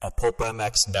A Pulp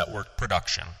MX Network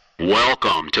production.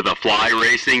 Welcome to the Fly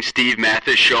Racing Steve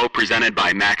Mathis Show, presented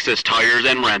by Maxxis Tires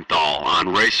and Renthal on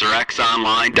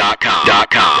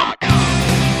RacerXOnline.com.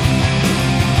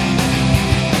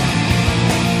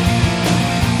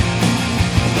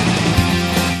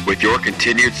 With your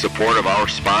continued support of our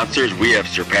sponsors, we have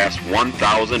surpassed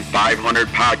 1,500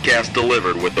 podcasts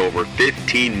delivered with over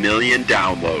 15 million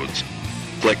downloads.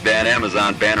 Click that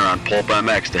Amazon banner on Pulp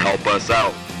MX to help us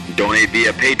out. Donate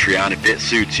via Patreon if it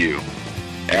suits you.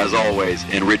 As always,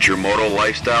 enrich your moto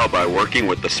lifestyle by working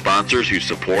with the sponsors who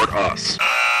support us.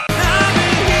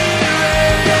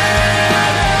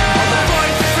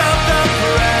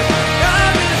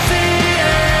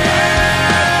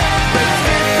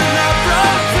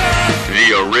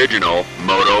 The original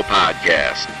Moto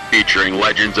Podcast, featuring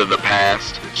legends of the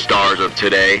past, stars of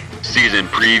today, season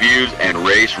previews and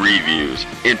race reviews,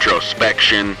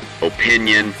 introspection,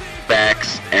 opinion,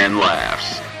 facts, and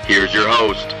laughs. Here's your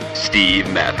host, Steve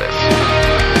Mathis.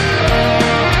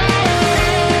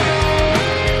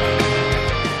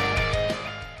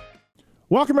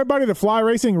 Welcome, everybody, to the Fly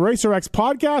Racing Racer X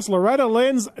podcast, Loretta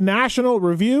Lynn's National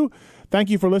Review. Thank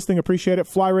you for listening. Appreciate it.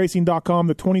 FlyRacing.com.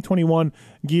 The 2021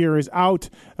 gear is out.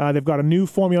 They've got a new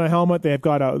Formula helmet. They've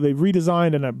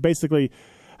redesigned and basically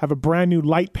have a brand new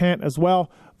light pant as well.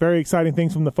 Very exciting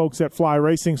things from the folks at Fly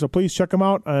Racing. So please check them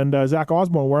out. And Zach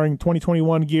Osborne wearing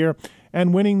 2021 gear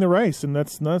and winning the race. And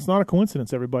that's not a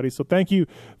coincidence, everybody. So thank you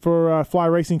for Fly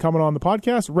Racing coming on the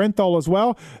podcast. Renthal as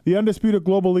well, the undisputed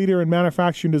global leader in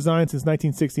manufacturing design since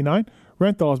 1969.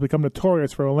 Renthal has become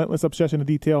notorious for relentless obsession to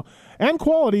detail and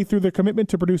quality through their commitment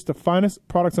to produce the finest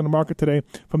products on the market today,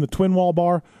 from the twin wall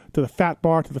bar to the fat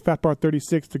bar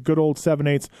 36 to good old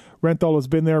 7/8. Renthal has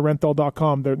been there.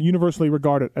 Renthal.com. They're universally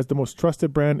regarded as the most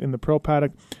trusted brand in the pro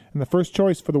paddock and the first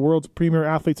choice for the world's premier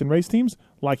athletes and race teams,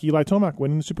 like Eli Tomac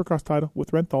winning the Supercross title with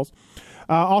Renthals.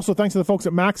 Also, thanks to the folks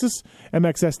at Maxxis.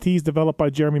 MXSTs developed by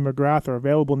Jeremy McGrath are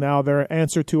available now. They're an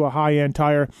answer to a high-end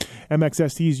tire.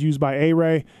 MXSTs used by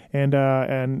A-Ray and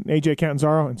AJ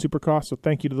Catanzaro and Supercross. So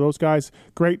thank you to those guys.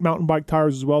 Great mountain bike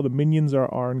tires as well. The Minions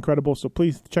are incredible. So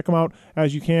please check them out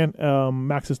as you can.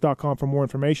 Maxxis.com for more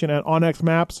information. And OnX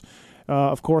Maps.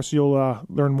 Of course, you'll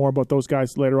learn more about those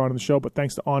guys later on in the show, but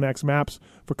thanks to OnX Maps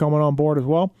for coming on board as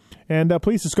well. And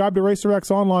please subscribe to Racer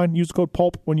X Online. Use the code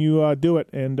PULP when you do it,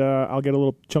 and I'll get a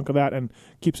little chunk of that and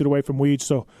keeps it away from weeds.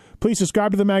 So please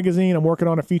subscribe to the magazine. I'm working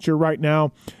on a feature right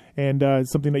now, and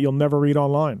it's something that you'll never read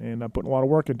online, and I'm putting a lot of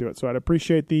work into it. So I'd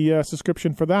appreciate the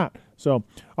subscription for that. So,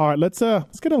 all right, let's get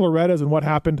into Loretta's and what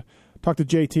happened. Talk to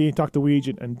JT, talk to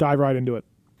Weege, and dive right into it.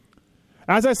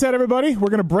 As I said, everybody,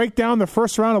 we're going to break down the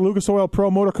first round of Lucas Oil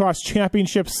Pro Motocross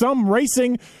Championship. Some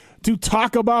racing to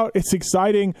talk about. It's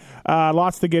exciting.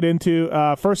 Lots to get into.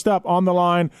 First up on the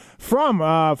line from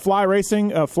Fly Racing,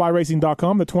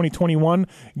 FlyRacing.com. The 2021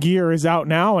 gear is out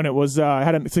now, and it was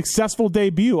had a successful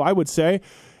debut, I would say.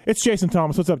 It's Jason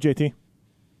Thomas. What's up, JT?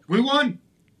 We won.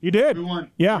 You did? We won.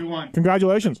 Yeah. We won.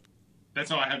 Congratulations. That's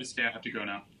all I have to say. I have to go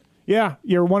now. Yeah,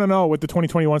 you're 1-0 with the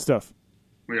 2021 stuff.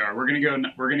 We are. We're gonna go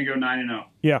 9-0.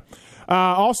 Yeah.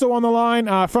 Also on the line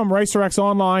from Racer X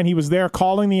Online, he was there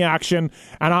calling the action,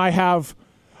 and I have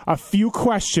a few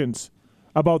questions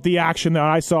about the action that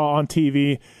I saw on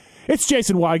TV. It's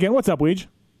Jason Wygant. What's up, Weege?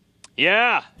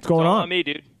 Yeah. What's going on? Me,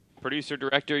 dude. Producer,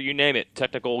 director, you name it.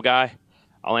 Technical guy.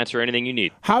 I'll answer anything you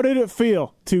need. How did it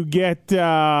feel to get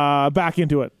back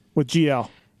into it with GL?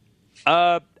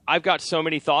 I've got so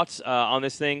many thoughts on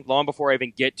this thing. Long before I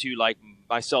even get to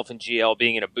myself and GL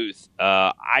being in a booth,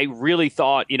 I really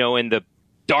thought, in the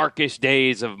darkest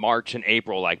days of March and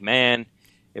April, man,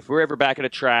 if we're ever back at a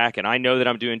track and I know that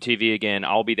I'm doing TV again,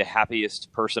 I'll be the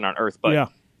happiest person on earth.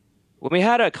 But when we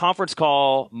had a conference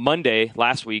call Monday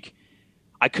last week,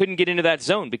 I couldn't get into that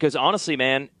zone because honestly,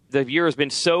 man, the year has been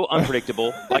so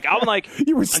unpredictable. I'm like,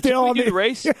 you were still on the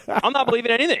race. I'm not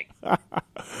believing anything.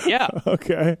 Yeah.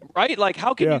 Okay. Right?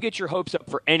 How can you get your hopes up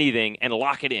for anything and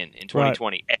lock it in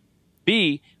 2020? Right.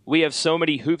 B, we have so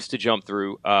many hoops to jump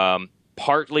through,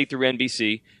 partly through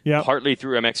NBC, partly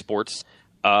through MX Sports.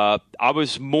 I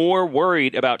was more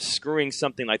worried about screwing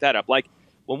something like that up. When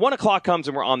 1 o'clock comes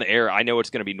and we're on the air, I know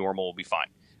it's going to be normal. We'll be fine.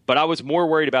 But I was more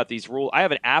worried about these rules. I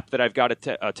have an app that I've got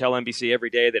to tell NBC every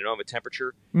day that I don't have a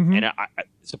temperature. Mm-hmm. And I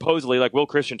supposedly, Will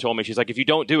Christian told me, she's like, if you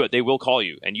don't do it, they will call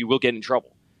you and you will get in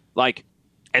trouble.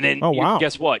 And then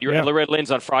guess what? You're at Loretta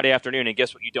Lynn's on Friday afternoon, and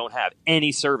guess what? You don't have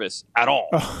any service at all.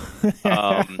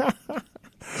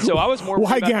 So I was more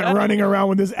worried about that. Running around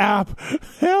with this app.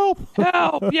 Help!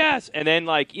 Yes. And then,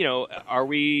 are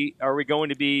we going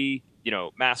to be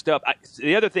masked up?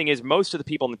 The other thing is most of the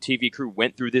people on the TV crew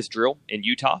went through this drill in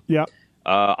Utah. Yeah.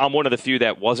 I'm one of the few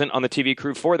that wasn't on the TV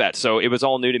crew for that, so it was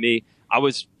all new to me. I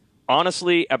was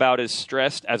honestly about as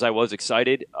stressed as I was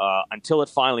excited until it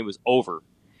finally was over,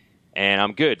 and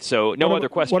I'm good. So no other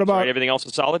questions. What about, right? Everything else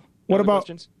is solid? No what about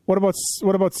questions?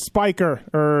 What about Spiker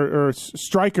or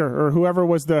Striker or whoever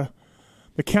was the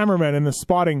cameraman in the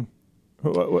spotting?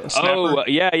 Oh,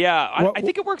 yeah. I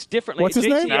think it works differently. What's his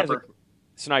name?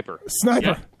 Sniper.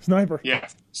 Yeah.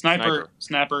 Snapper.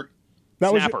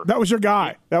 That was your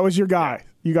guy. That was your guy. Yeah.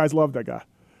 You guys love that guy.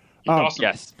 Awesome.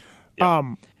 Yes.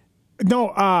 Yeah.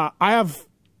 I have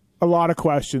a lot of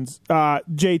questions.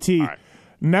 JT, right.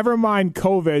 Never mind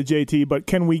COVID, JT, but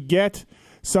can we get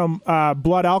some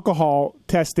blood alcohol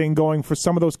testing going for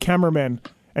some of those cameramen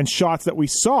and shots that we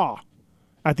saw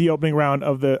at the opening round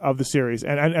of the series?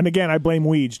 And again, I blame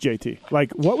Weege, JT.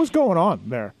 Like, what was going on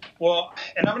there? Well,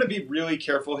 and I'm going to be really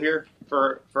careful here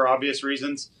for obvious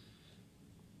reasons,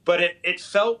 but it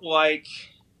felt more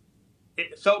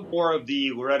of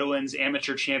the Loretta Lynn's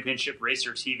Amateur Championship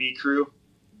Racer TV crew.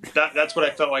 That's what I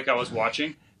felt like I was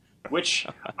watching, which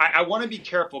I want to be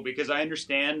careful because I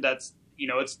understand that's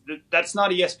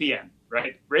not ESPN,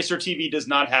 right? Racer TV does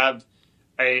not have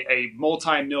a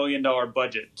multi-million-dollar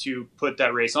budget to put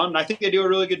that race on, and I think they do a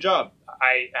really good job.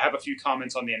 I have a few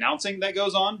comments on the announcing that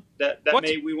goes on that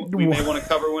we may want to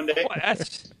cover one day.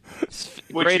 That's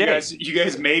which you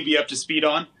guys may be up to speed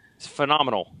on. It's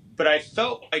phenomenal. But I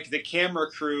felt like the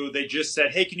camera crew, they just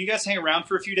said, "Hey, can you guys hang around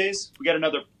for a few days? We got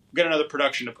another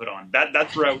production to put on."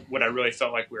 That's what I really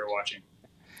felt like we were watching.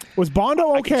 Was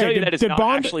Bondo okay?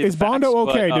 Is Bondo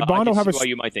okay? Did Bondo have why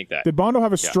you might think that. Did Bondo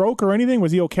have a stroke or anything?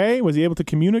 Was he okay? Was he able to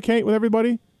communicate with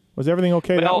everybody? Was everything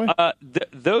okay that way?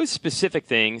 Those specific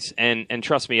things, and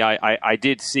trust me, I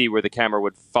did see where the camera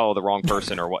would follow the wrong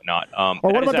person or whatnot.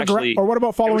 Or what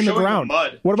about following the ground?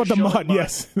 What about the mud?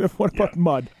 Yes. What about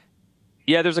mud?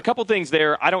 Yeah, there's a couple things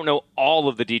there. I don't know all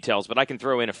of the details, but I can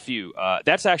throw in a few.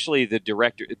 That's actually the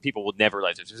director. People would never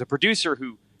realize this. There's a producer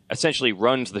who essentially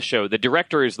runs the show. The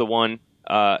director is the one.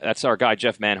 That's our guy,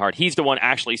 Jeff Manhart. He's the one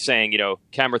actually saying,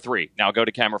 camera 3, now go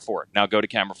to camera 4, now go to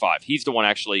camera 5. He's the one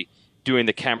actually doing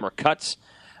the camera cuts.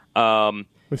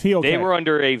 Was he okay? They were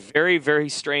under a very, very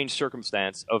strange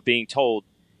circumstance of being told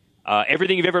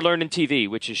everything you've ever learned in TV,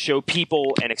 which is show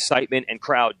people and excitement and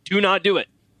crowd. Do not do it.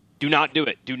 Do not do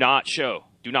it. Do not show.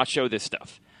 Do not show this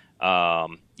stuff.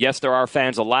 Yes, there are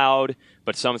fans allowed,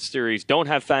 but some series don't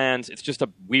have fans. It's just a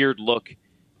weird look.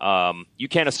 You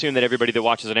can't assume that everybody that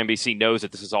watches on NBC knows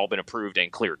that this has all been approved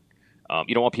and cleared.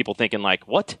 You don't want people thinking like,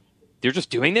 what? They're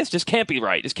just doing this? This can't be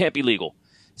right. This can't be legal.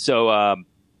 So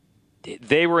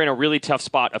they were in a really tough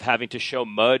spot of having to show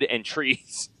mud and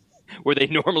trees where they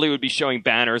normally would be showing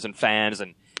banners and fans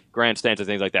and grandstands and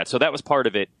things like that. So that was part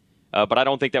of it, but I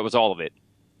don't think that was all of it.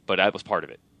 But that was part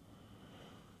of it.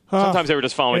 Sometimes they were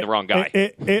just following the wrong guy.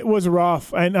 It was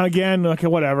rough. And again,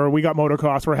 whatever. We got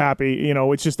motocross. We're happy.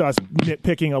 It's just us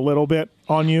nitpicking a little bit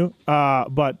on you.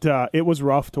 But it was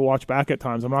rough to watch back at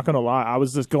times. I'm not going to lie. I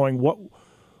was just going,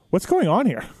 what's going on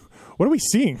here? What are we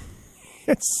seeing?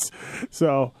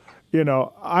 I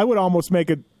would almost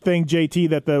make a thing, JT,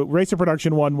 that the Racer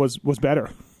Production one was better.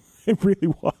 It really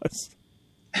was.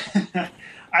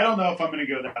 I don't know if I'm going to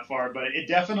go that far, but it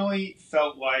definitely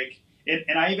felt like it,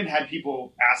 and I even had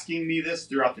people asking me this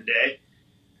throughout the day.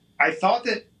 I thought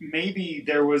that maybe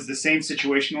there was the same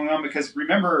situation going on because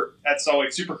remember at Salt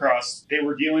Lake Supercross, they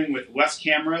were dealing with less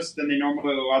cameras than they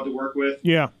normally are allowed to work with.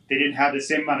 Yeah. They didn't have the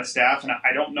same amount of staff, and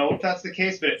I don't know if that's the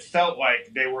case, but it felt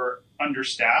like they were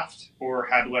understaffed or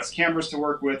had less cameras to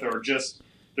work with or just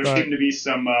there seemed to be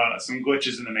some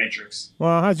glitches in the matrix.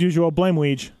 Well, as usual, blame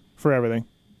Weege for everything.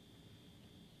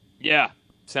 Yeah,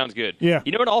 sounds good. Yeah.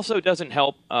 You know what also doesn't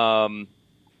help?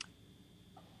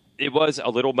 It was a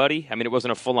little muddy. I mean, it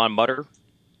wasn't a full-on mutter.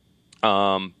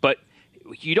 But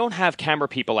you don't have camera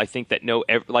people, I think, that know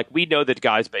we know that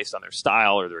guys based on their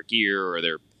style or their gear or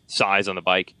their size on the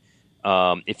bike.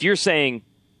 If you're saying,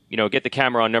 get the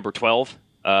camera on number 12,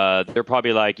 they're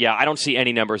probably like, yeah, I don't see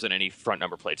any numbers on any front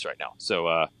number plates right now.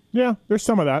 So yeah, there's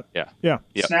some of that. Yeah.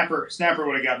 Snapper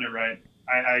would have gotten it right.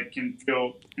 I can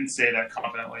feel and say that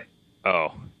confidently.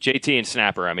 Oh, JT and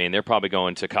Snapper, I mean, they're probably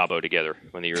going to Cabo together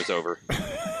when the year's over.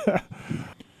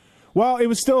 Well, it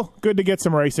was still good to get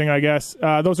some racing, I guess.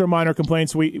 Those are minor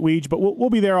complaints, Weege, but we'll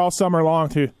be there all summer long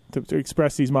to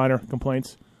express these minor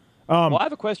complaints. Well, I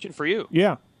have a question for you.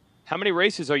 Yeah. How many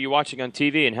races are you watching on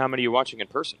TV and how many are you watching in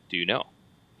person? Do you know?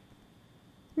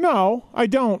 No, I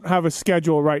don't have a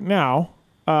schedule right now.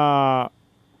 I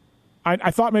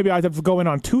thought maybe I'd have to go in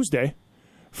on Tuesday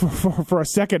for a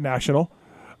second national.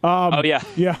 Oh yeah.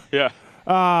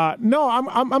 No,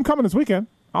 I'm coming this weekend.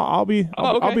 I'll be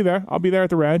there. I'll be there at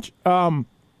the ranch. I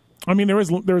mean, there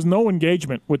is no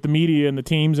engagement with the media and the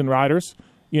teams and riders.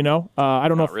 I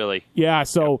don't know. Not really. Yeah,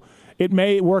 so it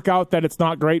may work out that it's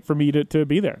not great for me to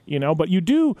be there. But you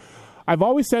do. I've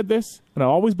always said this, and I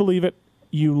always believe it.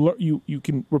 You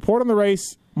can report on the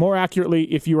race more accurately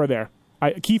if you are there.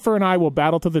 Kiefer and I will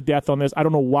battle to the death on this. I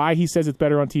don't know why he says it's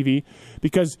better on TV,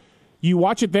 because you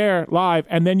watch it there live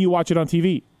and then you watch it on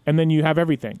TV and then you have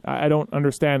everything. I don't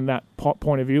understand that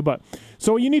point of view, but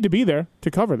so you need to be there to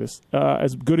cover this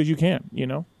as good as you can.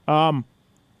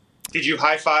 Did you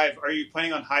high five? Are you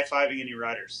planning on high fiving any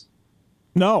riders?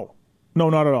 No,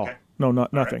 not at all. Okay. No,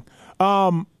 nothing.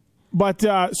 Right.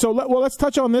 Let's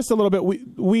touch on this a little bit.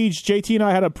 JT and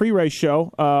I had a pre-race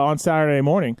show on Saturday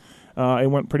morning.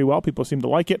 It went pretty well. People seemed to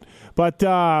like it. But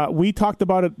we talked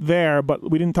about it there, but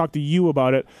we didn't talk to you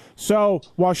about it. So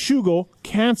Washougal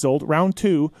canceled round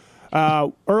 2.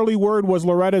 Early word was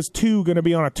Loretta's 2 going to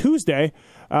be on a Tuesday.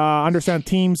 Understand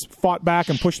teams fought back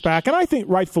and pushed back, and I think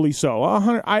rightfully so.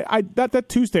 That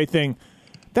Tuesday thing,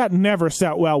 that never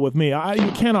sat well with me.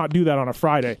 You cannot do that on a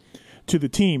Friday to the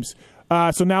teams.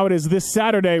 So now it is this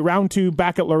Saturday, round 2,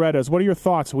 back at Loretta's. What are your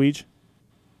thoughts, Weege?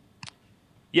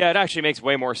 Yeah, it actually makes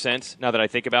way more sense now that I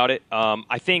think about it.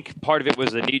 I think part of it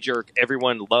was a knee-jerk.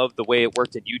 Everyone loved the way it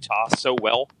worked in Utah so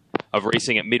well of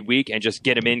racing at midweek and just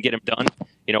get them in, get them done,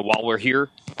 while we're here,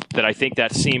 that I think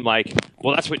that seemed like,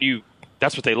 well, that's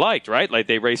what they liked, right? Like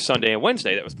they raced Sunday and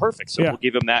Wednesday. That was perfect. So We'll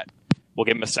give them that. We'll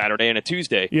give them a Saturday and a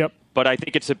Tuesday. Yep. But I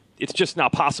think it's just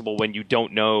not possible when you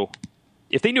don't know.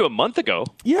 If they knew a month ago,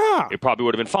 it probably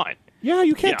would have been fine. Yeah,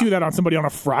 you can't do that on somebody on a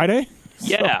Friday.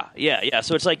 Yeah.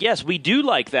 So it's like, yes, we do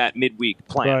like that midweek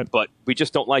plan, right, but we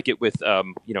just don't like it with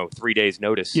 3 days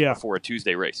notice before a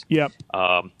Tuesday race. Yep.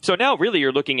 So now really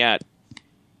you're looking at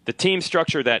the team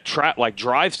structure that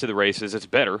drives to the races. It's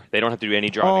better. They don't have to do any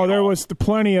driving. Oh, there was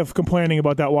plenty of complaining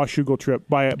about that Washougal trip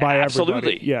by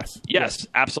absolutely. Everybody. Yes,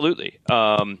 absolutely.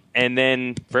 And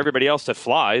then for everybody else that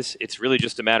flies, it's really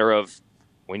just a matter of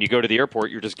when you go to the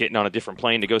airport, you're just getting on a different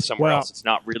plane to go somewhere else. It's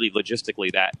not really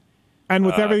logistically that. And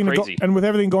with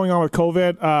everything going on with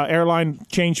COVID, airline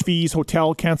change fees,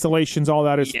 hotel cancellations, all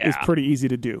that is pretty easy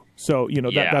to do. So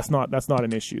that's not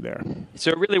an issue there.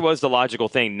 So it really was the logical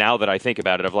thing. Now that I think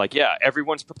about it, of like,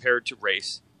 everyone's prepared to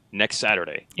race next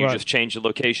Saturday. You just change the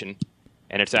location,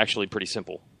 and it's actually pretty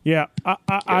simple. Yeah,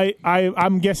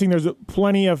 I'm guessing there's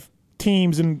plenty of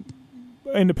teams in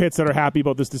the pits that are happy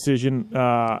about this decision,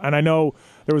 and I know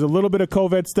there was a little bit of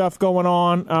COVID stuff going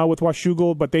on with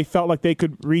Washougal, but they felt like they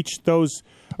could reach those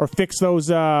or fix those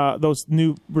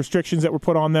new restrictions that were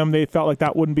put on them. They felt like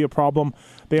that wouldn't be a problem.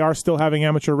 They are still having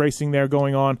amateur racing there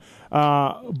going on,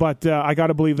 but I got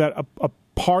to believe that a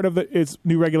part of it is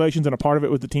new regulations and a part of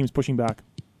it was the teams pushing back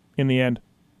in the end.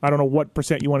 I don't know what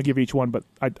percent you want to give each one, but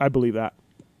I believe that.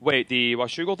 Wait, the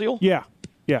Washougal deal? Yeah.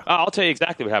 I'll tell you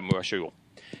exactly what happened with Washougal.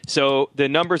 So the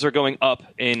numbers are going up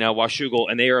in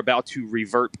Washougal, and they are about to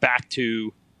revert back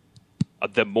to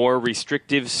the more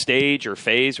restrictive stage or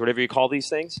phase, whatever you call these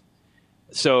things.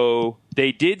 So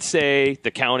they did say,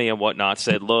 the county and whatnot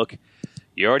said, look,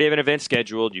 you already have an event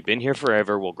scheduled. You've been here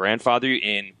forever. We'll grandfather you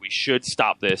in. We should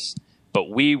stop this, but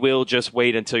we will just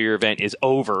wait until your event is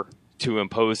over to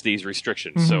impose these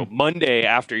restrictions. Mm-hmm. So Monday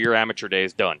after your amateur day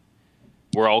is done,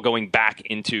 we're all going back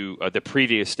into the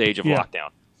previous stage of lockdown.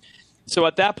 So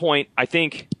at that point, I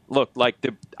think, look,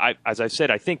 as I've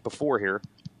said, I think before here,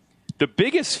 the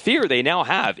biggest fear they now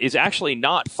have is actually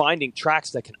not finding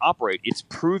tracks that can operate. It's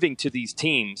proving to these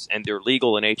teams and their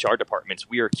legal and HR departments,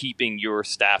 we are keeping your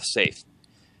staff safe.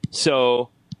 So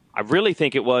I really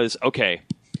think it was, okay,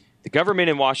 the government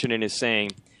in Washington is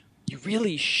saying, you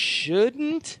really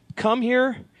shouldn't come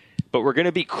here, but we're going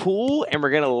to be cool and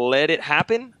we're going to let it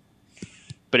happen.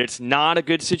 But it's not a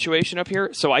good situation up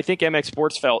here. So I think MX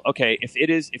Sports felt, okay,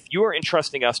 if you are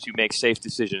entrusting us to make safe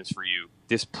decisions for you,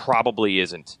 this probably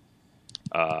isn't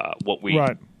what we.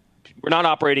 Right. We're not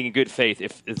operating in good faith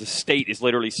if the state is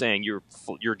literally saying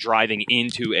you're driving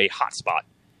into a hot spot.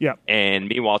 Yeah. And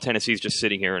meanwhile, Tennessee's just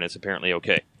sitting here and it's apparently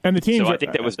okay. And the teams. So I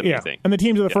think that was the big thing. And the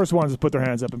teams are the first ones to put their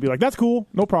hands up and be like, "That's cool,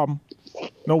 no problem,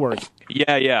 no worries."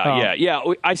 Yeah.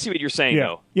 I see what you're saying,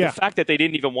 though. Yeah. The fact that they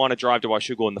didn't even want to drive to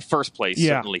Washougal in the first place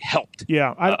certainly helped.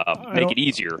 Yeah. Make it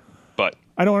easier. But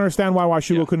I don't understand why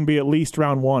Washougal couldn't be at least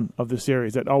round 1 of the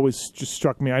series. That always just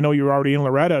struck me. I know you were already in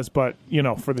Loretta's, but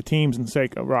for the teams and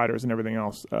sake of riders and everything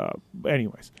else.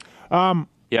 Anyways.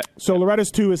 So Loretta's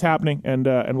 2 is happening, and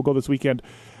we'll go this weekend.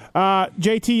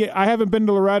 JT, I haven't been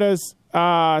to Loretta's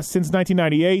since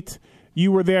 1998.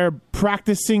 You were there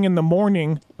practicing in the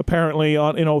morning, apparently,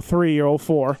 in 03 or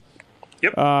 04.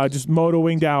 Yep. Just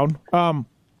motoing down.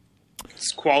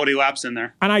 It's quality laps in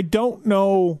there. And I don't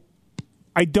know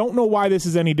why this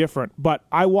is any different, but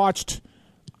I watched,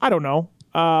 6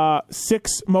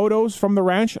 motos from the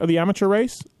ranch of the amateur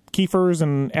race. Kiefer's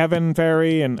and Evan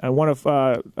Ferry and one of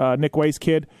Nick Way's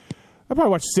kid. I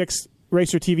probably watched 6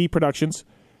 Racer TV productions.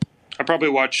 I probably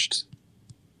watched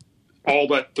all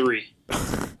but 3.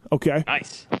 Okay.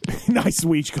 Nice. Nice,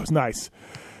 Weech goes, nice.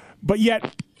 But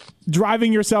yet,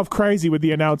 driving yourself crazy with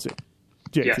the announcer.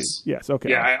 JT. Yes, okay.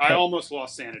 Yeah, I almost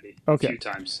lost sanity a few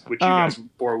times, which you guys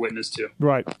bore witness to.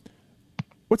 Right.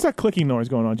 What's that clicking noise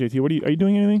going on, JT? Are you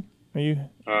doing anything?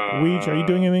 Weech, are you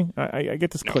doing anything? I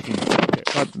get this clicking.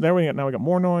 Okay. There we go. Now we got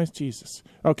more noise. Jesus.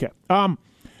 Okay.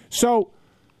 So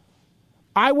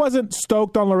I wasn't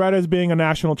stoked on Loretta as being a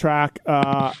national track.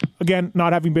 Again,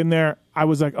 not having been there, I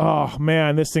was like, oh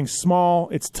man, this thing's small.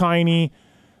 It's tiny.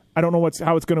 I don't know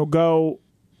how it's going to go.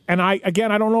 And I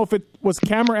don't know if it was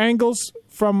camera angles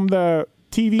from the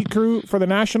TV crew for the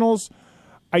Nationals.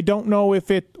 I don't know if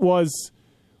it was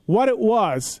what it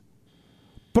was,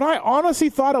 but I honestly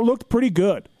thought it looked pretty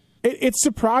good. It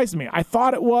surprised me. I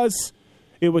thought it was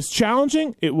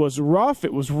challenging. It was rough.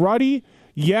 It was ruddy.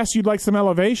 Yes, you'd like some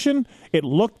elevation. It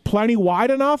looked plenty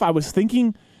wide enough. I was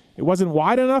thinking it wasn't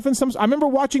wide enough in some. I remember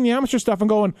watching the amateur stuff and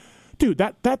going, dude,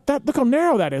 that look how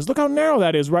narrow that is. Look how narrow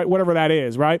that is, right? Whatever that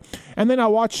is, right? And then I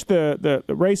watched the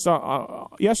race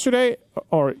yesterday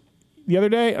or the other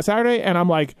day, Saturday, and I'm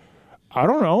like, I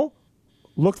don't know.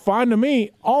 Looked fine to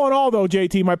me. All in all, though,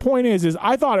 JT, my point is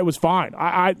I thought it was fine.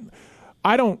 I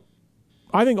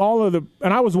think all of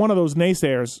and I was one of those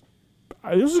naysayers.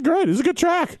 This is good. This is a good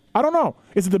track. I don't know.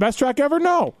 Is it the best track ever?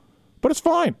 No, but it's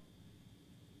fine.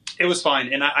 It was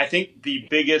fine, and I think the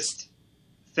biggest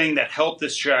thing that helped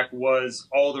this track was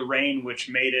all the rain, which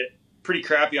made it pretty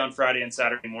crappy on Friday and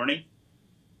Saturday morning.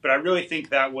 But I really think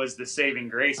that was the saving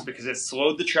grace because it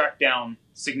slowed the track down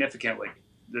significantly.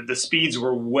 The speeds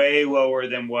were way lower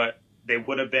than what they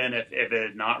would have been if it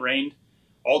had not rained.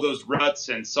 All those ruts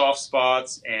and soft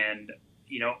spots and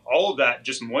all of that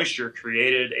just moisture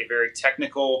created a very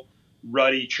technical,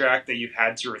 ruddy track that you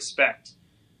had to respect.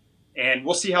 And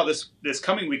we'll see how this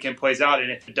coming weekend plays out.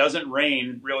 And if it doesn't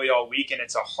rain really all week and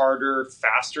it's a harder,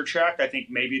 faster track, I think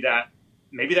maybe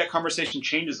that conversation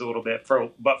changes a little bit.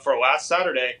 But for last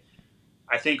Saturday,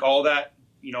 I think all that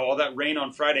rain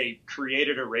on Friday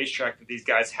created a racetrack that these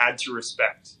guys had to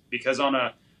respect. Because on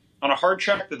a hard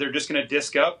track that they're just going to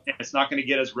disc up and it's not going to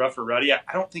get as rough or ruddy, I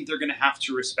don't think they're going to have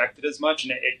to respect it as much.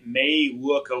 And it may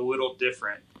look a little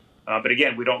different. But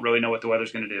again, we don't really know what the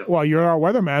weather's going to do. Well, you're our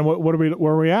weatherman.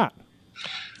 Where are we at?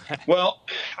 Well,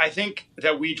 I think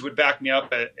that Weege would back me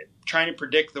up. Trying to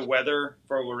predict the weather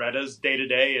for Loretta's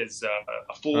day-to-day is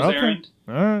a fool's errand.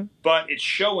 All right. But it's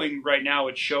showing right now.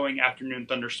 It's showing afternoon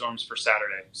thunderstorms for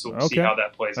Saturday. So we'll see how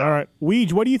that plays out. All right.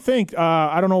 Weege, what do you think?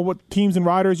 I don't know what teams and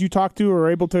riders you talked to or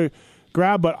are able to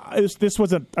grab, but this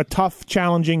was a tough,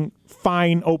 challenging,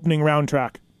 fine opening round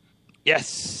track.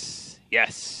 Yes.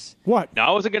 What? No,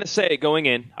 I wasn't going to say it going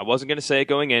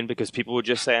in because people would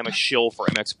just say I'm a shill for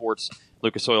MX Sports,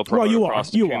 Lucas Oil Pro. Well, you are.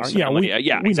 Yeah, we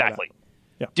exactly.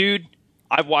 Yeah. Dude,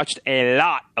 I've watched a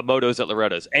lot of motos at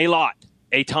Loretta's.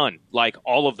 A ton, like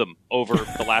all of them over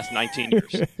the last 19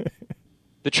 years.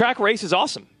 The track race is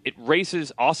awesome. It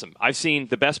races awesome. I've seen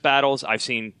the best battles. I've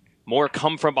seen more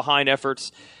come from behind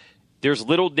efforts. There's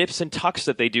little nips and tucks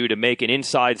that they do to make an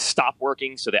inside stop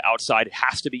working, so the outside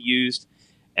has to be used.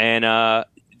 And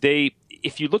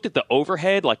if you looked at the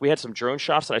overhead, like we had some drone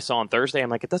shots that I saw on Thursday, I'm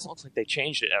like, it doesn't look like they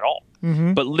changed it at all.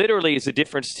 Mm-hmm. But literally, it's a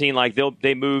difference between like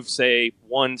they move, say,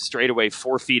 one straightaway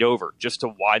 4 feet over just to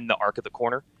widen the arc of the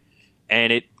corner,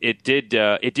 and it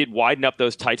did widen up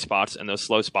those tight spots and those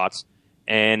slow spots.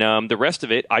 And the rest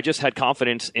of it, I just had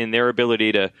confidence in their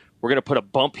ability we're going to put a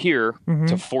bump here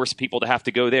to force people to have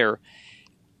to go there.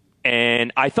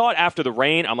 And I thought after the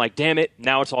rain, I'm like, damn it,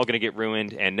 now it's all going to get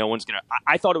ruined and no one's going to –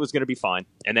 I thought it was going to be fine.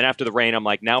 And then after the rain, I'm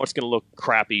like, now it's going to look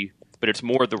crappy, but it's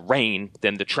more the rain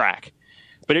than the track.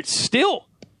 But it still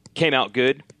came out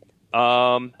good.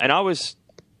 And I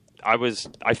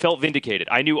felt vindicated.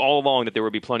 I knew all along that there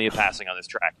would be plenty of passing on this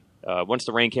track. Once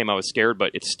the rain came, I was scared,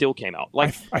 but it still came out.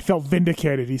 Like I felt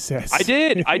vindicated, he says. I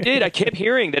did. I kept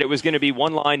hearing that it was going to be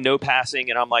one line, no passing,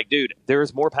 and I'm like, dude, there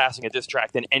is more passing at this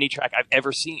track than any track I've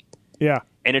ever seen. Yeah.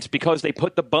 And it's because they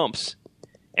put the bumps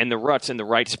and the ruts in the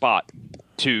right spot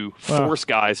to force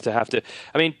guys to have to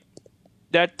 – I mean,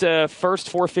 that first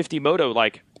 450 moto,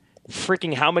 like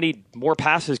freaking how many more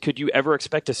passes could you ever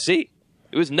expect to see?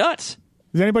 It was nuts.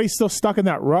 Is anybody still stuck in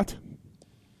that rut?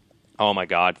 Oh, my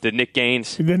God. The Nick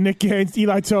Gaines,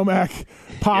 Eli Tomac,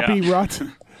 Poppy rut.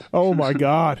 Oh, my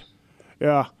God.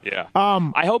 Yeah. Yeah.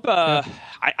 I hope.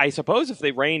 I suppose if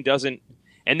the rain doesn't,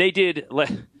 and they did.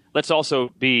 Let's also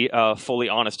be fully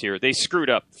honest here. They screwed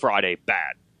up Friday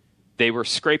bad. They were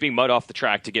scraping mud off the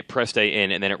track to get press day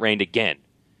in, and then it rained again.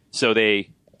 So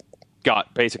they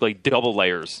got basically double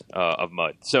layers of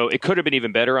mud. So it could have been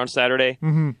even better on Saturday.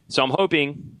 Mm-hmm. So I'm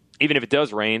hoping, even if it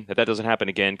does rain, that doesn't happen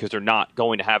again, because they're not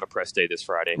going to have a press day this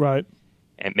Friday. Right.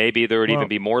 And maybe there would even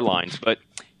be more lines. But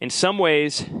in some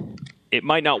ways, it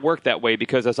might not work that way,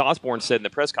 because as Osborne said in the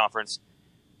press conference,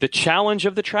 the challenge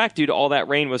of the track due to all that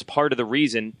rain was part of the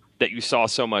reason that you saw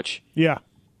so much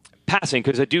passing,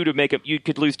 because you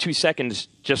could lose 2 seconds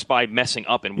just by messing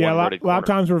up in one rutted corner. Lap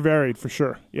times were varied for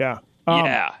sure. Yeah.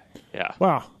 Yeah.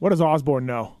 Wow. What does Osborne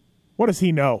know? What does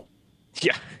he know?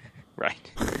 Yeah.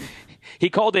 Right. He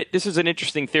called it, this is an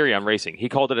interesting theory on racing, he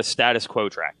called it a status quo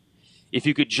track. If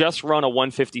you could just run a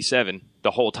 157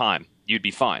 the whole time, you'd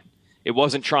be fine. It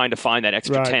wasn't trying to find that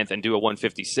extra tenth and do a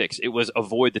 156. It was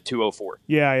avoid the 204.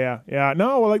 Yeah.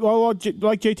 No, like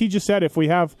JT just said, if we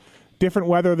have different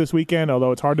weather this weekend,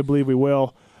 although it's hard to believe we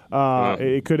will,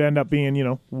 it could end up being,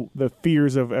 the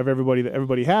fears of everybody that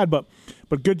everybody had. But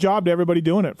good job to everybody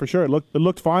doing it, for sure. It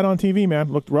looked fine on TV, man.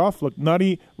 It looked rough, looked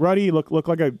nutty, ruddy, looked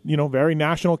like a very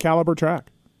national caliber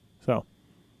track. So.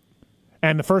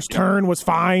 And the first turn was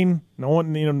fine. No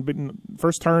one,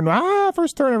 first turn,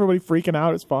 everybody freaking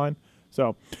out. It's fine.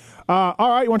 So, all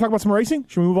right, you want to talk about some racing?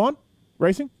 Should we move on?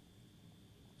 Racing?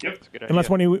 Yep. Unless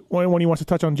when he wants to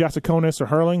touch on Jessiconis or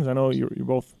Hurlings. I know you're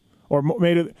both. Or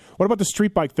made it. What about the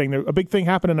street bike thing? A big thing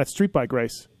happened in that street bike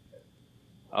race.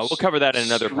 We'll cover that in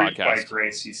another podcast. Street bike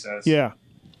race, he says. Yeah.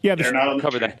 They're not on the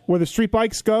cover that. Where the street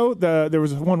bikes go, there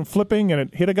was one flipping and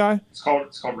it hit a guy? It's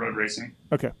called road racing.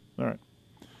 Okay. All right.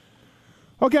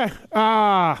 Okay.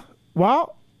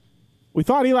 Well, we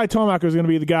thought Eli Tomac was going to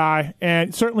be the guy,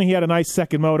 and certainly he had a nice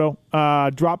second moto.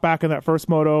 Dropped back in that first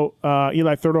moto.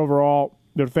 Eli third overall,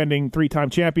 the defending 3-time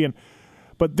champion.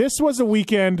 But this was a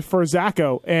weekend for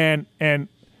Zacho, and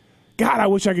God, I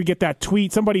wish I could get that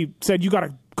tweet. Somebody said you got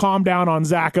to calm down on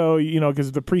Zacho, because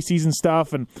of the preseason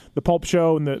stuff and the Pulp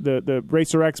Show and the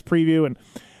Racer X preview. And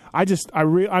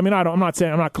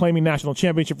I'm not claiming national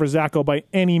championship for Zacho by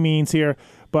any means here,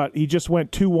 but he just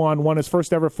went 2-1, won his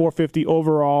first ever 450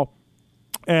 overall.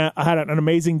 I had an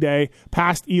amazing day.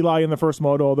 Passed Eli in the first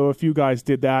moto, although a few guys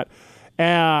did that.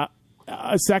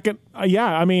 Second,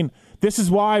 this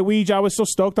is why I was so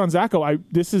stoked on Zacho.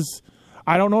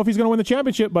 I don't know if he's going to win the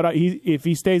championship, but if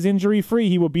he stays injury free,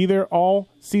 he will be there all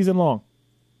season long.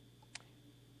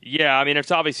 Yeah,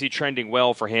 it's obviously trending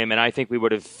well for him, and I think we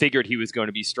would have figured he was going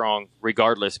to be strong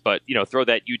regardless. But throw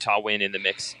that Utah win in the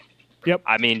mix. Yep.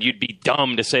 You'd be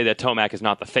dumb to say that Tomac is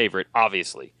not the favorite,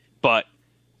 obviously, but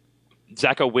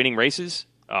Zacho winning races,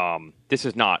 this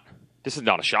is not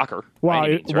a shocker. Wow,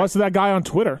 it was that guy on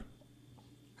Twitter.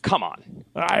 Come on.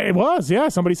 It was, yeah.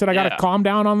 Somebody said I got to calm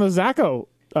down on the Zacho.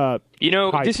 Hype.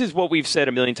 This is what we've said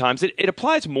a million times. It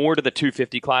applies more to the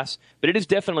 250 class, but it is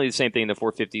definitely the same thing in the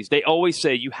 450s. They always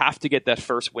say you have to get that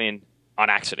first win on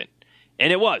accident.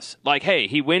 And it was. Like, hey,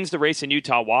 he wins the race in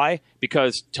Utah. Why?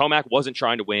 Because Tomac wasn't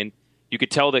trying to win. You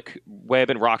could tell that Webb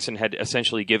and Roxon had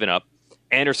essentially given up.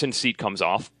 Anderson's seat comes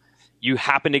off. You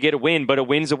happen to get a win, but a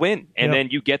win's a win. And then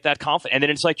you get that confidence. And then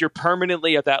it's like you're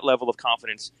permanently at that level of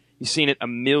confidence. You've seen it a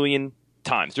million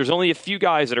times. There's only a few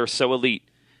guys that are so elite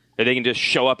that they can just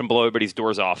show up and blow everybody's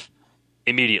doors off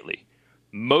immediately.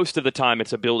 Most of the time,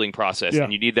 it's a building process,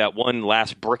 and you need that one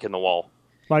last brick in the wall.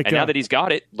 And now that he's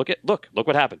got it, look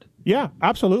what happened. Yeah,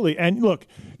 absolutely. And look,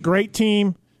 great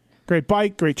team, great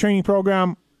bike, great training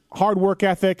program, hard work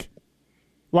ethic,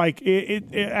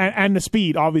 and the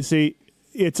speed. Obviously,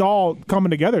 it's all coming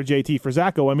together. JT for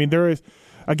Zacho. There is.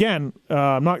 Again,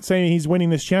 I'm not saying he's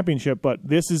winning this championship, but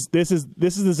this is the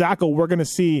Zacho we're going to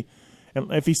see. And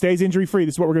if he stays injury-free,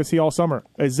 this is what we're going to see all summer,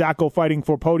 is Zacho fighting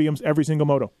for podiums every single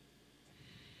moto.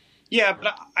 Yeah,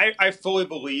 but I fully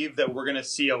believe that we're going to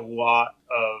see a lot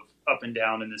of up and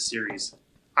down in this series.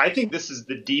 I think this is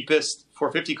the deepest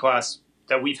 450 class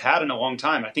that we've had in a long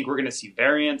time. I think we're going to see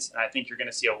variance, and I think you're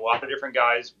going to see a lot of different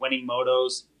guys winning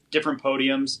motos, different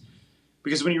podiums.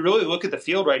 Because when you really look at the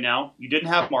field right now, you didn't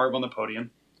have Marv on the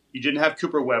podium. You didn't have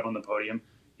Cooper Webb on the podium.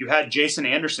 You had Jason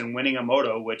Anderson winning a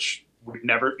moto, which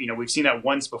we've seen that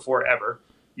once before ever.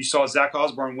 You saw Zach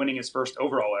Osborne winning his first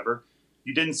overall ever.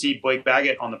 You didn't see Blake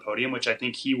Baggett on the podium, which I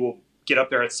think he will get up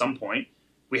there at some point.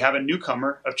 We have a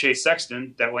newcomer of Chase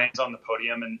Sexton that lands on the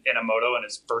podium in a moto in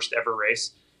his first ever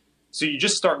race. So you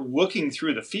just start looking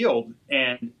through the field,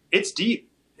 and it's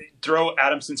deep. Throw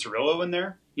Adam Cincerillo in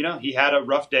there. He had a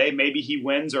rough day. Maybe he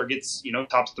wins or gets,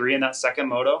 tops 3 in that second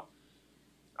moto.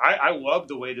 I love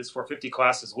the way this 450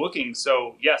 class is looking.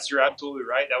 So, yes, you're absolutely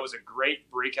right. That was a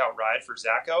great breakout ride for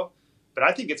Zacho. But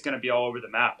I think it's going to be all over the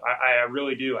map. I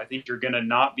really do. I think you're going to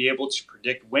not be able to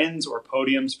predict wins or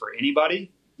podiums for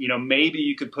anybody. Maybe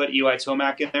you could put Eli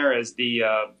Tomac in there as the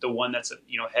one that's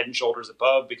head and shoulders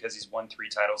above because he's won 3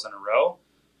 titles in a row.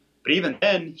 But even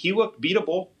then, he looked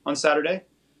beatable on Saturday.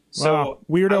 So wow.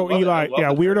 Weirdo Eli,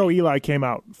 Weirdo Eli came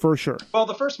out for sure. Well,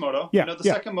 the first moto,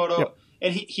 second moto,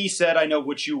 and he said, "I know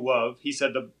what you love." He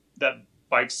said that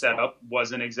bike setup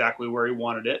wasn't exactly where he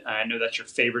wanted it. I know that's your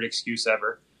favorite excuse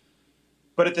ever.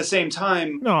 But at the same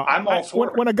time, I'm all for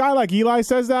it. When a guy like Eli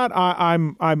says that,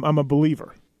 I'm a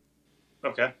believer.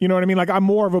 Okay. You know what I mean? Like, I'm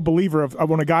more of a believer of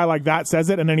when a guy like that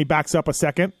says it and then he backs up a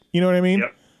second. You know what I mean?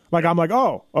 Yep. Like, I'm like,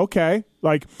 oh, okay.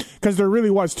 Like, because there really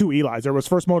was 2 Elis. There was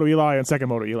first moto Eli and second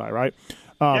moto Eli, right?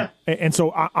 And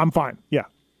so I'm fine. Yeah.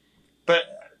 But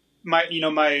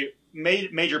my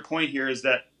major point here is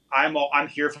that I'm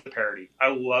here for the parity. I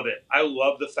love it. I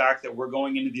love the fact that we're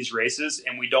going into these races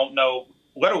and we don't know,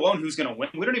 let alone who's going to win.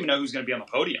 We don't even know who's going to be on the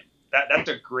podium. That's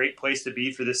a great place to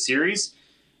be for this series.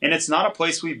 And it's not a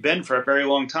place we've been for a very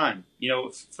long time.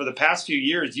 For the past few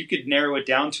years, you could narrow it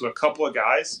down to a couple of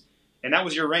guys, and that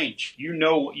was your range. You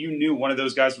knew one of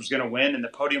those guys was going to win, and the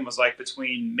podium was like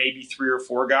between maybe 3 or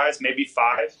 4 guys, maybe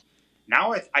 5.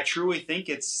 Now I truly think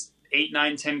it's 8,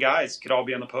 9, 10 guys could all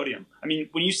be on the podium. I mean,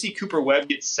 when you see Cooper Webb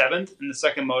get 7th in the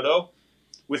second moto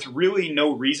with really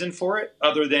no reason for it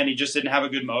other than he just didn't have a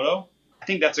good moto, I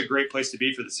think that's a great place to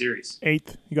be for the series.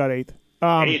 8th. You got 8th.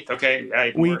 8th, okay. Yeah,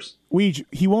 even worse.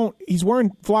 He's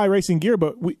wearing Fly Racing gear,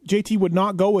 but JT would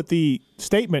not go with the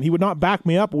statement. He would not back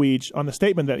me up, Weege, on the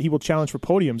statement that he will challenge for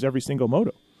podiums every single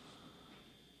moto.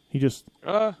 He just,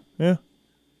 yeah.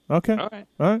 Okay. All right.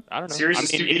 I don't know.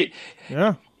 Seriously,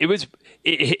 yeah.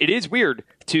 It is weird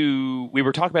we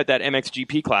were talking about that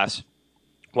MXGP class,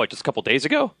 just a couple days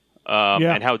ago?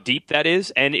 And how deep that is.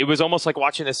 And it was almost like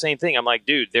watching the same thing. I'm like,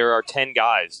 dude, there are 10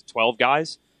 guys, 12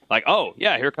 guys. Like, oh,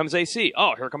 yeah, here comes AC.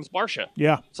 Oh, here comes Barsha.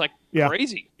 Yeah. It's like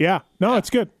crazy. Yeah. No, it's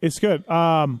good. It's good.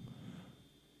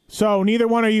 So neither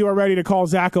one of you are ready to call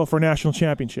Zacho for national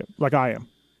championship like I am.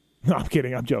 No, I'm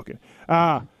kidding. I'm joking.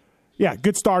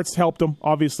 Good starts helped him,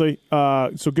 obviously.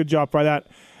 So good job for that.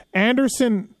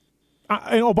 Anderson,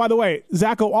 by the way,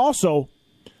 Zacho also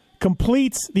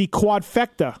completes the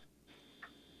quadfecta.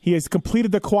 He has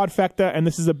completed the quadfecta, and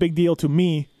this is a big deal to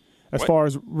me as far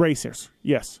as racers.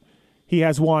 Yes. He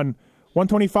has won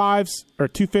 125s or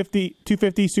 250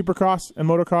 Supercross and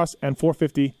Motocross and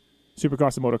 450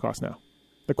 Supercross and Motocross now.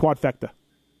 The quadfecta.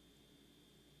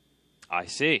 I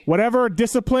see. Whatever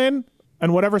discipline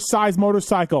and whatever size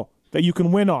motorcycle that you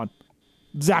can win on,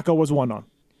 Zacho was one on.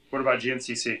 What about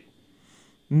GNCC?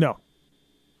 No.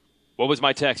 What was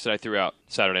my text that I threw out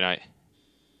Saturday night?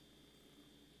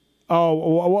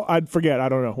 Oh, I'd forget. I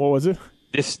don't know. What was it?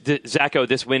 Zacho,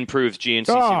 this win proves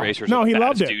GNCC racers are the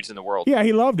baddest dudes in the world. Yeah,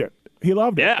 he loved it. He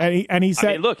loved it. Yeah. And he said,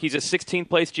 I mean, look, he's a 16th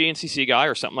place GNCC guy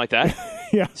or something like that.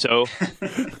 Yeah. So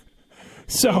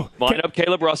line up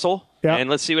Caleb Russell and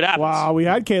let's see what happens. Wow, we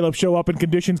had Caleb show up in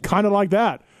conditions kind of like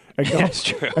that. That's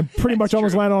true. And pretty much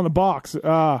almost landed on the box.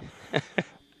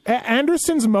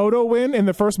 Anderson's moto win in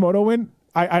the first moto win,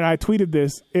 I tweeted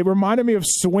this. It reminded me of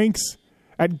Swink's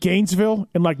at Gainesville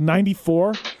in like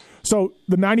 94. So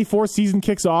the 94 season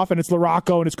kicks off, and it's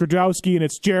LaRocco, and it's Krajowski, and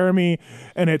it's Jeremy,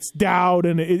 and it's Dowd,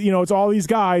 and it's all these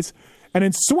guys. And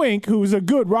then Swink, who's a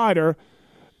good rider,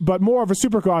 but more of a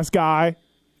Supercross guy,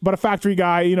 but a factory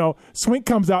guy, Swink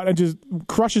comes out and just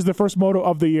crushes the first moto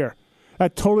of the year.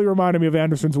 That totally reminded me of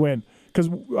Anderson's win. Because,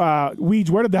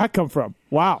 Weege, where did that come from?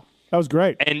 Wow, that was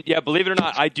great. And, believe it or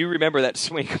not, I do remember that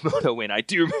Swink moto win. I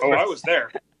do remember. Oh, I was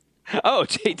there. Oh,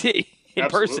 JT. In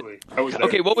Absolutely. person. I was there.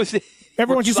 Okay, what was it?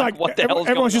 Everyone's just like, what the hell?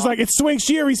 Everyone's just like, it's Swink's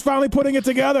year. He's finally putting it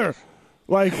together.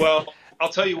 Well, I'll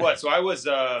tell you what. So I was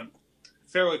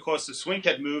fairly close to Swink.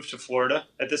 Had moved to Florida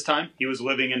at this time. He was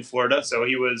living in Florida, so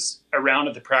he was around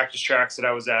at the practice tracks that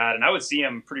I was at, and I would see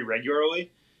him pretty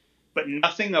regularly. But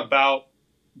nothing about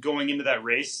going into that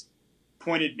race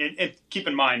pointed. And keep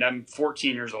in mind, I'm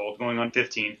 14 years old, going on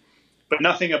 15. But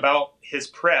nothing about his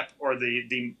prep or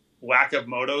the lack of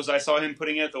motos I saw him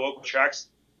putting in at the local tracks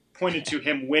pointed to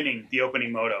him winning the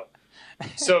opening moto.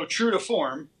 So true to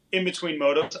form, in between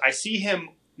motos, I see him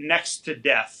next to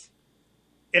death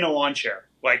in a lawn chair.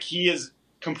 Like, he is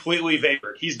completely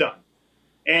vapored. He's done.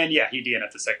 And yeah, he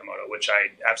DNF'd the second moto, which I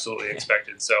absolutely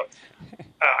expected. So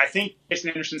I think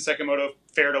Jason Anderson's second moto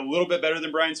fared a little bit better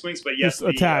than Brian Swink's, but yes,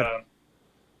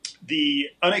 the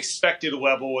unexpected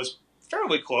level was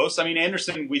fairly close. I mean,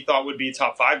 Anderson we thought would be a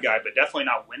top 5 guy, but definitely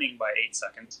not winning by 8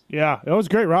 seconds. Yeah, it was a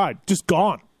great ride. Just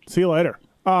gone. See you later.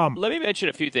 Let me mention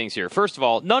a few things here. First of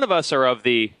all, none of us are of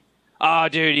the,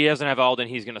 dude, he doesn't have Alden,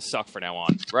 he's going to suck for now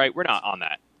on, right? We're not on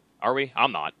that, are we?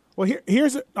 I'm not. Well,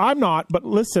 I'm not, but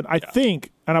listen, I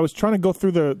think, and I was trying to go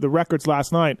through the records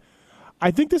last night,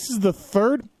 I think this is the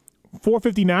third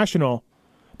 450 National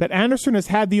that Anderson has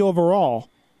had the overall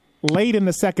late in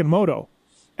the second moto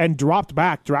and dropped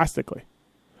back drastically.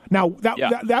 Now,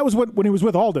 that was when he was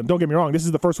with Alden. Don't get me wrong. This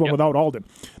is the first one without Alden.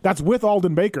 That's with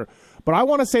Alden Baker. But I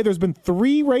want to say there's been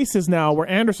 3 races now where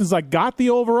Anderson's got the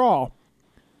overall,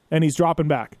 and he's dropping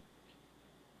back.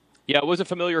 Yeah, it was a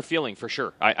familiar feeling for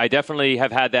sure. I definitely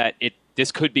have had that.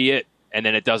 This could be it, and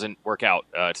then it doesn't work out.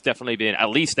 It's definitely been at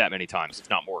least that many times, if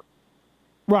not more.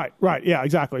 Right. Yeah,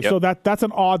 exactly. Yep. So that's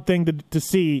an odd thing to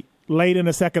see late in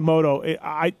a second moto.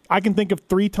 I can think of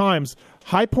 3 times.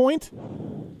 High Point,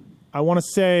 I want to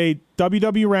say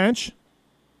WW Ranch,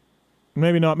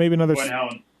 maybe not, maybe another.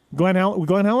 Glen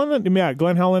Helen? Yeah,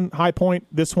 Glen Helen, High Point,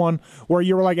 this one, where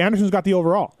you were like, Anderson's got the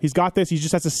overall. He's got this. He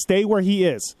just has to stay where he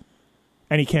is,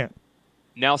 and he can't.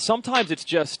 Now, sometimes it's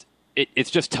just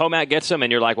Tomac gets him,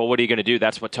 and you're like, well, what are you going to do?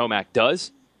 That's what Tomac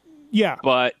does. Yeah.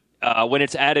 But when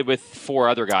it's added with 4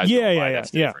 other guys, yeah,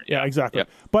 exactly. Yep.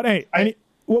 But hey,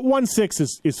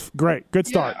 1-6 is great. Good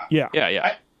start.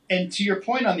 Yeah. And to your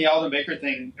point on the Alden Baker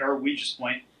thing, or we just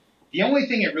point, the only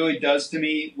thing it really does to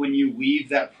me when you leave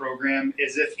that program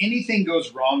is if anything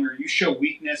goes wrong or you show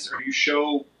weakness or you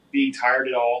show being tired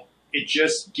at all, it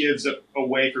just gives a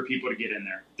way for people to get in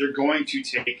there. They're going to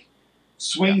take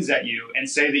swings at you and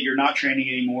say that you're not training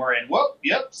anymore. And,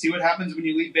 see what happens when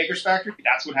you leave Baker's factory?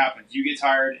 That's what happens. You get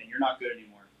tired and you're not good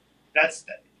anymore.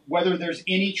 Whether there's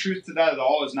any truth to that at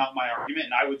all is not my argument.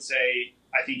 And I would say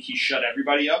I think he shut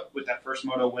everybody up with that first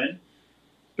moto win.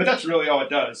 But that's really all it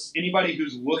does. Anybody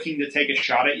who's looking to take a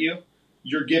shot at you,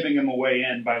 you're giving them a way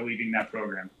in by leaving that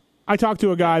program. I talked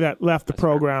to a guy that left the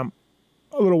program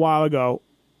a little while ago,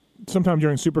 sometime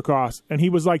during Supercross, and he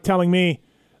was telling me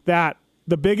that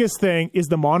the biggest thing is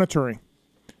the monitoring.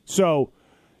 So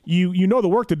you know the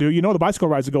work to do, you know the bicycle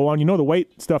rides to go on, you know the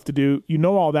weight stuff to do, you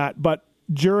know all that, but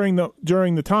during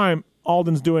the time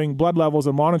Alden's doing blood levels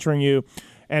and monitoring you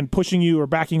and pushing you or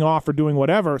backing off or doing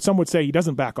whatever. Some would say he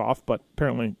doesn't back off, but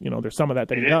apparently, there's some of that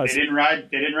he does. They didn't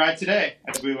ride today,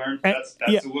 as we learned. That's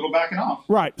a little backing off.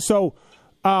 Right. So,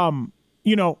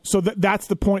 that's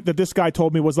the point that this guy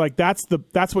told me was that's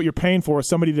what you're paying for, is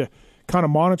somebody to kind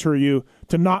of monitor you,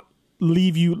 to not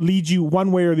lead you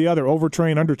one way or the other,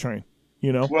 overtrain, undertrain,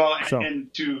 Well,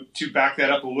 and to back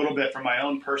that up a little bit from my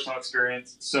own personal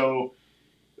experience. So,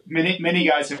 Many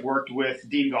guys have worked with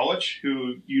Dean Gullich,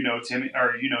 who Tim,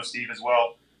 or Steve as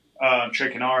well,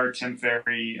 Trey Kennard, Tim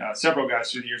Ferry, several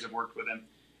guys through the years have worked with him,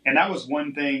 and that was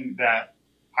one thing that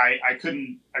I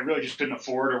really just couldn't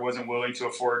afford or wasn't willing to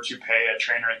afford to pay a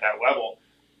trainer at that level.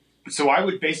 So I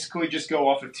would basically just go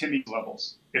off of Timmy's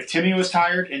levels. If Timmy was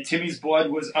tired and Timmy's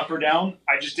blood was up or down,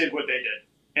 I just did what they did,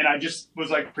 and I just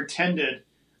was pretended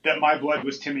that my blood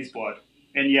was Timmy's blood.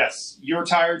 And yes, you're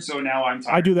tired, so now I'm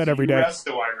tired. I do that every day. You rest,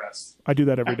 so I rest. I do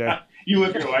that every day. You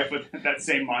live your life with that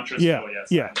same mantra still,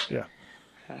 yes. Yeah.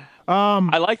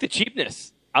 I like the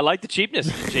cheapness.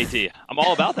 JT. I'm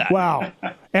all about that. Wow.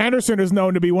 Anderson is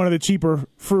known to be one of the cheaper,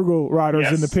 frugal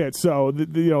riders in the pit. So,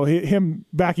 him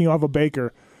backing off a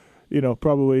Baker,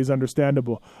 probably is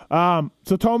understandable.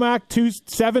 So Tomac,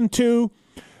 7-2.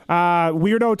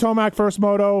 Weirdo Tomac first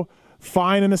moto.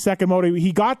 Fine in the second moto.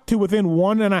 He got to within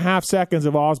 1.5 seconds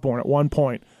of Osborne at one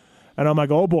point. And I'm like,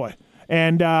 oh boy.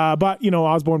 And but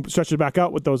Osborne stretched it back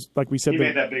out with those, like we said. He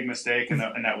made that big mistake in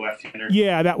that left-hander.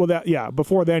 Yeah,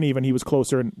 before then even he was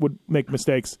closer and would make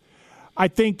mistakes. I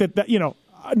think that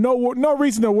no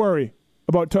reason to worry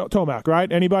about Tomac,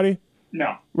 right? Anybody?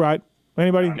 No. Right?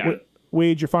 Anybody? No.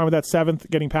 Weege, you're fine with that 7th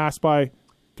getting passed by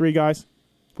 4 guys?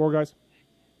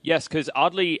 Yes, because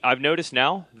oddly, I've noticed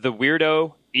now the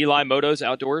weirdo Eli Motos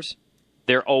outdoors,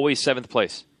 they're always 7th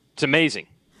place. It's amazing.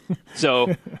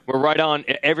 So we're right on.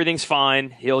 Everything's fine.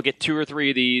 He'll get 2 or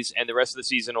 3 of these, and the rest of the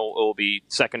season will be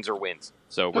seconds or wins.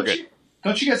 So we're good.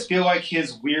 Don't you guys feel like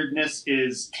his weirdness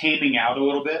is taming out a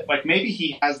little bit? Like maybe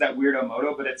he has that weirdo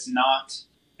moto, but it's not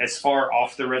as far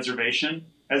off the reservation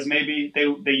as maybe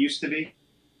they used to be.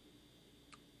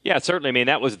 Yeah, certainly. I mean,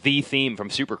 that was the theme from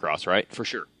Supercross, right? For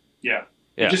sure. Yeah.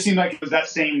 It just seemed like it was that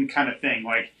same kind of thing.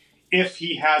 Like, if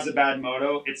he has a bad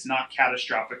moto, it's not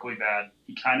catastrophically bad.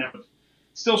 He kind of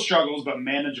still struggles, but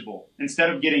manageable. Instead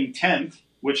of getting 10th,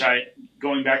 which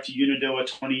going back to Unadilla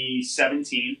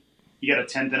 2017, he got a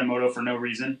 10th in a moto for no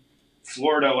reason.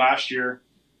 Florida last year,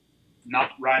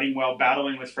 not riding well,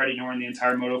 battling with Freddie Norton the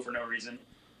entire moto for no reason.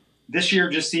 this year,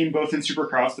 just seeing both in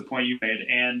Supercross, the point you made,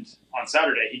 and on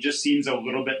Saturday, he just seems a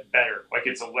little bit better. Like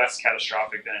it's a less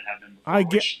catastrophic than it had been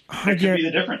before. That could be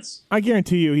the difference. I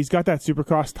guarantee you, he's got that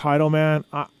Supercross title, man.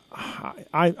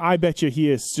 I bet you he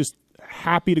is just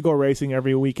happy to go racing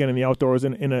every weekend in the outdoors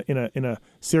in a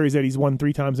series that he's won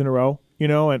 3 times in a row. You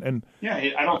know, and yeah,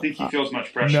 I don't think he feels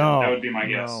much pressure. That would be my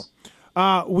guess.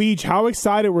 Weege, how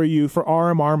excited were you for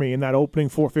RM Army in that opening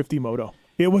 450 moto?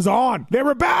 It was on. They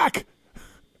were back.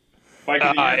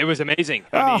 It was amazing.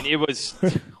 I mean, it was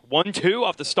 1-2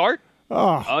 off the start.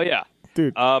 Oh yeah,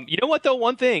 dude. You know what though?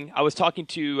 One thing, I was talking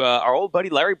to our old buddy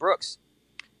Larry Brooks.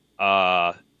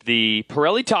 The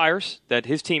Pirelli tires that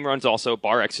his team runs, also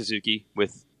Bar X Suzuki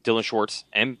with Dylan Schwartz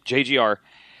and JGR.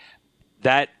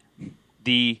 That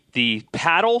the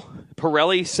paddle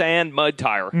Pirelli sand mud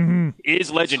tire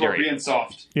is legendary. Scorpion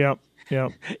soft. Yep.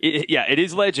 It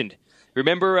is legend.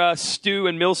 Remember Stu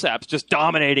and Millsaps just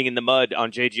dominating in the mud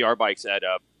on JGR bikes at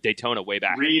Daytona way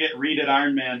back. Reed at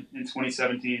Ironman in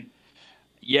 2017.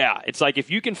 Yeah, it's like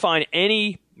if you can find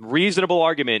any reasonable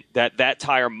argument that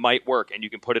tire might work and you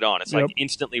can put it on, it's like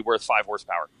instantly worth 5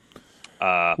 horsepower.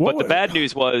 But the bad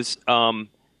news was,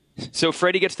 so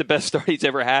Freddie gets the best start he's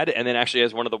ever had and then actually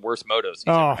has one of the worst motos he's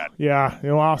ever had.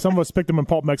 Yeah. Wow, some of us picked him in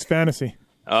Pulp Mex Fantasy.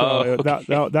 So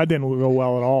that didn't go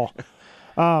well at all.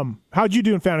 How'd you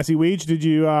do in fantasy, Weege? Did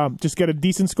you just get a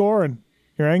decent score and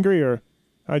you're angry, or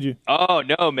how'd you? Oh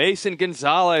no, Mason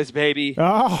Gonzalez, baby.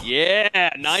 Oh yeah,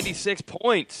 96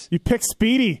 points. You picked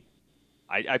Speedy.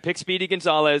 I picked Speedy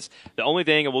Gonzalez. The only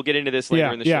thing, and we'll get into this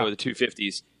later in the show, the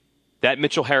 250s, that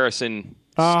Mitchell Harrison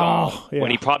stall, when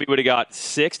he probably would have got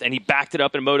 6th, and he backed it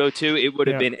up in Moto 2, it would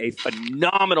have been a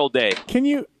phenomenal day. Can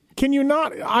you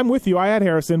not? I'm with you. I had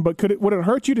Harrison, but would it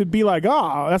hurt you to be like,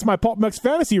 that's my Pulp Mex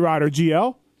Fantasy rider,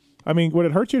 GL? I mean, would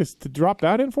it hurt you to drop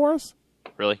that in for us?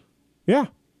 Really? Yeah.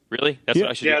 Really? That's what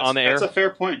I should do on the air? That's a fair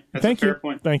point. Thank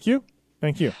you.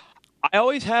 I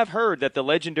always have heard that the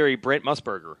legendary Brent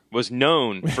Musburger was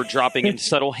known for dropping in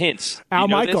subtle hints. Al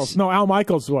Michaels. No, Al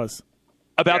Michaels was.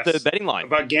 About the betting line.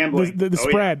 About gambling. The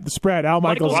spread. The spread. Al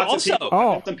Michaels.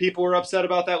 Some people were upset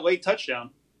about that late touchdown.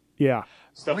 Yeah.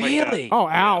 Stuff really? Like that. Oh,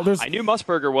 Al. I knew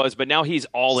Musburger was, but now he's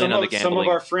all in on the gambling. Some of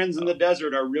our friends in the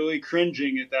desert are really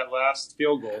cringing at that last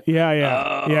field goal.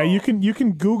 Yeah. Yeah, you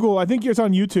can Google. I think it's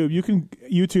on YouTube. You can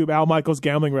YouTube Al Michaels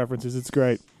gambling references. It's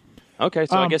great. Okay,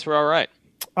 so I guess we're all right.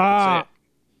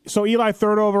 So Eli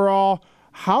 3rd overall.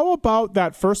 How about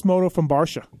that first moto from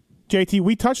Barsha? JT,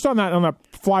 we touched on that on the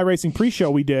Fly Racing pre-show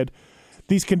we did.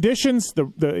 These conditions,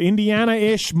 the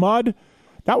Indiana-ish mud,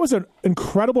 that was an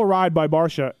incredible ride by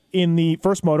Barsha in the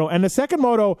first moto. And the second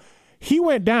moto, he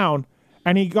went down,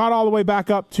 and he got all the way back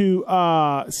up to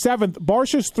 7th.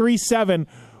 Barsha's 3.7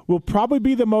 will probably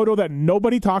be the moto that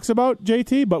nobody talks about,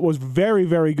 JT, but was very,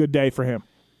 very good day for him.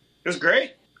 It was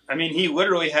great. I mean, he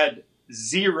literally had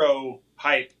zero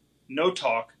hype, no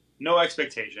talk, no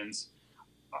expectations.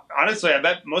 Honestly, I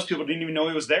bet most people didn't even know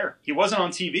he was there. He wasn't on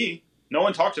TV. No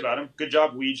one talked about him. Good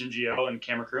job, Weege and GL and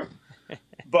camera crew.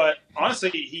 But honestly,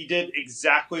 he did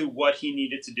exactly what he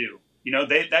needed to do. You know,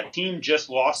 that team just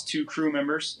lost 2 crew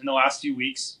members in the last few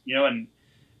weeks, you know, and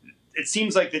it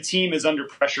seems like the team is under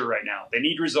pressure right now. They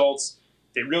need results.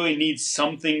 They really need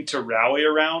something to rally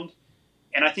around.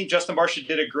 And I think Justin Barsha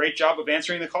did a great job of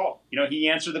answering the call. You know, he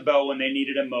answered the bell when they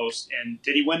needed him most. And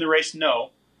did he win the race?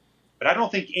 No. But I don't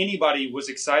think anybody was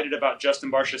excited about Justin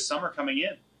Barsha's summer coming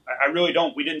in. I really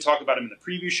don't. We didn't talk about him in the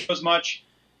preview shows much.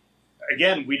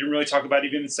 Again, we didn't really talk about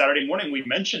him even Saturday morning. We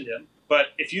mentioned him. But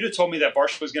if you'd have told me that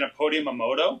Barsha was going to podium a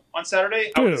moto on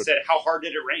Saturday, I would have said, how hard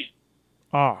did it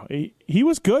rain? He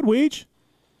was good, Weege. It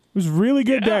was a really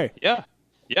good day. Yeah.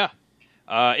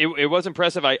 It was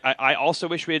impressive. I also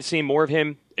wish we had seen more of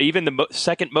him. Even the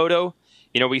second moto,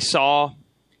 you know, we saw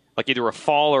like either a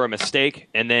fall or a mistake,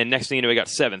 and then next thing you know, he got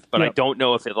 7th. But I don't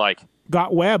know if it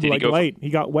got Webb late. He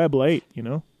got Webb late, you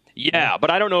know. Yeah, but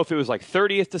I don't know if it was like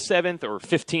 30th to 7th or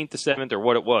 15th to 7th or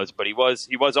what it was. But he was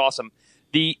awesome.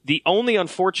 The only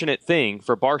unfortunate thing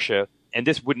for Barsha, and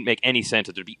this wouldn't make any sense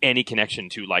if there'd be any connection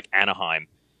to like Anaheim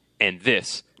and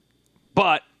this,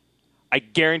 but I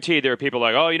guarantee there are people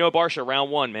like, oh, you know, Barsha,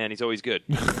 round 1, man, he's always good.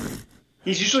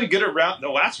 He's usually good at the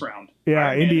last round. Yeah,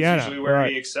 right? Indiana. It's usually where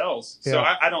he excels. Yeah. So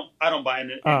I don't buy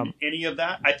into any of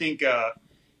that. I think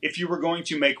if you were going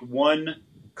to make one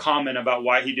comment about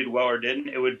why he did well or didn't,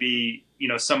 it would be, you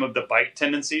know, some of the bike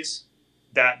tendencies.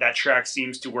 That track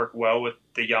seems to work well with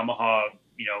the Yamaha,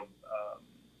 you know,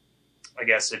 I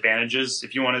guess advantages,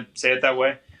 if you want to say it that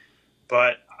way.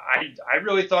 But I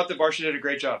really thought that Barsha did a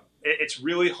great job. It's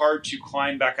really hard to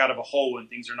climb back out of a hole when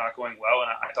things are not going well,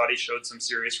 and I thought he showed some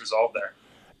serious resolve there.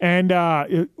 And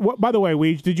by the way,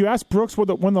 Weege, did you ask Brooks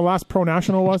when the last Pro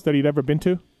National was that he'd ever been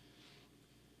to?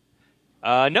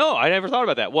 No, I never thought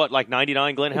about that. What, like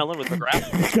 99 Glen Helen with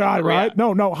McGrath? God, right?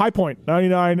 No, High Point.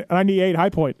 99, 98 High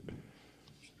Point.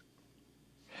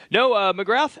 No,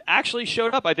 McGrath actually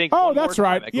showed up, I think. Oh, that's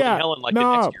right. At yeah. Glen Helen, like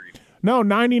the next year. No,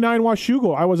 99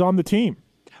 Washougal. I was on the team.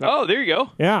 Oh, there you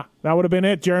go. Yeah, that would have been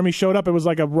it. Jeremy showed up. It was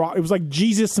like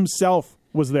Jesus himself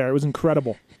was there. It was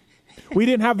incredible. We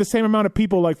didn't have the same amount of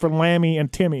people like for Lammy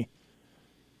and Timmy.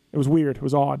 It was weird. It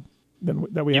was odd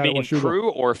that we had at Washougal. Crew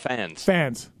or fans?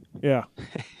 Fans. Yeah.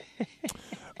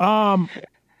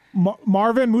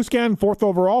 Marvin Musquin, 4th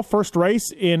overall, first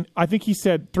race in, I think he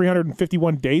said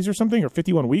 351 days or something, or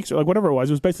 51 weeks, or like whatever it was.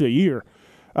 It was basically a year.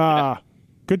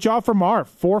 Good job for Marv.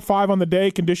 4-5 on the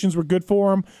day. Conditions were good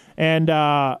for him. And,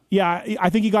 I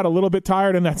think he got a little bit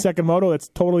tired in that second moto. That's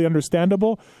totally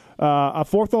understandable. A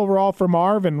 4th overall for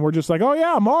Marv, and we're just like, oh,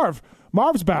 yeah,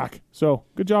 Marv's back. So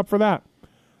good job for that.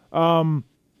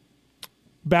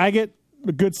 Baggett,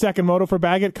 a good second moto for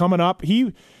Baggett coming up.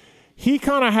 He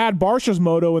kind of had Barsha's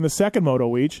moto in the second moto,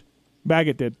 Weege.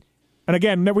 Baggett did. And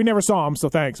again, we never saw him, so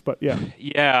thanks. But yeah.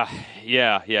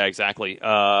 Yeah, exactly.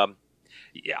 Some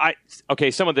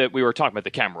of we were talking about the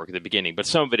camera work at the beginning, but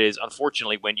some of it is,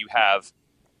 unfortunately, when you have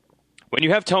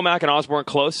Tomac and Osborne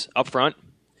close up front,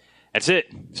 that's it.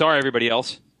 Sorry, everybody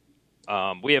else.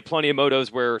 We have plenty of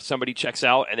motos where somebody checks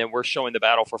out, and then we're showing the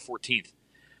battle for 14th.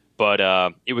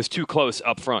 But it was too close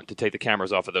up front to take the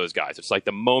cameras off of those guys. It's like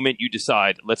the moment you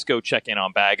decide, let's go check in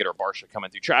on Baggett or Barsha coming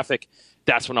through traffic,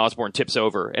 that's when Osborne tips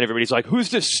over. And everybody's like,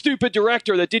 who's this stupid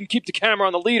director that didn't keep the camera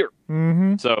on the leader?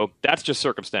 Mm-hmm. So that's just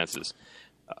circumstances.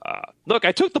 Look,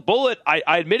 I took the bullet.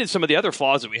 I admitted some of the other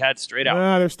flaws that we had straight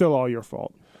out. They're still all your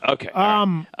fault. Okay.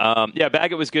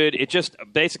 Baggett was good. It just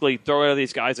basically throw out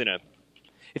these guys in a...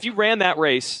 If you ran that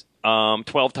race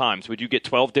 12 times, would you get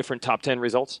 12 different top 10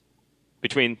 results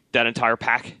between that entire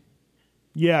pack?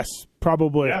 Yes,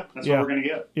 probably. Yeah, that's what we're going to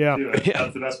get. Yeah.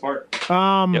 That's the best part.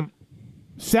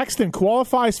 Sexton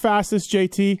qualifies fastest,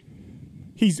 JT.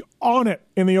 He's on it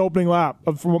in the opening lap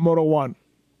of Moto 1.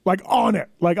 Like on it.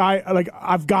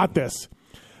 I've got this.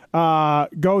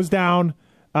 Goes down.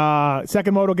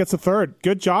 Second moto gets a third.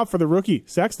 Good job for the rookie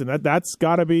Sexton. That's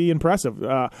got to be impressive.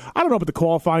 I don't know about the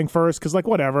qualifying first because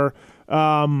whatever.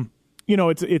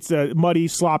 It's a muddy,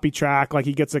 sloppy track. Like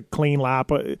he gets a clean lap,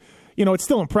 but it's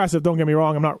still impressive. Don't get me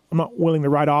wrong. I'm not willing to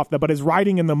write off that, but his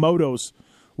riding in the motos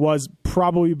was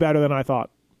probably better than I thought.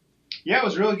 Yeah, it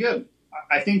was really good.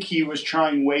 I think he was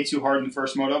trying way too hard in the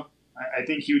first moto. I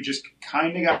think he just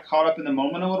kind of got caught up in the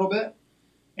moment a little bit.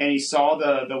 And he saw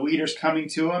the leaders coming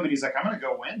to him, and he's like, I'm going to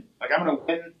go win. I'm going to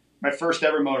win my first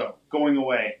ever moto going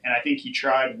away. And I think he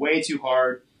tried way too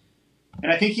hard.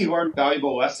 And I think he learned a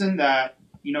valuable lesson that,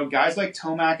 guys like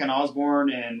Tomac and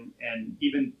Osborne and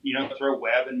even, throw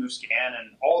Webb and Musquin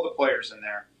and all the players in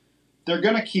there, they're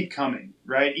going to keep coming,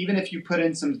 right? Even if you put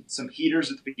in some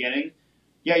heaters at the beginning,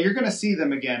 yeah, you're going to see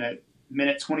them again at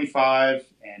minute 25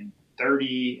 and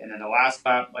 30 and then the last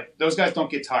lap. Like, those guys don't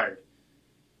get tired.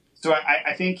 So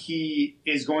I think he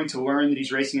is going to learn that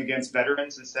he's racing against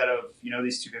veterans instead of,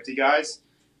 these 250 guys.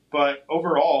 But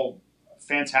overall,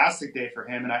 fantastic day for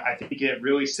him. And I think it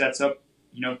really sets up,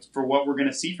 for what we're going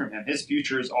to see from him. His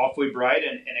future is awfully bright,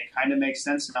 and it kind of makes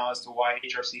sense now as to why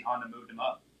HRC Honda moved him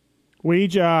up.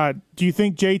 Weege, do you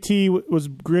think JT was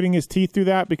gritting his teeth through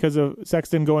that because of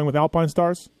Sexton going with Alpine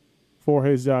Stars for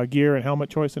his gear and helmet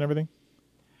choice and everything?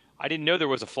 I didn't know there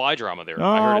was a fly drama there.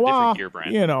 I heard a different gear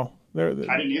brand.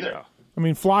 I didn't either. I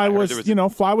mean, Fly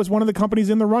was one of the companies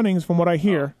in the runnings from what I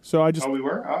hear. So I just. Oh, we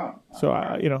were. Oh. So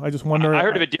I just wonder. I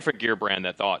heard of a different gear brand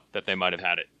that thought that they might have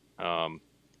had it.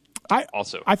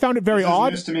 I found it very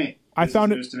odd. News to me. I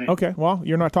found it. Okay, well,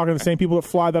 you're not talking to the same people that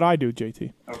Fly that I do,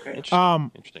 JT. Okay.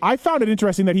 Interesting. I found it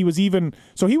interesting that he was he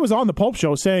was on the Pulp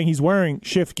Show saying he's wearing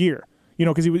shift gear.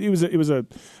 Because it was a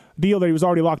deal that he was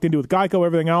already locked into with Geico,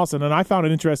 everything else, and then I found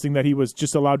it interesting that he was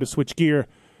just allowed to switch gear.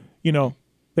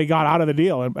 They got out of the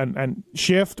deal, and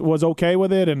Shift was okay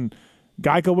with it, and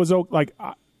Geico was like,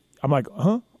 I'm like,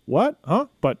 huh, what, huh?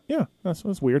 But yeah, that's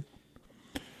weird.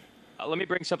 Let me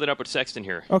bring something up with Sexton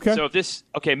here. Okay. So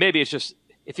maybe it's just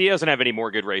if he doesn't have any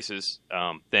more good races,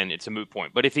 then it's a moot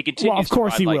point. But if he continues, well, of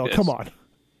course he will. This, come on.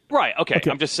 Right. Okay.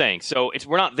 I'm just saying. So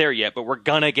we're not there yet, but we're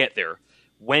gonna get there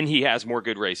when he has more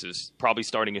good races, probably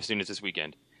starting as soon as this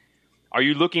weekend. Are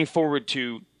you looking forward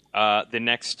to the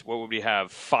next, what would we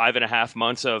have, 5.5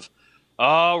 months of,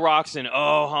 oh, Roxon,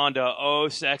 oh, Honda, oh,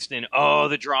 Sexton, oh,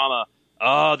 the drama,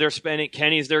 oh, they're spending,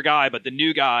 Kenny's their guy, but the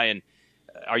new guy, and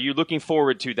are you looking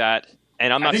forward to that?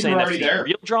 And I'm not saying that's the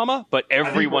real drama, but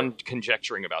everyone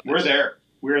conjecturing about this. We're there.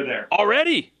 We're there.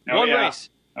 Already? One race.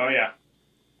 Oh, yeah.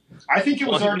 I think it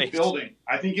was already building.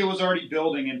 I think it was already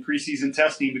building in preseason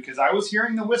testing because I was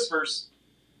hearing the whispers.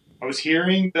 I was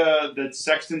hearing that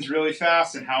Sexton's really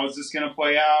fast and how is this going to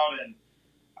play out? And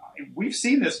we've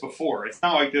seen this before. It's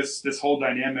not like this whole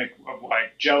dynamic of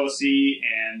like jealousy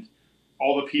and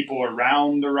all the people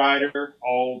around the rider,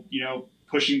 all,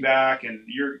 pushing back and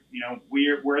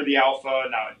we're the alpha.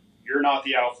 No, you're not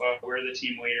the alpha. We're the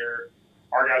team leader.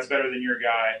 Our guy's better than your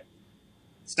guy.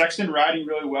 Sexton riding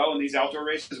really well in these outdoor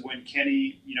races when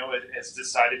Kenny, has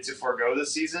decided to forego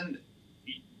this season.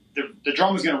 The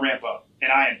drama's going to ramp up,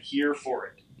 and I am here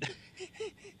for it.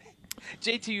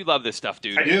 JT, you love this stuff,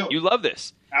 dude. I do. You love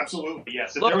this. Absolutely,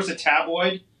 yes. If there was a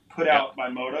tabloid put out by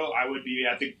Moto, I would be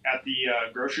at the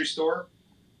grocery store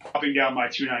popping down my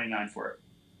 $2.99 for it.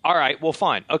 All right, well,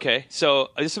 fine. Okay, so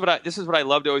this is what I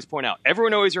love to always point out.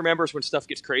 Everyone always remembers when stuff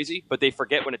gets crazy, but they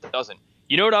forget when it doesn't.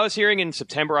 You know what I was hearing in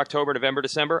September, October, November,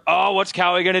 December? Oh, what's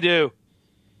Cowie going to do?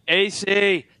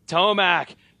 AC,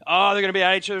 Tomac. Oh, they're going to be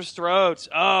at each other's throats.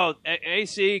 Oh,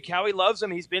 AC, Cowie loves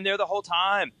him. He's been there the whole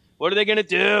time. What are they going to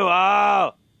do?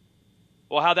 Oh.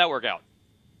 Well, how'd that work out?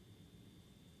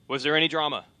 Was there any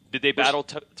drama? Did they battle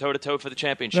toe-to-toe for the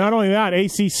championship? Not only that,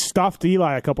 AC stuffed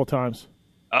Eli a couple times.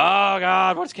 Oh,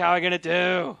 God, what's Cowie going to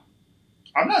do?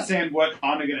 I'm not saying what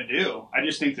Honda going to do. I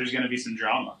just think there's going to be some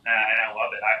drama, and I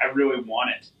love it. I really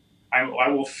want it. I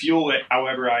will fuel it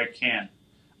however I can.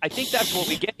 I think that's what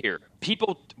we get here.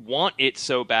 People want it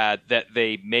so bad that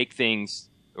they make things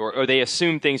or they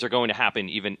assume things are going to happen.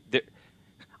 Even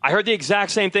I heard the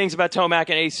exact same things about Tomac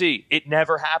and AC. It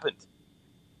never happened.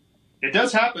 It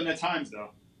does happen at times, though.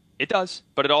 It does,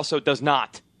 but it also does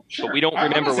not. Sure. But we don't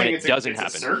remember when it doesn't happen.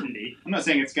 It's a certainty. I'm not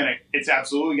saying it's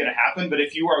absolutely going to happen, but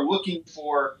if you are looking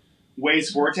for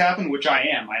ways for it to happen, which I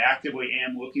am, I actively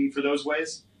am looking for those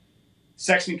ways.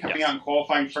 Sexton coming out and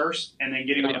qualifying first and then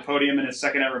getting on the podium in his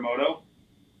second ever moto,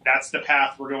 that's the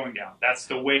path we're going down. That's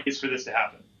the ways for this to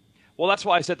happen. Well, that's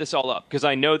why I set this all up, because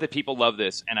I know that people love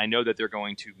this, and I know that they're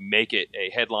going to make it a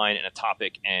headline and a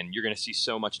topic, and you're going to see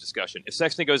so much discussion. If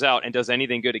Sexton goes out and does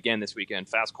anything good again this weekend,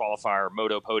 fast qualifier,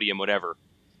 moto, podium, whatever,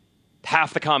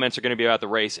 half the comments are going to be about the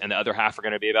race, and the other half are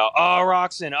going to be about, oh,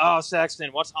 Roxon, oh,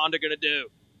 Sexton, what's Honda going to do?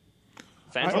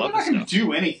 Fans love this stuff. They're not going to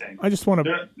do anything. I just want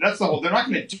to... That's the whole... They're not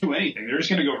going to do anything. They're just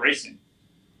going to go racing.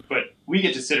 But we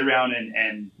get to sit around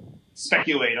and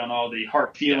speculate on all the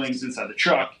hard feelings inside the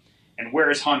truck, and where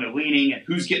is Honda leaning, and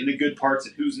who's getting the good parts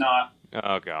and who's not.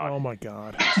 Oh, God. Oh, my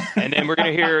God. And then we're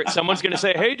going to hear, someone's going to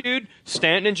say, hey, dude,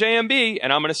 Stanton and JMB.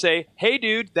 And I'm going to say, hey,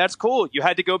 dude, that's cool. You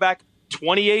had to go back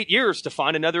 28 years to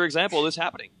find another example of this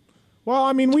happening. Well,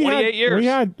 I mean, we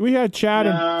had Chad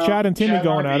and Timmy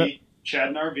going at it. Chad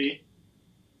and RV.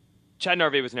 Chad and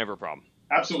RV was never a problem.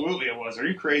 Absolutely it was. Are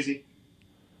you crazy?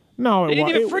 No, they didn't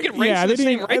even freaking race in the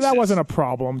same races. That wasn't a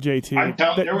problem, JT.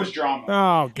 There was drama.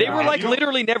 Oh, God. They were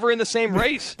literally never in the same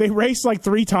race. They raced like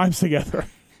 3 times together.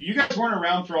 You guys weren't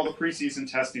around for all the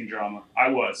preseason testing drama. I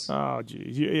was. Oh,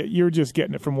 geez. You're just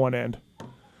getting it from one end.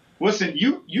 Listen,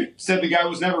 you said the guy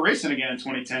was never racing again in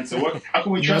 2010, so how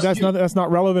can we trust you? That's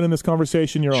not relevant in this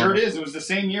conversation, Your Honor. Sure it is. It was the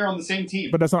same year on the same team.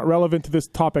 But that's not relevant to this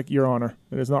topic, Your Honor.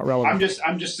 It is not relevant.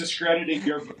 I'm just discrediting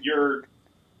your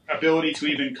ability to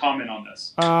even comment on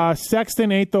this.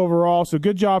 Sexton 8th overall, so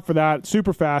good job for that.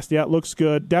 Super fast. Yeah, it looks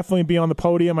good. Definitely be on the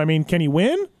podium. I mean, can he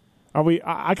win?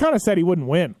 I kind of said he wouldn't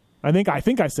win. I think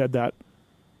I said that.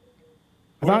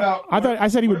 I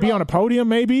said he would be on a podium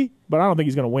maybe, but I don't think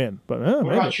he's going to win. But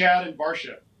what about Chad and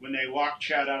Barsha when they locked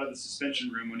Chad out of the suspension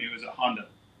room when he was at Honda?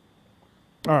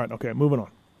 All right, okay, moving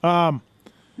on.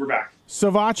 We're back.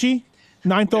 Savacci,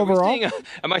 9th overall.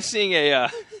 Am I seeing a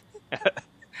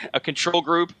control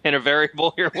group and a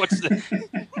variable here? What's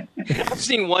the? I'm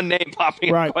seeing one name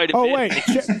popping up quite a bit. Oh wait,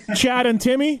 Chad and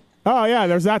Timmy. Oh yeah,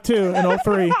 there's that too in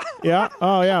 03. Yeah.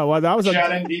 Oh yeah. Well, that was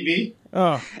Chad and DB.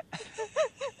 Oh.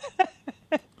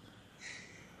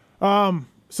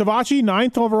 Savacci,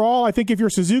 9th overall. I think if you're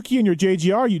Suzuki and you're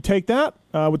JGR, you take that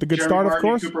with the good Jeremy start, Martin, of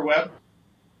course. Cooper Webb.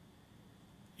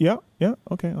 Yeah.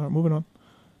 Okay. All right, moving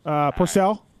on.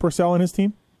 Purcell and his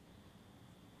team.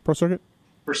 Pro Circuit.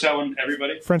 Purcell and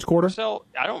everybody. French Quarter. Purcell.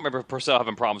 I don't remember Purcell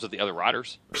having problems with the other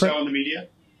riders. Purcell and the media.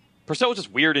 Purcell was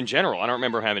just weird in general. I don't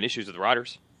remember having issues with the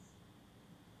riders.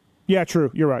 Yeah,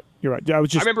 true. You're right. I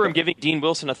remember him giving Dean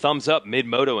Wilson a thumbs up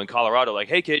mid-moto in Colorado, like,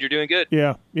 hey, kid, you're doing good.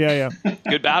 Yeah.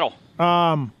 Good battle.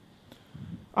 I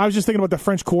was just thinking about the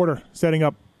French Quarter, setting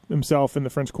up himself in the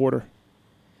French Quarter.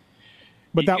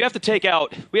 But we have to take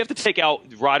out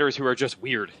riders who are just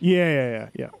weird. Yeah.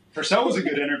 Purcell was a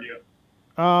good interview.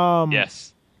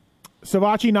 Yes.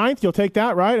 Savachi 9th, you'll take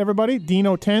that, right, everybody?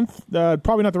 Dino 10th.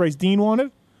 Probably not the race Dean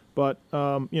wanted, but,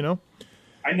 you know.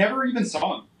 I never even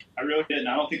saw him. I really didn't.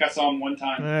 I don't think I saw him one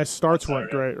time. Starts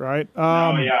weren't great, right?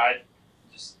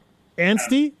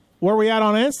 Anstie? Where are we at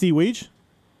on Anstie, Weege?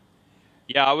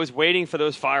 Yeah, I was waiting for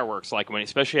those fireworks, like when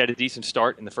especially had a decent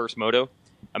start in the first moto.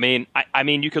 I mean,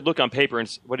 you could look on paper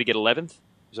and what did he get, 11th?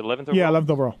 Was it 11th overall? Yeah, 11th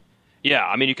overall. Yeah,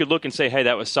 I mean, you could look and say, hey,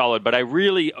 that was solid, but I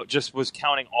really just was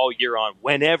counting all year on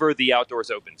whenever the outdoors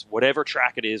opens, whatever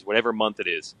track it is, whatever month it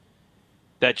is,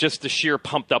 that just the sheer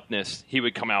pumped upness, he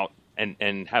would come out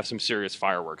and have some serious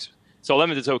fireworks. So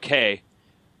 11th is okay,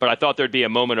 but I thought there'd be a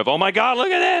moment of, oh my God,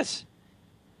 look at this!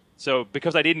 So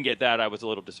because I didn't get that, I was a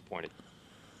little disappointed.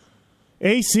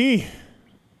 AC,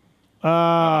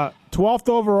 12th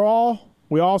overall.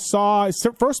 We all saw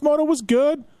first moto was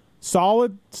good,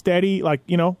 solid, steady, like,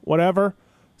 you know, whatever.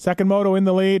 Second moto in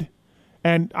the lead,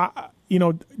 and you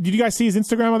know, did you guys see his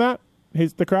Instagram of that?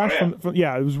 The crash? Oh,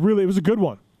 yeah. It was a good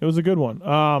one. It was a good one.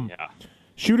 Yeah.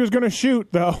 Shooter's gonna shoot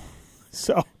though,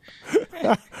 so.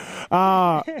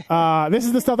 This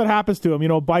is the stuff that happens to him. You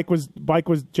know, bike was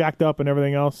jacked up and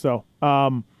everything else. So,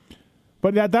 but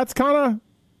that's kind of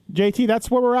JT.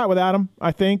 That's where we're at with Adam.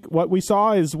 I think what we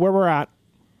saw is where we're at.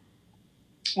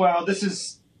 Well, this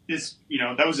is you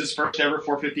know, that was his first ever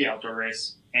 450 outdoor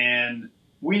race, and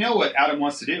we know what Adam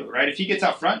wants to do, right? If he gets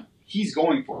out front, he's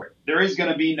going for it. There is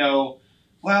going to be no,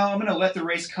 well, I'm going to let the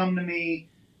race come to me.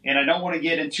 And I don't want to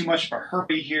get in too much of a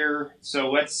hurry here,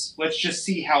 so let's just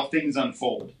see how things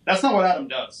unfold. That's not what Adam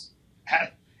does.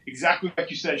 Exactly like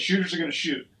you said, shooters are going to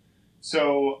shoot.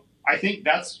 So I think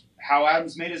that's how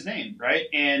Adam's made his name, right?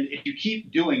 And if you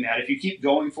keep doing that, if you keep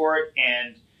going for it,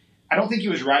 and I don't think he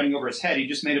was riding over his head. He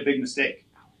just made a big mistake.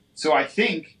 So I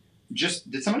think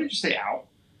did somebody just say ow?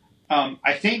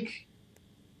 I think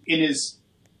in his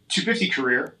 250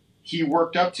 career, he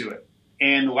worked up to it.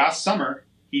 And last summer,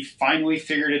 he finally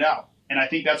figured it out. And I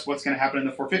think that's what's going to happen in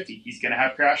the 450. He's going to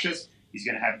have crashes. He's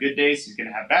going to have good days. He's going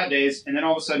to have bad days. And then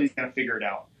all of a sudden, he's going to figure it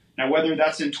out. Now, whether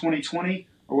that's in 2020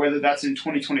 or whether that's in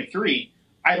 2023,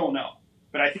 I don't know.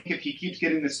 But I think if he keeps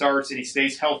getting the starts and he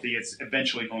stays healthy, it's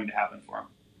eventually going to happen for him.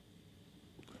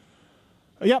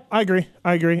 Yep, I agree.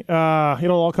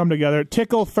 It'll all come together.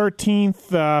 Tickle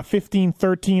 13th, 15,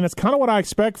 13. That's kind of what I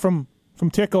expect from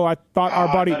Tickle. I thought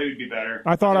our buddy. I thought he would be better.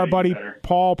 I thought our buddy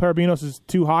Paul Parabinos is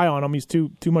too high on him. He's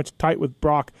too much tight with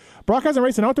Brock. Brock hasn't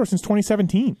raced an outdoor since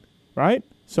 2017, right?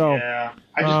 So yeah,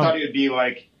 I just thought he would be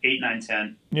like 8, 9,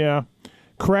 10. Yeah,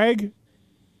 Craig.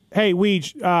 Hey,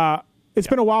 Weege. It's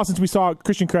been a while since we saw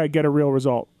Christian Craig get a real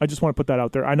result. I just want to put that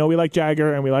out there. I know we like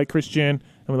Jagger and we like Christian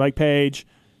and we like Page.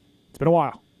 It's been a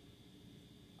while.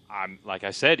 Like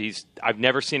I said, I've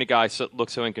never seen a guy look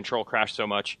so in control, crash so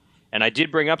much. And I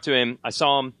did bring up to him, I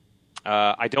saw him,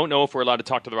 I don't know if we're allowed to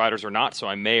talk to the riders or not, so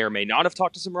I may or may not have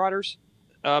talked to some riders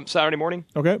Saturday morning.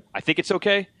 Okay. I think it's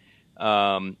okay.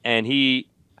 And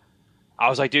I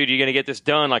was like, dude, you're going to get this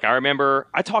done. Like, I remember,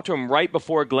 I talked to him right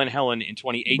before Glen Helen in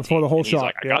 2018. Before the whole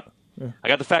shot. Like, I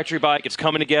got the factory bike, it's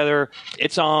coming together,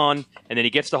 it's on, and then he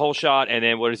gets the whole shot, and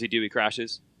then what does he do? He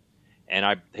crashes.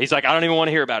 And he's like, I don't even want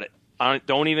to hear about it.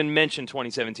 Don't even mention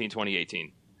 2017,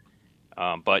 2018.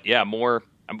 But yeah, more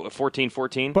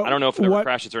 14-14. I don't know if there were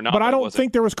crashes or not. But I don't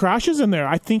think there was crashes in there.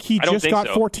 I think he just got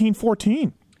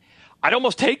 14-14. I'd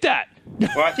almost take that.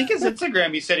 Well, I think his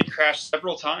Instagram, he said he crashed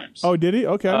several times. Oh, did he?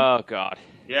 Okay. Oh, God.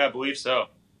 Yeah, I believe so.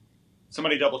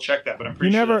 Somebody double check that, but I'm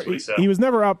pretty sure that's what he said. He was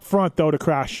never up front, though, to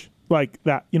crash like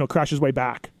that, crash his way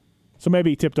back. So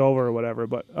maybe he tipped over or whatever.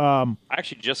 But I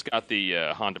actually just got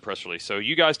the Honda press release. So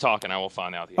you guys talk, and I will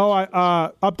find out.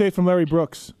 Update from Larry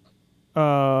Brooks.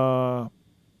 I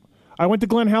went to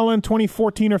Glen Helen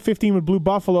 2014 or 15 with Blue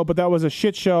Buffalo, but that was a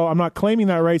shit show. I'm not claiming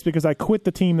that race because I quit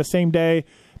the team the same day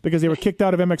because they were kicked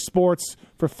out of MX Sports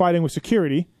for fighting with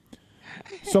security.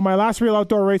 So my last real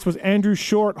outdoor race was Andrew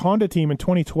Short Honda team in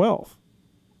 2012.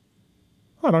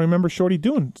 I don't remember Shorty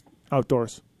doing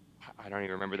outdoors. I don't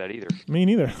even remember that either. Me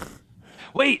neither.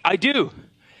 Wait, I do.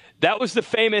 That was the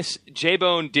famous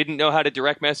J-Bone didn't know how to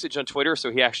direct message on Twitter,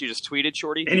 so he actually just tweeted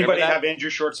Shorty. Anybody have Andrew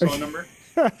Short's phone number?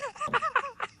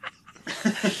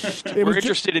 We're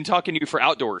interested in talking to you for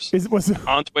outdoors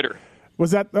on Twitter.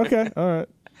 Was that okay? All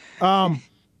right.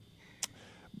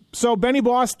 So Benny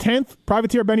Bloss 10th,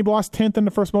 privateer Benny Bloss 10th in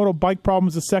the first moto. Bike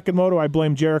problems the second moto. I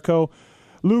blame Jericho.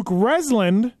 Luke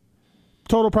Resland,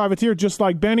 total privateer, just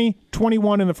like Benny,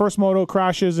 21 in the first moto,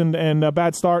 crashes and a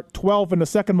bad start, 12 in the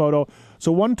second moto.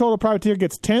 So one total privateer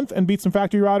gets 10th and beats some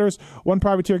factory riders. One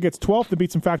privateer gets 12th and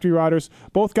beats some factory riders.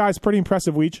 Both guys pretty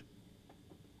impressive, Weech.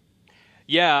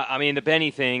 Yeah, I mean, the Benny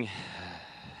thing,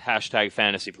 hashtag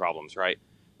fantasy problems, right?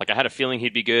 Like, I had a feeling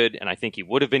he'd be good, and I think he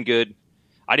would have been good.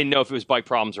 I didn't know if it was bike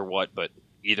problems or what, but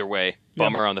either way,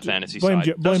 bummer on the fantasy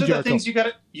side. Those are the things you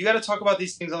got to talk about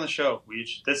these things on the show,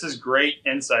 Weege. This is great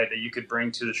insight that you could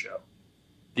bring to the show.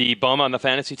 The bum on the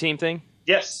fantasy team thing?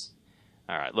 Yes.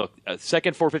 All right, look,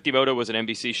 second 450 Moto was an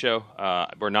NBC show.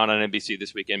 We're not on NBC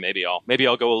this weekend. Maybe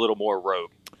I'll go a little more rogue.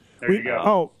 There you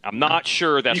go. I'm not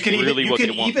sure that's really what they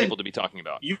want people to be talking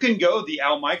about. You can go the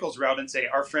Al Michaels route and say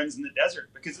our friends in the desert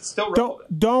because it's still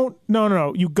relevant.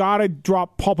 No. You got to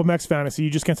drop Pulp MX Fantasy. You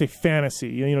just can't say fantasy.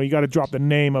 You got to drop the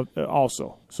name of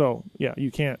also. So, yeah, you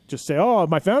can't just say, oh,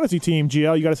 my fantasy team,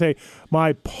 GL. You got to say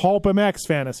my Pulp MX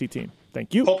Fantasy team.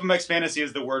 Thank you. Pulp MX Fantasy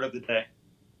is the word of the day.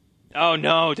 Oh,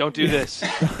 no, don't do this.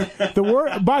 The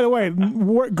word. By the way,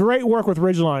 great work with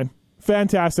Ridgeline.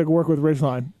 Fantastic work with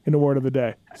Ridgeline in the word of the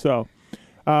day. So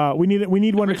we need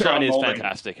one. Ridgeline is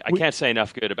fantastic. I can't say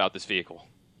enough good about this vehicle,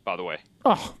 by the way.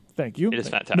 Oh, thank you. It is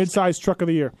fantastic. Mid-sized truck of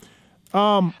the year.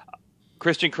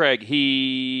 Christian Craig,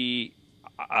 he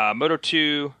Moto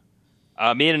 2,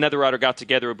 me and another rider got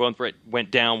together. We both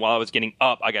went down. While I was getting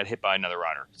up, I got hit by another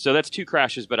rider. So that's 2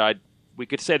 crashes, but we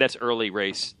could say that's early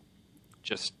race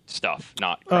just stuff,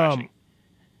 not crashing.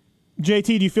 JT,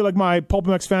 do you feel like my Pulp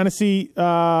MX Fantasy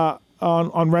on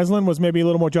Reslin was maybe a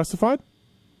little more justified?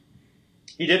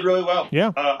 He did really well.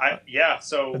 Yeah.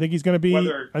 So I think he's going to be. I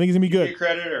think he's going to be good. Get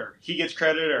credit or he gets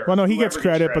credit or. Well, no, he gets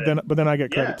credit, but then I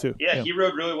get credit too. Yeah, he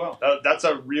rode really well. That's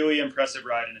a really impressive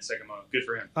ride in a second moto. Good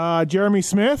for him. Jeremy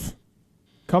Smith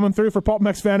coming through for Pulp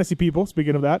MX Fantasy people.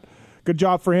 Speaking of that, good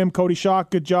job for him. Cody Schock,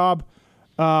 good job.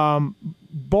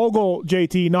 Bogle,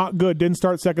 JT, not good. Didn't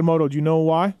start second moto. Do you know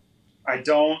why? I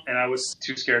don't, and I was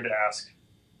too scared to ask.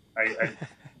 I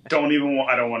don't even want.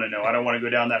 I don't want to know. I don't want to go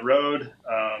down that road.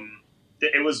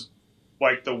 It was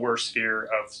like the worst fear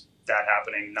of that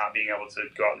happening, not being able to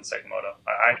go out in the second moto.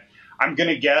 I'm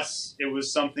gonna guess it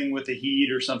was something with the heat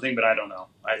or something, but I don't know.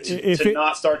 To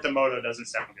not start the moto doesn't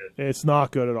sound good. It's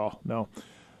not good at all. No.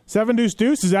 7 Deuce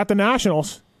Deuce is at the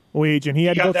Nationals, Weege, and he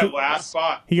had to go that last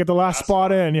spot. He got the last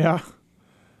spot in, yeah.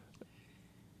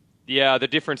 Yeah, the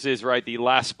difference is, right, the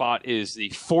last spot is the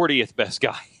 40th best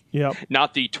guy. Yep.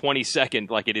 Not the 22nd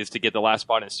like it is to get the last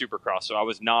spot in Supercross. So I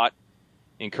was not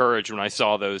encouraged when I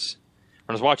saw those.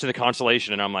 When I was watching the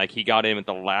consolation, and I'm like, he got in at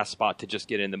the last spot to just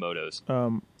get in the motos.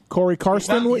 Corey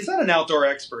Karsten? He's not an outdoor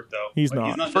expert, though. He's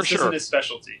not. For sure. This isn't his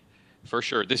specialty. For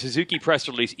sure. The Suzuki press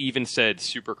release even said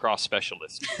Supercross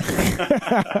specialist.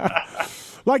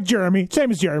 Like Jeremy. Same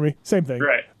as Jeremy. Same thing.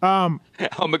 Right.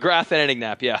 McGrath and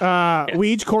Ettingnap, yeah.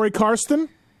 Weege, Corey Karsten?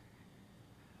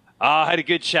 Had a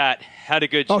good chat.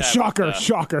 Oh,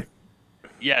 shocker.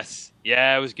 Yes.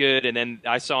 Yeah, it was good. And then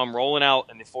I saw him rolling out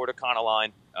in the Ford O'Connor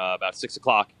line about 6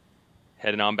 o'clock,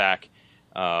 heading on back.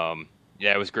 Yeah,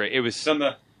 it was great. It was on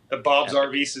the Bob's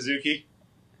RV Suzuki.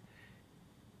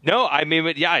 No, I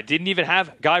mean, yeah, I didn't even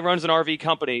have. Guy runs an RV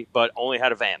company, but only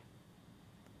had a van.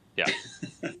 Yeah,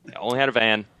 only had a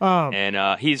van,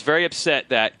 and he's very upset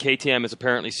that KTM is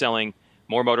apparently selling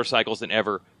more motorcycles than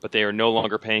ever, but they are no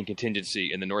longer paying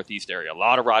contingency in the Northeast area. A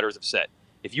lot of riders upset.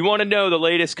 If you want to know the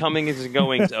latest comings and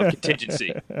goings of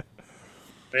contingency,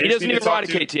 he doesn't even ride a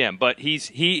KTM, but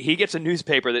he gets a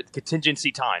newspaper that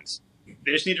Contingency Times.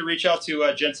 They just need to reach out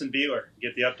to Jensen Beeler,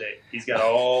 get the update. He's got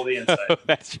all the insight.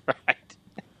 That's right.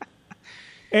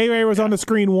 A-Ray was on the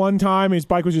screen one time. His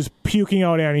bike was just puking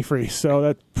out antifreeze, so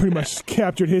that pretty much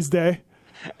captured his day.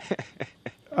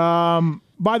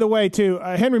 By the way, too,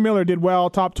 Henry Miller did well,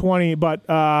 top 20,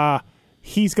 but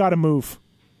he's got to move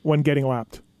when getting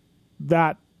lapped.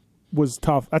 That was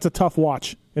tough. That's a tough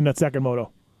watch in that second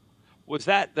moto. Was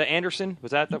that the Anderson?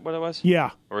 Was that what it was?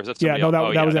 Yeah. Or is that somebody else?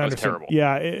 That was Anderson. Was terrible.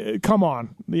 Yeah, come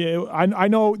on. Yeah, I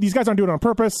know these guys aren't doing it on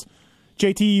purpose.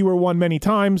 JT, you were one many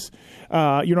times.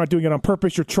 You're not doing it on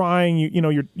purpose. You're trying.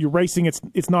 You're racing.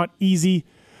 It's not easy.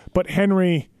 But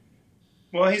Henry,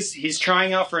 well, he's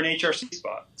trying out for an HRC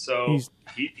spot, so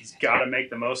he's got to make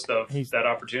the most of that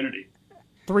opportunity.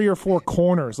 3 or 4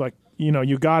 corners,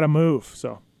 you got to move.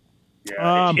 So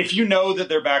yeah, if you know that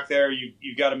they're back there,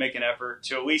 you got to make an effort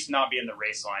to at least not be in the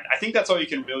race line. I think that's all you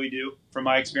can really do. From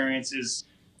my experience, is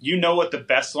you know what the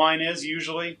best line is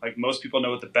usually. Like most people know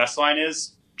what the best line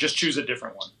is. Just choose a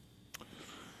different one.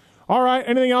 All right.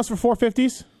 Anything else for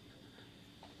 450s?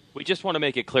 We just want to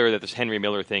make it clear that this Henry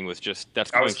Miller thing was that's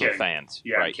coming from fans.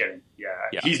 Yeah, right? I'm kidding.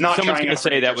 Yeah. He's not. Someone's going to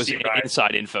say that was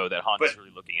inside info that Honda's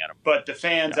really looking at him. But the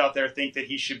fans out there think that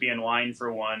he should be in line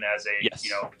for one as a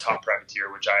top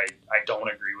privateer, which I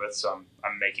don't agree with. So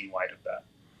I'm making light of that.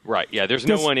 Right. Yeah. There's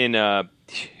no one in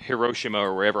Hiroshima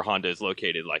or wherever Honda is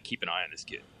located. Keep an eye on this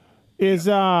kid.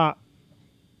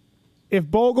 If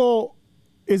Bogle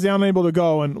is unable to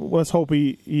go, and let's hope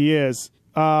he is,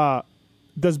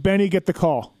 does Benny get the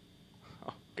call?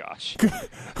 Oh, gosh.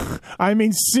 I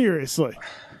mean, seriously.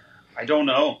 I don't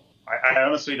know. I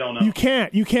honestly don't know. You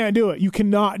can't do it. You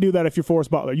cannot do that if you're Forrest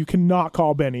Butler. You cannot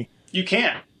call Benny. You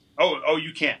can. Oh,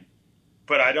 you can.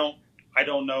 But I don't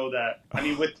know that. I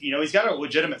mean, he's got a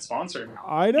legitimate sponsor now.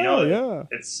 I know, yeah.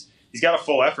 He's got a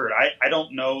full effort. I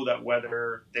don't know that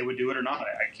whether they would do it or not.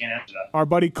 I can't answer that. Our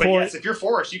buddy Coy. But yes, if you're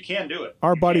Forrest, you can do it.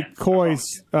 Our buddy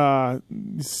Coy's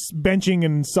benching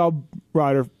and sub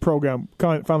rider program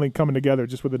finally coming together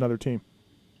just with another team.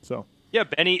 So yeah,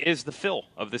 Benny is the Phil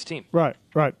of this team. Right.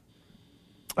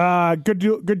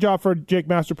 Good job for Jake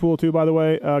Masterpool too, by the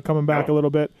way, coming back a little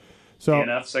bit. So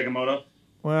DNF Sagamoto.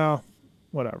 Well,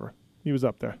 whatever. He was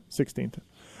up there, 16th.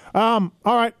 All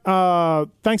right.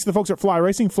 Thanks to the folks at Fly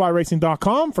Racing,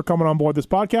 flyracing.com for coming on board this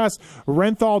podcast.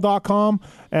 Renthal.com,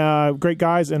 great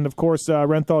guys. And, of course,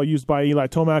 Renthal used by Eli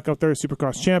Tomac out there,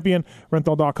 Supercross champion.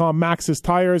 Renthal.com, Max's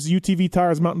Tires, UTV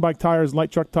tires, mountain bike tires, light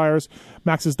truck tires,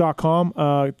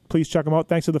 Max's.com. Please check them out.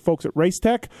 Thanks to the folks at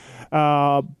Racetech.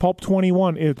 Pulp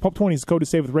 21, Pulp 20 is the code to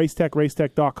save with Racetech,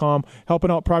 racetech.com,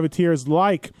 helping out privateers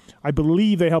like, I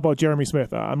believe they help out Jeremy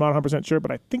Smith. I'm not 100% sure,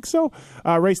 but I think so.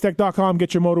 Racetech.com,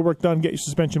 get your motor work done, get your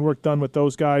suspension work done with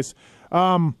those guys.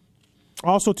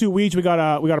 Also, too, Weege, we got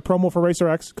a promo for Racer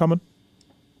X coming.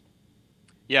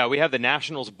 Yeah, we have the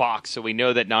Nationals box, so we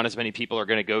know that not as many people are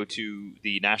going to go to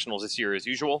the Nationals this year as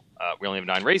usual. We only have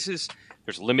 9 races.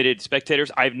 There's limited spectators.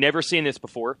 I've never seen this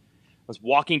before. I was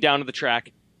walking down to the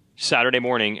track Saturday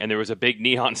morning, and there was a big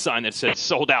neon sign that said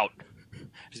sold out.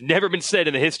 It's never been said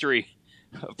in the history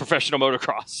of professional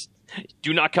motocross.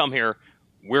 Do not come here.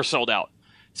 We're sold out.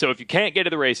 So if you can't get to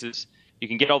the races, you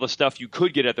can get all the stuff you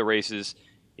could get at the races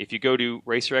if you go to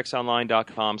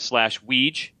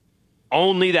racerxonline.com/Weege.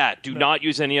 Only that. Do not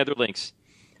use any other links.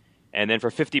 And then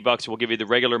for $50, we'll give you the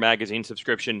regular magazine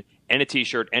subscription and a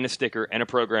T-shirt and a sticker and a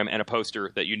program and a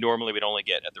poster that you normally would only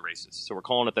get at the races. So we're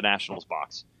calling it the Nationals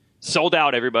box. Sold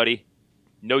out, everybody.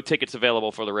 No tickets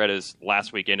available for Loretta's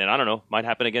last weekend, and I don't know, might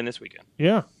happen again this weekend.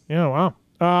 Yeah, wow.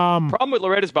 Problem with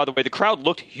Loretta's, by the way, the crowd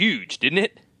looked huge, didn't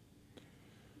it?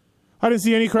 I didn't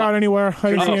see any crowd anywhere.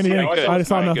 I didn't see anything. I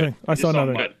saw nothing. I saw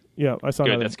nothing. Good. Yeah, I saw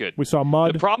nothing. That's good. We saw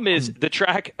mud. The problem is the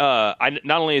track, not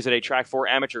only is it a track for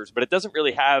amateurs, but it doesn't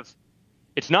really have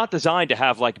 – it's not designed to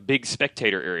have, like, big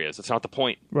spectator areas. That's not the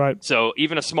point. Right. So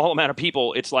even a small amount of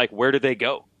people, it's like, where do they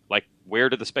go? Like, where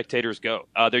do the spectators go?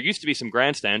 There used to be some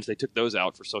grandstands. They took those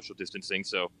out for social distancing,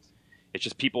 so it's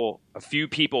just a few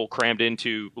people crammed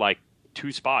into, like,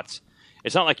 2 spots.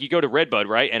 It's not like you go to Redbud,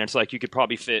 right, and it's like you could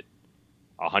probably fit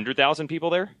 100,000 people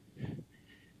there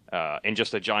in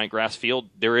just a giant grass field.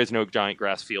 There is no giant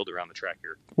grass field around the track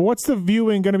here. Well, what's the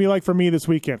viewing going to be like for me this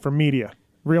weekend, for media?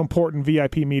 Real important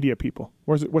VIP media people.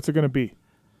 What's it going to be?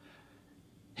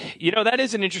 You know, that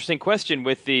is an interesting question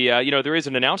with the, there is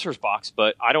an announcer's box,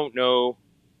 but I don't know.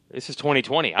 This is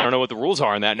 2020. I don't know what the rules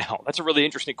are on that now. That's a really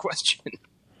interesting question.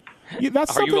 Yeah,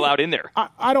 are you allowed in there?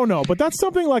 I don't know, but that's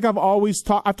something like I've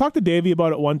talked to Davey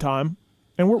about it one time,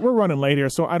 and we're running late here,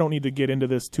 so I don't need to get into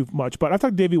this too much, but I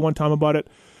talked to Davey one time about it.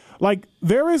 Like,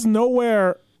 there is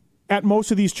nowhere at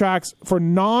most of these tracks for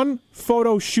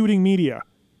non-photo shooting media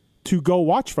to go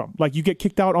watch from. Like, you get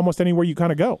kicked out almost anywhere you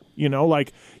kind of go,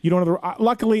 like you don't have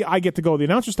luckily I get to go to the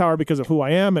announcer's tower because of who I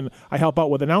am, and I help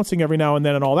out with announcing every now and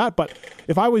then and all that. But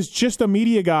if I was just a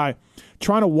media guy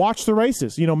trying to watch the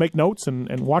races, make notes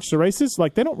and watch the races,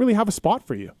 like, they don't really have a spot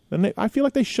for you. And I feel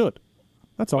like they should.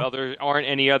 That's all. Well, there aren't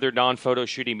any other non-photo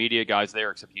shooting media guys there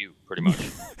except you, pretty much.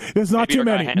 There's not too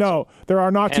many. No, there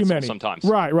are not too many. Sometimes.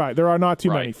 Right. There are not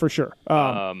too many, for sure.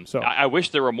 So I wish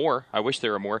there were more.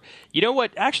 You know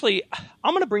what? Actually,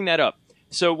 I'm going to bring that up.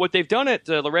 So what they've done at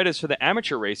Loretta's for the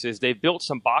amateur races, they've built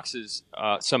some boxes,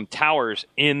 some towers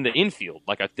in the infield.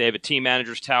 Like they have a team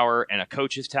manager's tower and a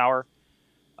coach's tower.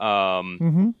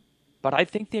 But I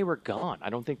think they were gone.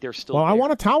 I don't think they're still there. I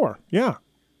want a tower. Yeah.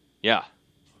 Yeah.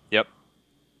 Yep.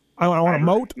 I want a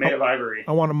moat. Made of ivory.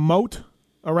 I want a moat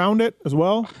around it as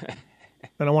well.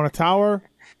 And I want a tower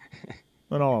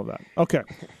and all of that. Okay.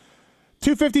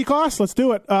 250 class. Let's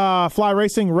do it. Fly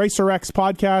Racing, Racer X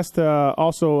podcast.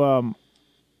 Also,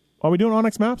 are we doing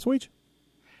Onyx Maps, Weege?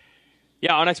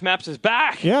 Yeah, Onyx Maps is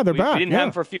back. Yeah, they're back. We didn't have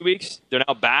them for a few weeks. They're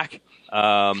now back.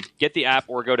 Get the app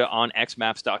or go to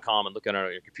onxmaps.com and look at it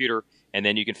on your computer, and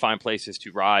then you can find places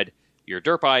to ride your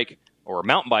dirt bike or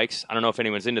mountain bikes. I don't know if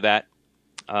anyone's into that.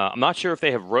 I'm not sure if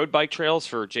they have road bike trails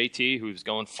for JT, who's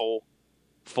going full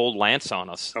Lance on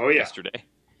us yesterday.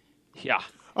 Yeah.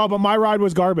 Oh, but my ride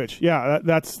was garbage. Yeah,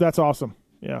 that's awesome.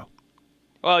 Yeah.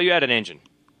 Well, you had an engine.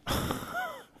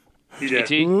 You did.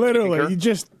 JT, Literally,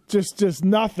 just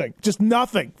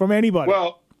nothing from anybody.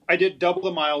 Well, I did double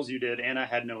the miles you did, and I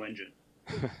had no engine.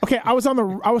 Okay, I was on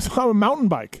a mountain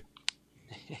bike.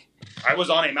 I was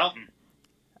on a mountain.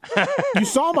 You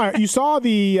saw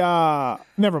the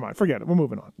never mind, forget it. We're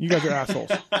moving on. You guys are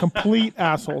assholes. Complete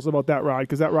assholes about that ride,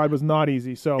 because that ride was not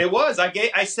easy. So it was.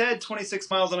 I said 26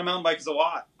 miles on a mountain bike is a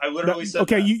lot. I literally said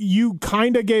okay, that. you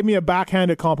kind of gave me a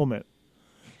backhanded compliment.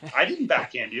 I didn't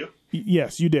backhand you.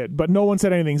 Yes, you did, but no one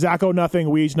said anything. Zacho nothing,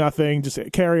 Weege nothing. Just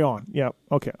carry on. Yeah.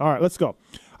 Okay. All right. Let's go.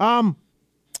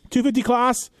 250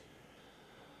 class.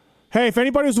 Hey, if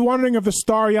anybody was wondering if the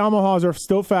Star Yamahas are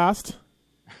still fast,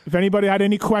 if anybody had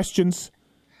any questions,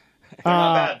 they're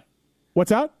not bad. What's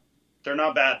that? They're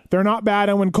not bad. They're not bad.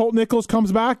 And when Colt Nichols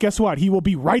comes back, guess what? He will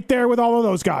be right there with all of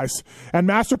those guys. And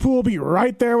Masterpool will be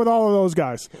right there with all of those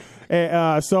guys.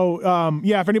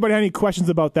 If anybody had any questions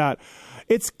about that,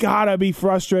 it's got to be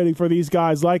frustrating for these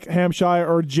guys like Hampshire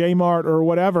or J-Mart or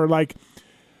whatever. Like,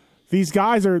 these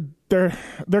guys they're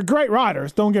great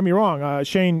riders. Don't get me wrong.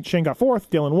 Shane got fourth.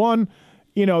 Dylan won.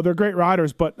 They're great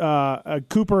riders, but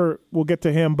Cooper, we'll get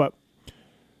to him. But,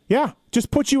 yeah,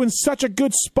 just put you in such a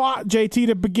good spot, JT,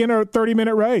 to begin a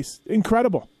 30-minute race.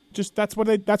 Incredible. Just that's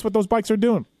what those bikes are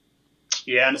doing.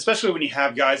 Yeah, and especially when you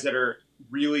have guys that are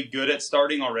really good at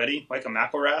starting already, like a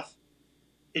McElrath,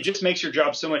 it just makes your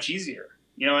job so much easier.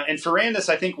 And Ferrandis,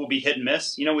 I think, will be hit and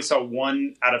miss. We saw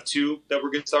 1 out of 2 that were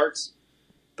good starts.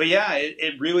 But, yeah,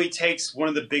 it really takes one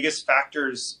of the biggest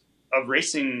factors of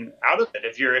racing out of it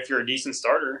if you're a decent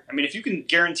starter. I mean, if you can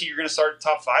guarantee you're going to start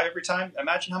top 5 every time,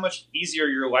 imagine how much easier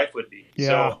your life would be.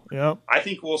 Yeah, so I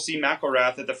think we'll see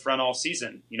McElrath at the front all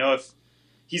season. If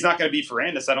he's not going to be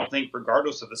Ferrandis, I don't think,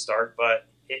 regardless of the start, but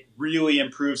it really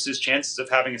improves his chances of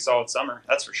having a solid summer.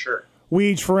 That's for sure.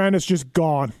 Weege, Ferrandis just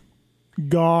gone.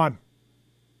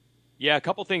 Yeah, a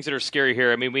couple things that are scary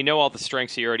here. I mean, we know all the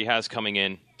strengths he already has coming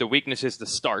in. The weakness is the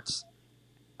starts.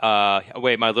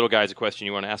 Wait, my little guy's a question.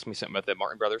 You want to ask me something about the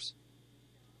Martin brothers?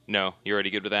 No, you're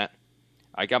already good with that?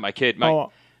 I got my kid.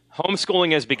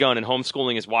 Homeschooling has begun, and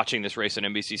homeschooling is watching this race on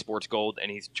NBC Sports Gold,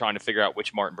 and he's trying to figure out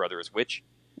which Martin brother is which.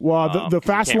 Well, the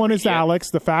fast one is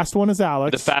Alex. The fast one is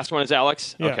Alex. The fast one is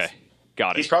Alex? Yes. Okay,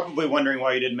 got it. He's probably wondering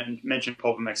why you didn't mention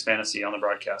PulpMX Fantasy on the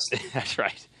broadcast. That's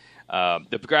right.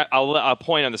 I'll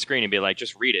point on the screen and be like,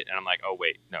 just read it. And I'm like, oh,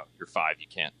 wait, no, you're 5. You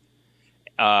can't.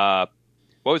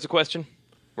 What was the question?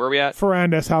 Where are we at?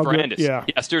 Ferrandis, how Ferrandis. good? Yeah.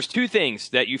 Yes, there's 2 things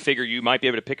that you figure you might be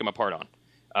able to pick him apart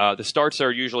on. The starts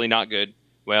are usually not good.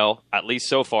 Well, at least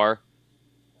so far,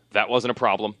 that wasn't a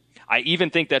problem. I even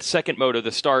think that second moto,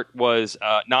 the start, was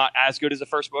not as good as the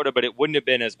first moto, but it wouldn't have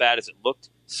been as bad as it looked.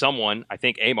 Someone, I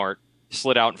think Amart,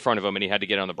 slid out in front of him, and he had to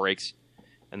get on the brakes.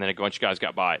 And then a bunch of guys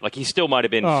got by. Like, he still might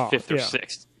have been 5th or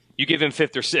 6th. You give him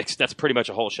 5th or 6th, that's pretty much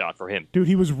a whole shot for him. Dude,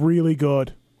 he was really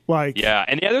good. Yeah,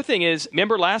 and the other thing is,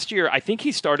 remember last year, I think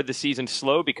he started the season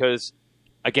slow because,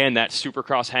 again, that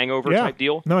Supercross hangover type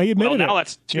deal. No, he admitted now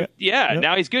it. That's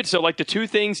now he's good. So, like, the 2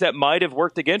 things that might have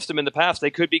worked against him in the past,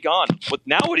 they could be gone. But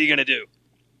now what are you going to do?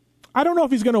 I don't know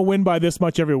if he's going to win by this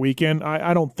much every weekend.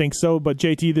 I don't think so. But,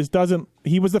 JT,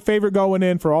 he was the favorite going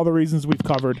in for all the reasons we've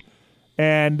covered.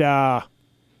 And,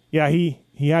 he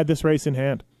had this race in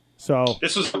hand. So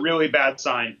this was a really bad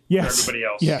sign for everybody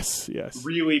else. Yes.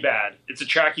 Really bad. It's a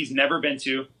track he's never been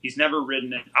to. He's never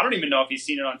ridden it. I don't even know if he's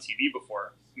seen it on TV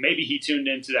before. Maybe he tuned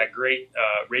into that great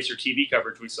Racer TV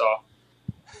coverage we saw.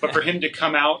 But for him to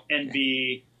come out and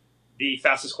be the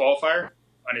fastest qualifier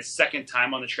on his second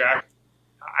time on the track,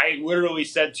 I literally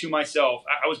said to myself,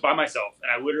 I was by myself,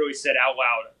 and I literally said out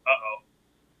loud, uh-oh,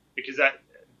 because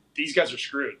these guys are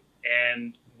screwed.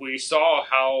 And we saw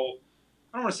how,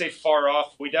 I don't want to say far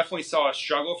off, we definitely saw a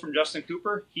struggle from Justin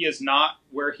Cooper. He is not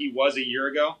where he was a year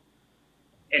ago,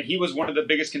 and he was one of the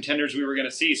biggest contenders we were going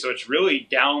to see. So it's really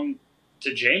down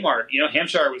to J-Mart.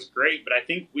 Hampshire was great, but I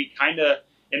think we kind of,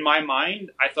 in my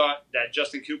mind, I thought that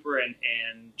Justin Cooper and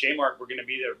J-Mart were going to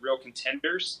be the real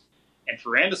contenders, and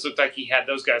Ferrandis looked like he had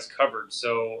those guys covered.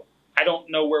 So I don't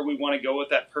know where we want to go with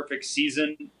that perfect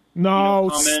season. No,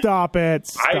 stop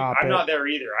it. I'm not there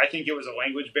either. I think it was a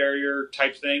language barrier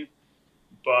type thing.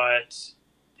 But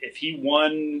if he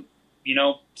won,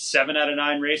 7 out of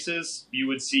 9 races, you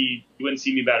wouldn't see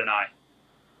me bat an eye.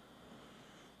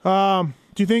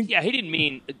 Do you think? Yeah, he didn't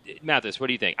mean Mathis. What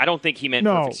do you think? I don't think he meant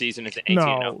perfect season. It's an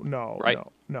 18-0. No. I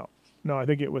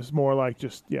think it was more like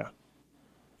just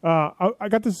I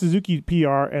got the Suzuki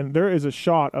PR, and there is a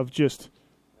shot of just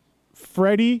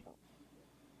Freddie,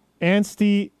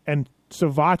 Anstey, and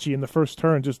Savacci in the first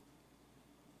turn. Just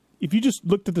if you just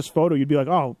looked at this photo, you'd be like,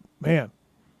 "Oh man,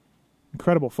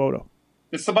 incredible photo."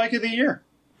 It's the bike of the year.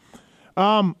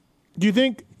 Do you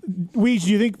think Weege,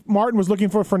 do you think Martin was looking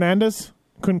for Fernandez?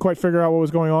 Couldn't quite figure out what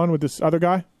was going on with this other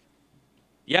guy?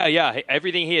 Yeah.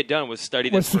 Everything he had done was study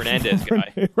this Fernandez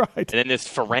guy. Right. And then this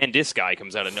Ferrandis guy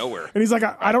comes out of nowhere. And he's like,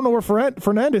 I don't know where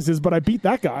Fernandez is, but I beat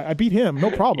that guy. I beat him.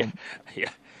 No problem. Yeah.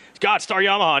 God, Star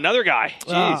Yamaha, another guy.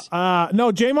 Jeez.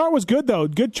 No, J-Mart was good, though.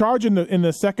 Good charge in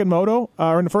the second moto,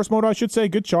 or in the first moto, I should say.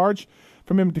 Good charge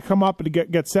from him to come up and to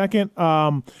get second.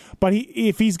 But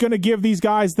if he's going to give these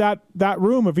guys that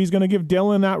room, if he's going to give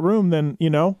Dylan that room, then,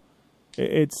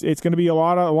 it's going to be a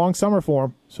long summer for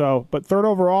him. So, but third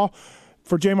overall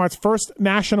for J-Mart's first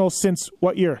national since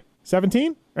what year?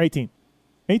 17 or 18?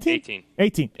 18?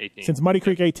 18. Since Muddy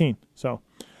Creek 18. So...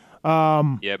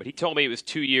 yeah, but he told me it was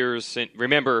 2 years. And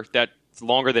remember, that's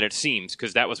longer than it seems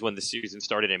because that was when the season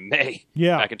started in May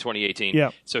back in 2018.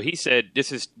 Yeah. So he said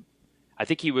I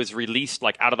think he was released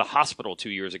like out of the hospital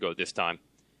 2 years ago this time.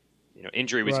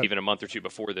 Injury was even a month or two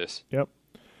before this. Yep.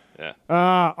 Yeah.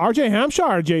 RJ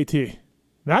Hampshire, JT.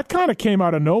 That kind of came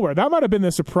out of nowhere. That might have been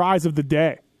the surprise of the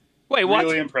day. Wait, what?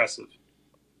 Really impressive.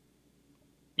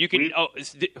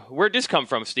 Where'd this come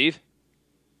from, Steve?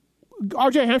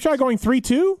 RJ Hampshire going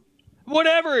 3-2?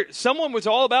 Whatever. Someone was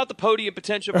all about the podium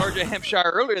potential of RJ Hampshire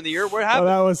earlier in the year. What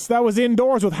happened? That was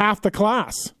indoors with half the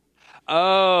class.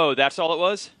 Oh, that's all it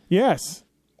was? Yes.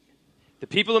 The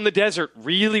people in the desert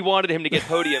really wanted him to get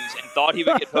podiums and thought he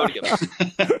would get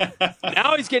podiums.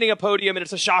 Now he's getting a podium, and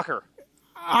it's a shocker.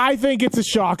 I think it's a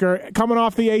shocker. Coming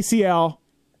off the ACL,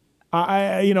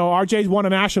 RJ's won a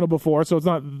national before, so it's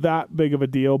not that big of a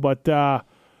deal. But,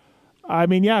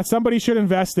 somebody should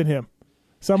invest in him.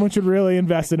 Someone should really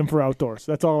invest in him for outdoors.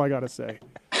 That's all I got to say.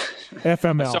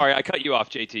 FML. Sorry, I cut you off,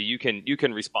 JT. You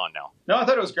can respond now. No, I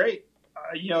thought it was great.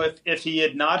 If he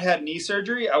had not had knee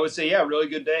surgery, I would say, yeah, really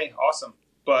good day. Awesome.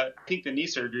 But I think the knee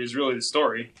surgery is really the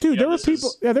story. Dude,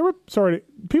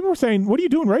 people were saying, what are you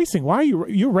doing racing? Why are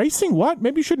you racing? What?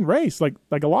 Maybe you shouldn't race like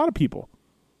a lot of people.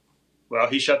 Well,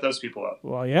 he shut those people up.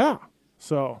 Well, yeah.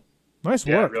 So, nice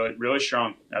work. Yeah, really, really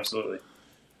strong. Absolutely.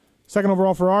 Second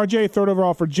overall for RJ, third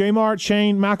overall for J-Mart.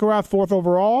 Shane McElrath, fourth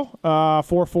overall,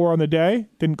 4-4 on the day.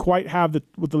 Didn't quite have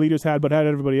what the leaders had, but had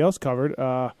everybody else covered.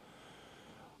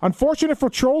 Unfortunate for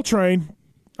Troll Train.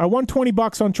 I won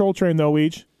 $20 on Troll Train, though,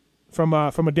 Weege, from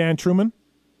a Dan Truman.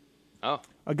 Oh.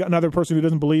 Another person who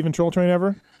doesn't believe in Troll Train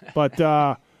ever. But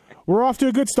we're off to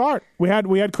a good start. We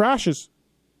had crashes.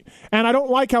 And I don't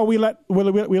like how we let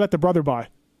the brother by.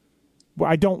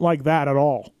 I don't like that at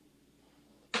all.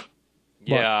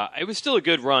 Yeah, it was still a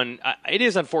good run. It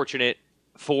is unfortunate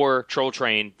for Troll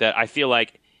Train that I feel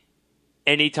like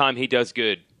anytime he does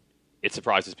good, it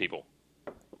surprises people.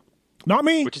 Not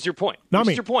me. Which is your point. Not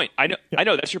me. Which is your point. I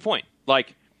know that's your point.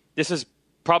 Like, this is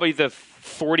probably the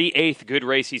 48th good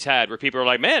race he's had where people are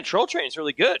like, man, Troll Train's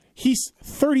really good. He's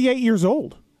 38 years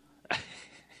old.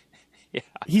 Yeah.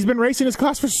 He's been racing his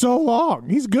class for so long.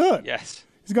 He's good. Yes.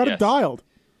 He's got it dialed.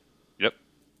 Yep.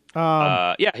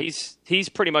 He's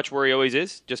pretty much where he always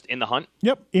is, just in the hunt.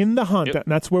 Yep, in the hunt. Yep.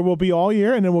 And that's where we'll be all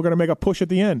year, and then we're going to make a push at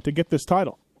the end to get this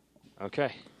title.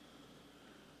 Okay.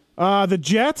 The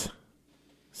Jet,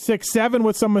 6-7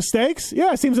 with some mistakes.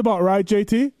 Yeah, it seems about right,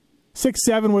 JT.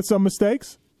 6-7 with some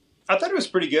mistakes. I thought it was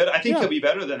pretty good. I think he'll be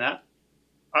better than that.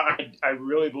 I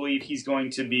really believe he's going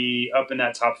to be up in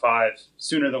that top 5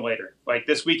 sooner than later. Like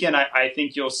this weekend, I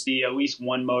think you'll see at least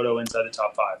one moto inside the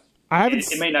top 5.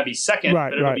 It may not be second,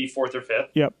 but it'll be 4th or 5th.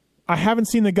 Yep. I haven't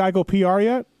seen the guy go PR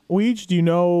yet. Weege, do you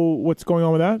know what's going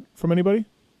on with that from anybody?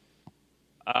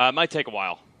 It might take a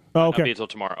while. Oh, okay. Might be until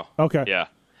tomorrow. Okay. Yeah.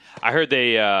 I heard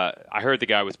the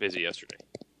guy was busy yesterday.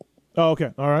 Oh,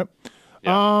 okay. All right.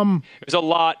 Yeah. There's a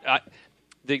lot.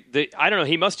 I don't know.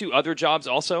 He must do other jobs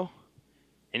also.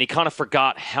 And he kind of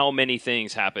forgot how many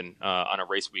things happen on a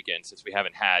race weekend since we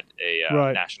haven't had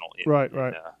a national in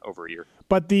over a year.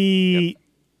 But did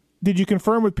you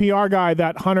confirm with PR guy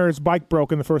that Hunter's bike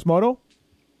broke in the first moto?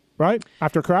 Right?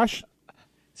 After a crash?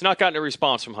 It's not gotten a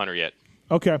response from Hunter yet.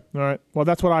 Okay. All right. Well,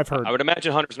 that's what I've heard. I would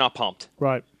imagine Hunter's not pumped.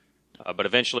 Right. But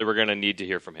eventually we're going to need to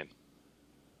hear from him.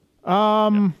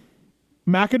 McAdoo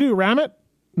Ramit,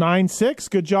 9-6.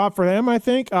 Good job for him, I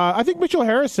think. I think Mitchell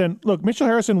Harrison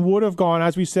would have gone,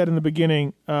 as we said in the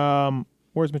beginning.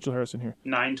 Where's Mitchell Harrison here?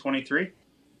 9:23.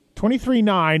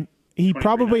 23.9. He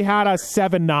probably had a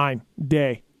 7.9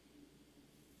 day.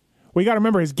 We got to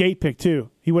remember his gate pick, too.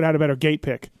 He would have had a better gate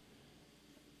pick.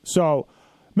 So,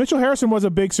 Mitchell Harrison was a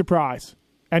big surprise,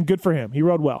 and good for him. He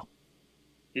rode well.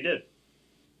 He did.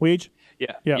 Weege?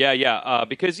 Yeah.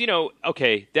 Because,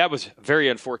 that was very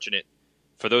unfortunate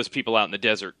for those people out in the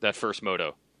desert, that first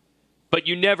moto. But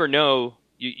you never know,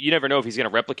 you never know if he's going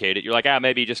to replicate it. You're like,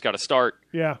 maybe you just got to start.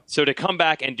 Yeah. So to come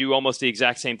back and do almost the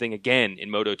exact same thing again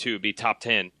in Moto 2, be top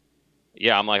 10,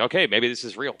 I'm like, okay, maybe this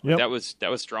is real. Yep. That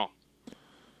was strong.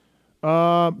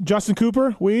 Justin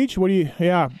Cooper, Weege, what do you?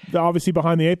 Yeah, obviously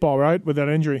behind the 8 ball, right, with that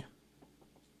injury.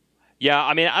 Yeah,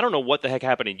 I mean, I don't know what the heck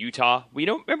happened in Utah.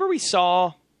 Remember we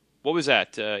saw, what was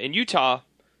that in Utah?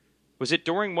 Was it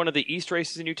during one of the East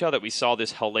races in Utah that we saw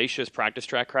this hellacious practice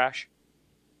track crash?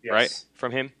 Yes. Right,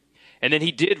 from him? And then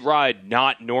he did ride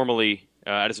not normally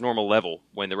at his normal level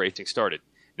when the racing started.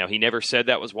 Now, he never said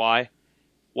that was why.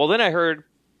 Well, then I heard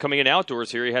coming in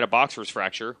outdoors here, he had a boxer's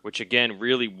fracture, which, again,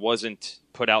 really wasn't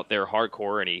put out there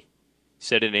hardcore, and he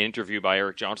said in an interview by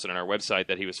Eric Johnson on our website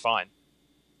that he was fine.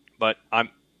 But I'm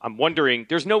wondering,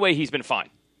 there's no way he's been fine.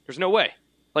 There's no way.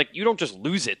 Like, you don't just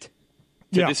lose it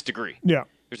to this degree. Yeah.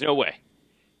 There's no way.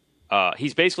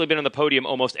 He's basically been on the podium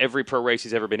almost every pro race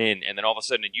he's ever been in, and then all of a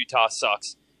sudden in Utah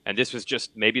sucks, and this was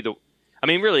just maybe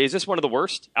really, is this one of the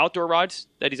worst outdoor rides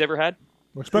that he's ever had?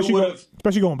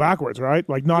 Especially going backwards, right?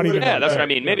 Like not even. Yeah, that's what I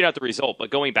mean. Maybe not the result, but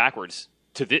going backwards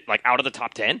to out of the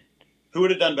top 10. Who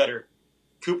would have done better,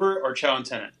 Cooper or Chow and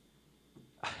Tennant?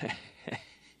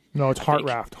 No, it's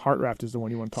Hartraft. Hartraft is the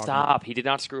one you want to talk about. Stop. He did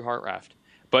not screw Hartraft.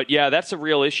 But yeah, that's a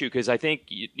real issue because I think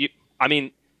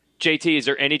JT, is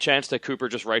there any chance that Cooper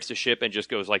just rights the ship and just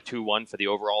goes like 2-1 for the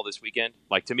overall this weekend?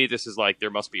 Like, to me, this is like,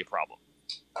 there must be a problem.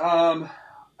 I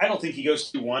don't think he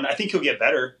goes 2-1. I think he'll get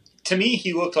better. To me,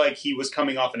 he looked like he was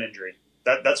coming off an injury.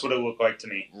 That's what it looked like to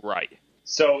me. Right.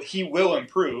 So he will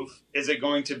improve. Is it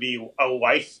going to be a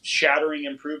life-shattering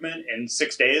improvement in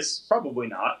 6 days? Probably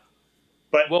not.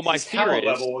 But my his fear talent is,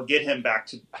 level will get him back.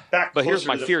 But here's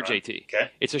my fear, front. JT.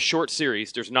 Okay. It's a short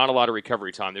series. There's not a lot of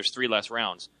recovery time. There's 3 less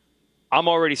rounds. I'm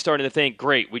already starting to think,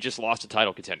 great, we just lost a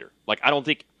title contender. Like, I don't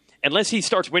think, unless he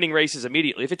starts winning races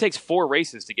immediately, if it takes 4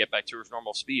 races to get back to his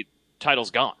normal speed,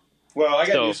 title's gone. Well, I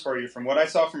got news for you. From what I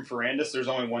saw from Ferrandis, there's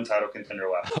only 1 title contender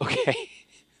left.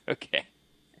 Okay.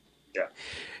 Yeah.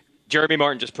 Jeremy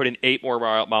Martin just put in 8 more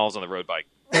miles on the road bike.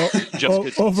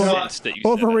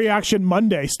 Overreaction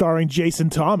Monday, starring Jason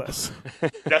Thomas.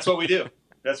 That's what we do.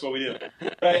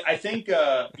 But I think,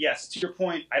 yes, to your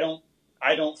point, I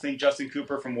don't think Justin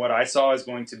Cooper, from what I saw, is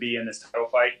going to be in this title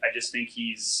fight. I just think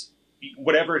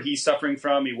whatever he's suffering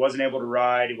from, he wasn't able to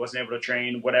ride, he wasn't able to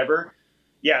train, whatever.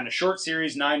 Yeah, in a short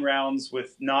series, 9 rounds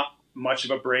with not much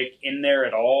of a break in there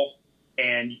at all.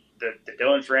 And the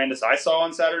Dylan Ferrandis I saw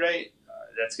on Saturday,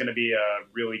 that's going to be a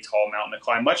really tall mountain to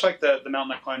climb, much like the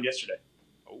mountain I climbed yesterday.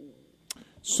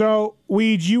 So,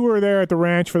 Weege, you were there at the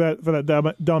ranch for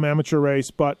that dumb amateur race,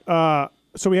 but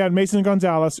so we had Mason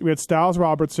Gonzalez, we had Styles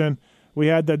Robertson, we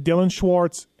had the Dylan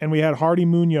Schwartz, and we had Hardy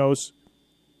Munoz.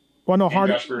 Well, no,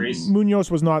 Hardy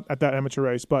Munoz was not at that amateur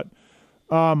race, but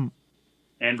and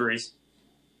Varese.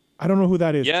 I don't know who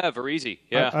that is. Yeah, Varese.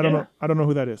 Yeah, I don't know. I don't know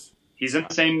who that is. He's in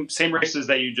the same races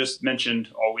that you just mentioned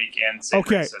all weekend. Same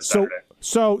race as Saturday.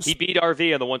 So he beat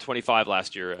RV on the 125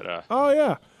 last year at.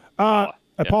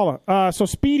 At Paula. So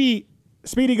Speedy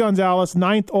Gonzalez,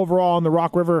 9th overall on the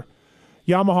Rock River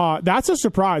Yamaha. That's a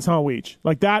surprise, huh, Weege?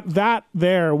 Like that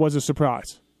there was a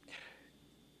surprise.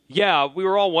 Yeah, we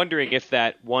were all wondering if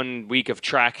that 1 week of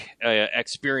track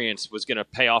experience was going to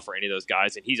pay off for any of those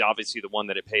guys, and he's obviously the one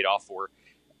that it paid off for.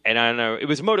 And I don't know, it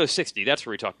was Moto 60. That's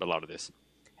where we talked about a lot of this.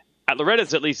 At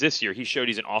Loretta's, at least this year, he showed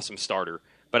he's an awesome starter.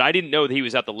 But I didn't know that he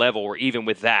was at the level where even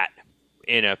with that,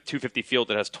 in a 250 field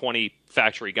that has 20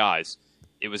 factory guys,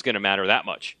 it was going to matter that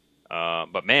much.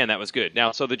 But, man, that was good.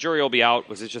 Now, so the jury will be out.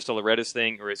 Was this just a Loretta's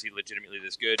thing, or is he legitimately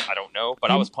this good? I don't know.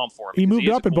 But I was pumped for him. He moved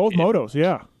up in both motos,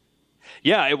 yeah.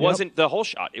 Yeah, it wasn't the whole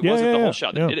shot. It wasn't the whole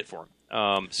shot that did it for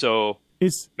him. So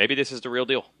maybe this is the real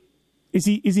deal. Is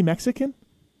he Mexican?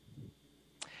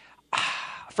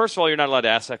 First of all, you're not allowed to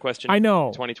ask that question. I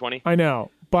know. 2020. I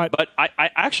know. But I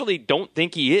actually don't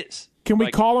think he is. Can we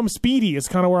call him Speedy is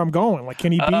kind of where I'm going. Like,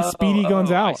 can he be Speedy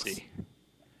Gonzalez? I see.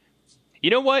 You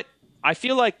know what? I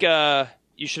feel like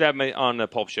you should have him on the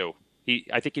Pulp Show.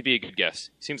 I think he'd be a good guess.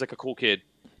 Seems like a cool kid.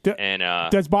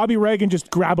 Does Bobby Reagan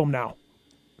just grab him now?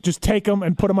 Just take him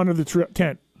and put him under the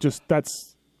tent.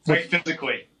 Like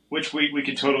physically, which we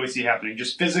could totally see happening.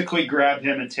 Just physically grab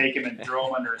him and take him and throw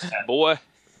him under his tent. Boy,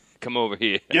 come over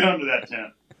here. Get under that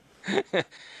tent.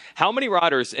 How many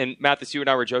riders, and Mathis, you and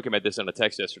I were joking about this on the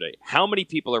text yesterday, how many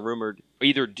people are rumored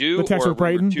either do or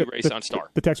rumored to race on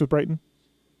Star? The text with Brayton?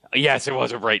 Yes, it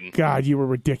was with Brayton. God, you were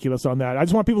ridiculous on that. I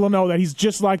just want people to know that he's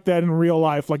just like that in real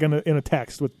life, like in a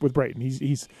text with Brayton.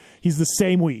 He's the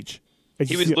same Weege.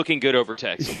 He was looking good over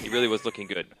text. He really was looking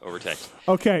good over text.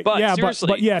 Okay, but yeah, seriously,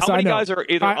 but yes, how many I know. guys are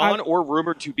either on or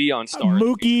rumored to be on Star?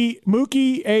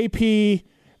 Mookie, AP,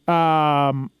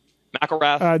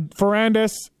 McElrath,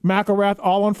 Ferrandis, McElrath,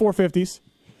 all on 450s,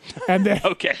 and then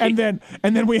okay. and then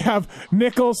we have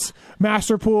Nichols,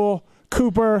 Masterpool,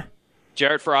 Cooper,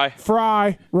 Jarrett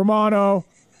Fry, Romano,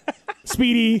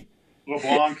 Speedy,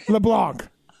 LeBlanc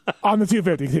on the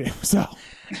 250 team. So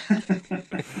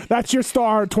that's your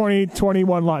star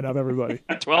 2021 lineup, everybody.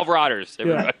 12 riders,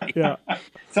 everybody. Yeah.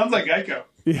 Sounds like Geico.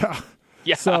 Yeah.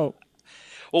 Yeah. So,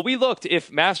 well, we looked.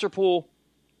 If Masterpool,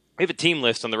 we have a team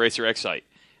list on the Racer X site.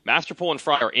 Masterpool and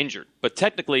Fry are injured, but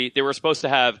technically they were supposed to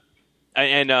have,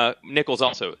 and Nichols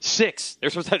also, 6. They're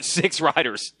supposed to have 6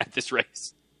 riders at this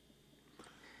race.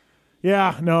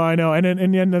 yeah, no, I know. And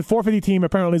then the 450 team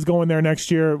apparently is going there next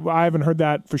year. I haven't heard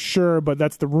that for sure, but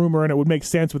that's the rumor, and it would make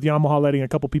sense with Yamaha letting a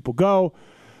couple people go.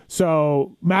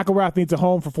 So McElrath needs a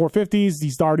home for 450s.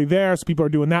 He's already there, so people are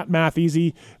doing that math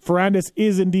easy. Ferrandis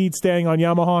is indeed staying on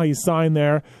Yamaha. He's signed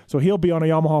there, so he'll be on a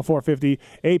Yamaha 450.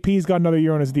 AP's got another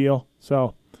year on his deal.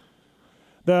 So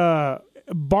the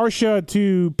Barsha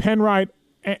to Penrite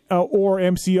or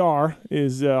MCR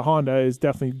is Honda is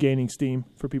definitely gaining steam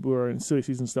for people who are in silly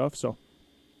season stuff. So,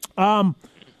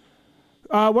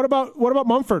 what about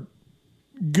Mumford?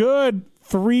 Good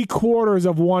 3/4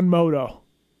 of one moto.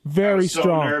 Very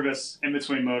strong. I was so nervous in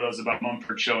between motos about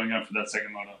Mumford showing up for that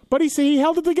second moto. But he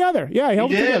held it together. Yeah, he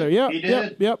held it together. Yeah, he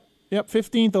did. Yep.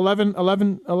 15th,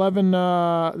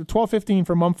 12, 15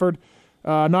 for Mumford.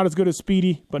 Not as good as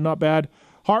Speedy, but not bad.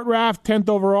 Hartraft, 10th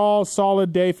overall.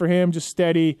 Solid day for him, just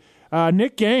steady.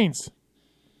 Nick Gaines.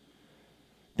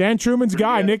 Dan Truman's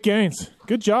guy, Nick Gaines.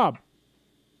 Good job.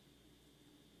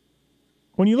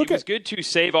 When you look it was good to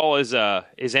save all his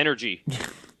energy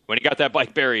when he got that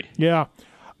bike buried. Yeah.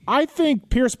 I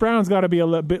think Pierce Brown's got to be a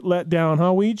little bit let down,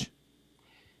 huh, Weege?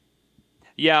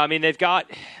 Yeah, I mean, they've got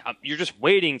you're just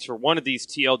waiting for one of these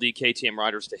TLD KTM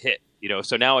riders to hit,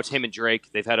 so now it's him and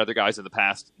Drake. They've had other guys in the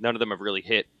past. None of them have really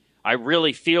hit. I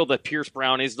really feel that Pierce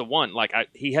Brown is the one.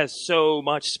 He has so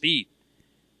much speed,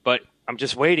 but I'm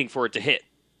just waiting for it to hit.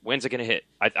 When's it going to hit?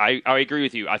 I agree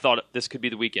with you. I thought this could be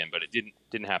the weekend, but it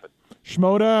didn't happen.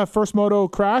 Shimoda, first moto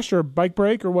crash or bike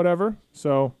break or whatever.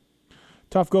 So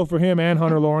tough go for him and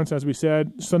Hunter Lawrence, as we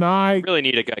said. Sinai. We really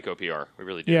need a Geico PR. We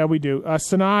really do. Yeah, we do.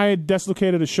 Sinai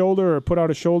dislocated a shoulder or put out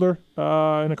a shoulder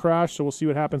in a crash, so we'll see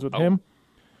what happens with him.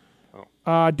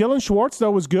 Dylan Schwartz,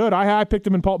 though, was good. I picked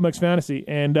him in Pulp Mix Fantasy,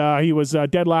 and he was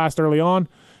dead last early on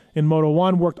in Moto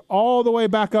 1. Worked all the way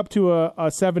back up to a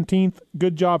 17th.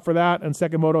 Good job for that. And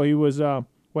second moto, he was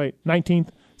 19th.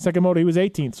 Second moto, he was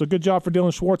 18th. So good job for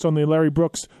Dylan Schwartz on the Larry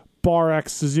Brooks Bar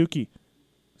X Suzuki.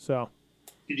 So,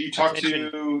 did you talk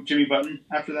to Jimmy Button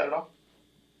after that at all?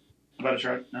 About a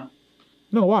try? No?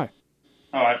 No, why?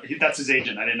 Oh, that's his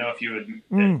agent. I didn't know if you had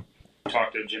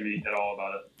talked to Jimmy at all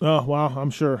about it. Oh, wow,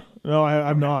 I'm sure. No,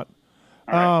 I've not.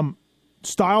 Right.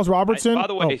 Styles Robertson. By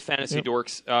the way, Fantasy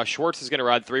Dorks, Schwartz is going to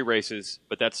ride 3 races,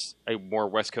 but that's a more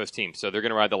West Coast team, so they're going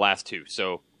to ride the last 2.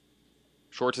 So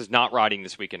Schwartz is not riding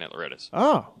this weekend at Loretta's.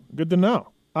 Oh, good to know.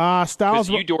 Styles. Because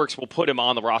you dorks will put him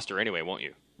on the roster anyway, won't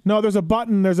you? No, there's a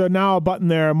button. There's now a button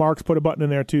there. Mark's put a button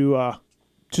in there to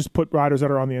just put riders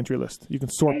that are on the entry list. You can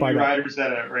sort by that. Riders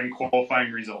that are in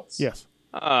qualifying results. Yes.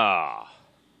 How'd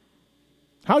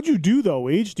you do, though,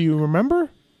 Weege? Do you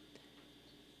remember?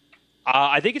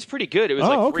 I think it's pretty good. It was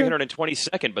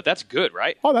 322nd, but that's good,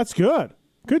 right? Oh, that's good.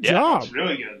 Good job. That's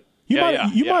really good.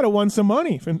 You might have won some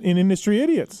money in Industry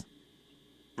Idiots.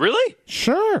 Really?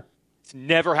 Sure. It's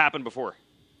never happened before.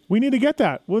 We need to get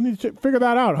that. We'll need to figure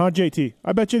that out, huh, JT?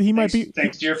 I bet you he might be.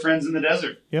 Thanks to your friends in the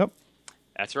desert. Yep.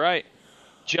 That's right.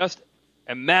 Just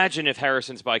imagine if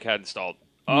Harrison's bike hadn't stalled.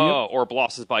 Or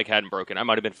Bloss's bike hadn't broken. I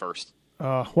might have been first.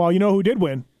 Well, you know who did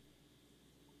win?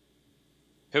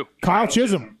 Who? Kyle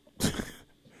Chisholm.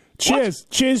 Chiz.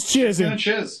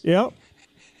 Chiz. Yep.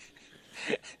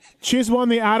 Chiz won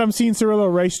the Adam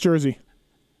Cianciarillo race jersey.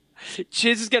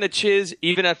 Chiz is going to chiz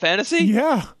even at fantasy?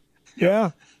 Yeah.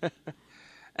 Wow.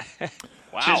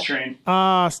 Chiz train.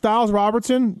 Styles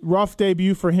Robertson, rough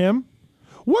debut for him.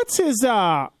 What's his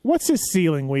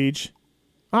ceiling, Weege?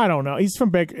 I don't know. He's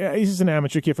from he's just an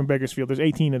amateur kid from Bakersfield. There's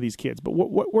 18 of these kids, but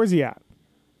where's he at?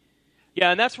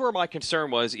 Yeah, and that's where my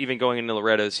concern was, even going into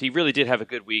Loretta's. He really did have a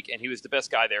good week, and he was the best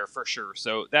guy there for sure.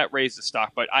 So that raised the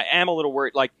stock. But I am a little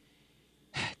worried.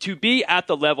 To be at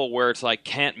the level where it's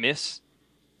can't miss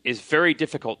is very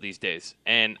difficult these days.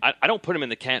 And I don't put him in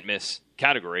the can't miss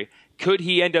category. Could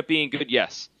he end up being good?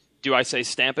 Yes. Do I say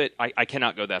stamp it? I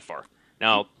cannot go that far.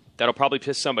 Now, that'll probably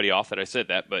piss somebody off that I said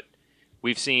that, but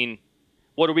we've seen,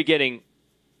 what are we getting?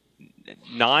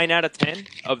 9 out of 10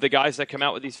 of the guys that come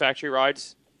out with these factory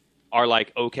rides are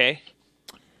okay,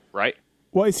 right?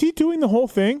 Well, is he doing the whole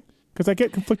thing? Because I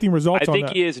get conflicting results on that. I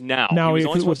think he is now. He was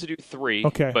only supposed to do 3,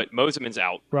 but Moseman's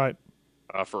out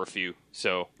for a few.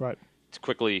 So it's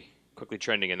quickly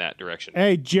trending in that direction.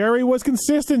 Hey, Jerry was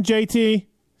consistent, JT.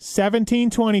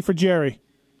 17-20 for Jerry.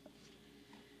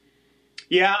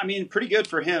 Yeah, I mean, pretty good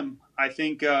for him. I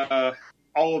think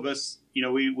all of us,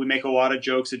 we make a lot of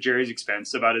jokes at Jerry's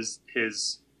expense about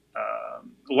his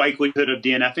likelihood of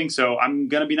DNFing. So I'm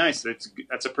gonna be nice.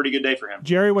 That's a pretty good day for him.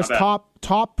 Jerry was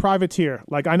top privateer.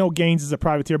 Like, I know Gaines is a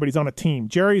privateer, but he's on a team.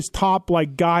 Jerry's top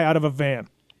guy out of a van.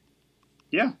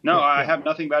 Yeah. No, I have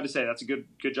nothing bad to say. That's a good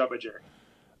job by Jerry.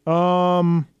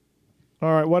 All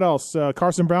right. What else?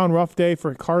 Carson Brown, rough day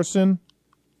for Carson.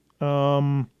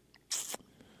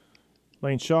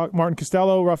 Lane Shock, Martin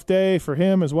Costello, rough day for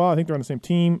him as well. I think they're on the same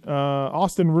team.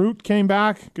 Austin Root came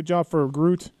back. Good job for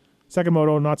Groot. Second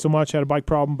moto, not so much. Had a bike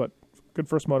problem, but good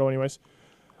first moto anyways.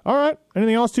 All right.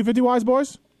 Anything else 250-wise,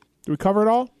 boys? Did we cover it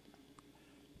all?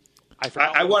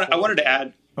 I wanted to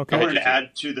add. Okay. I wanted to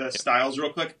add to the Styles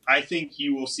real quick. I think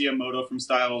you will see a moto from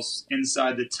Styles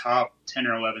inside the top 10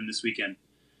 or 11 this weekend.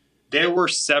 There were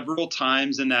several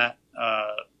times in that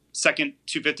second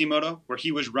 250 moto where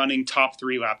he was running top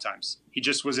 3 lap times. He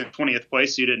just was in 20th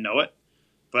place, so you didn't know it.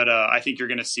 But I think you're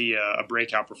going to see a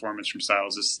breakout performance from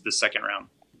Styles this second round.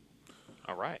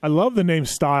 All right. I love the name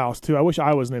Styles too. I wish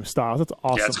I was named Styles. That's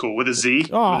awesome. Yeah, it's cool with a Z.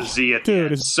 Oh, with a Z at dude,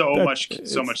 the end. So much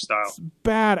style. It's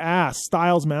badass.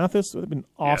 Styles Mathis would have been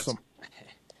awesome.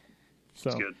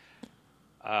 It's good.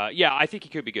 Yeah, I think he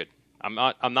could be good.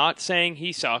 I'm not saying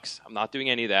he sucks. I'm not doing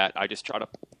any of that. I just try to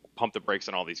pump the brakes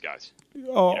on all these guys.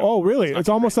 Oh, really? It's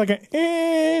almost like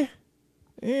an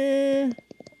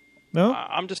No.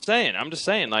 I'm just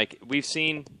saying. Like, we've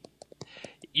seen.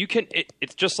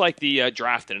 It's just like the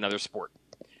draft in another sport.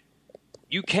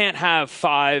 You can't have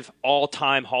 5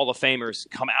 all-time Hall of Famers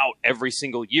come out every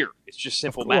single year. It's just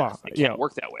simple math. It can't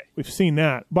work that way. We've seen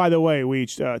that. By the way, we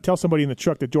tell somebody in the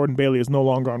truck that Jordan Bailey is no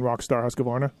longer on Rockstar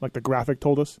Husqvarna, like the graphic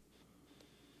told us.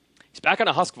 He's back on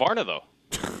a Husqvarna, though.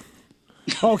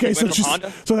 Okay, so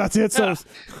that's it. Yeah. So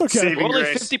okay, well, only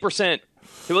 50%.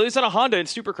 Well, he was on a Honda in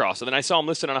Supercross, and then I saw him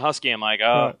listed on a Husky. I'm like,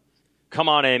 come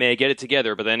on, AMA, get it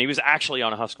together. But then he was actually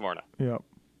on a Husqvarna. Yeah.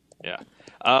 Yeah.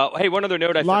 Hey, one other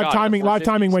note I forgot. Live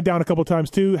timing went down a couple times,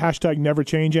 too. # never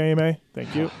change AMA.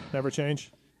 Thank you. Never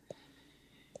change.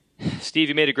 Steve,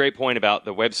 you made a great point about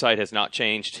the website has not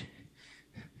changed.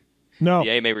 No.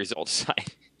 The AMA results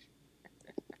site.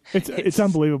 It's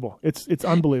unbelievable. It's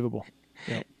unbelievable.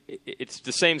 Yeah. It's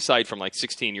the same site from like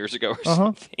 16 years ago or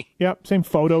something. Yep, same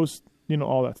photos,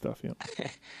 all that stuff.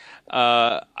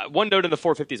 Yeah. One note in the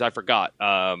 450s I forgot.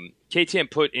 KTM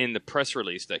put in the press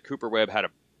release that Cooper Webb had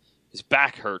his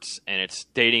back hurts, and it's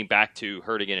dating back to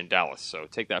hurt again in Dallas. So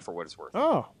take that for what it's worth.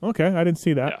 Oh, okay. I didn't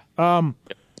see that. Yeah.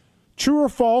 True or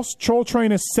false, Troll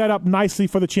Train is set up nicely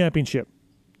for the championship.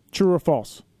 True or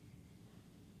false?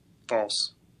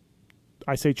 False.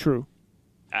 I say true.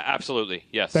 Absolutely,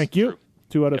 yes. Thank you. True.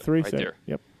 2 out of 3. Right there.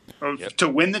 Yep. To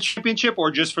win the championship or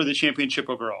just for the championship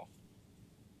overall?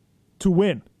 To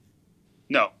win.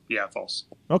 No. Yeah, false.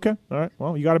 Okay. All right.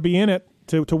 Well, you got to be in it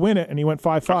to win it, and he went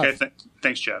 5-5. Okay,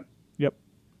 thanks, Chad. Yep.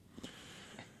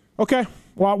 Okay.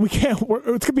 Well, we can't. It's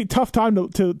going to be a tough time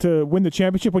to win the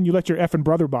championship when you let your effing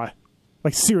brother by.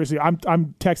 Like, seriously, I'm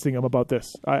texting him about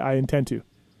this. I intend to.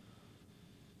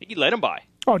 I think he let him by.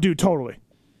 Oh, dude, totally.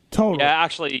 Yeah,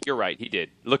 actually, you're right. He did.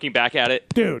 Looking back at it.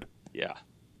 Dude. Yeah.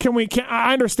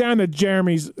 I understand that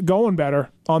Jeremy's going better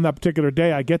on that particular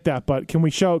day. I get that. But can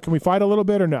we fight a little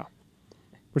bit or no?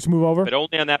 Let's move over. But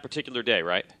only on that particular day,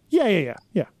 right? Yeah.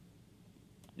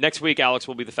 Next week, Alex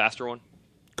will be the faster one.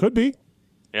 Could be.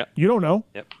 Yep. You don't know.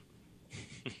 Yep.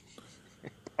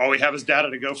 All we have is data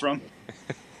to go from.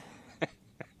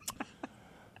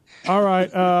 All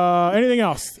right. Anything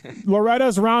else?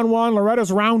 Loretta's round 1.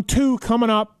 Loretta's round 2 coming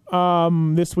up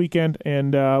this weekend.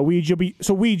 And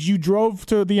Weege, you drove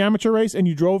to the amateur race and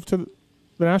you drove to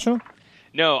the national?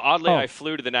 No, oddly, I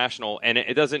flew to the national, and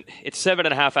it doesn't. It's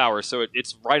 7.5 hours, so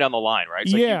it's right on the line, right?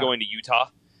 It's like you going to Utah.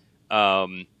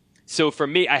 So for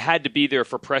me, I had to be there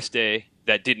for press day.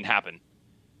 That didn't happen.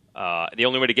 The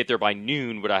only way to get there by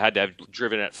noon would I had to have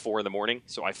driven at 4 a.m,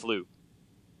 so I flew.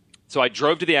 So I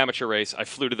drove to the amateur race. I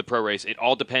flew to the pro race. It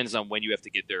all depends on when you have to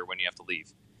get there, when you have to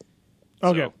leave.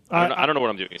 Okay. So I don't know what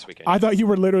I'm doing this weekend. I thought you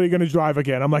were literally going to drive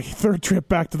again. I'm like, 3rd trip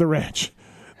back to the ranch.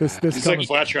 It's like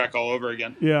flat track all over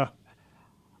again. Yeah.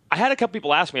 I had a couple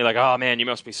people ask me, like, oh, man, you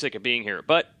must be sick of being here.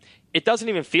 But it doesn't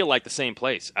even feel like the same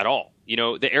place at all.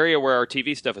 The area where our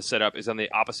TV stuff is set up is on the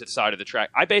opposite side of the track.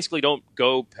 I basically don't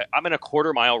go – I'm in a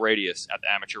quarter-mile radius at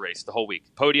the amateur race the whole week.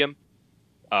 Podium,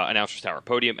 announcer's tower.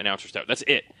 Podium, announcer's tower. That's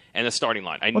it. and the starting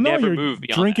line. I never moved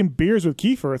beyond drinking that. beers with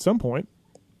Kiefer at some point.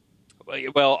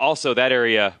 Well, also that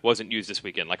area wasn't used this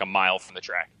weekend, like a mile from the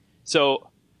track. So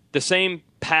the same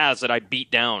paths that I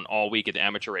beat down all week at the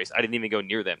amateur race, I didn't even go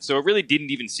near them. So it really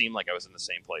didn't even seem like I was in the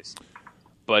same place.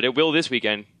 But it will this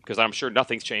weekend because I'm sure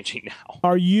nothing's changing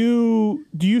now.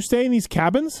 Do you stay in these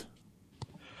cabins?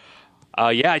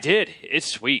 Yeah, I did. It's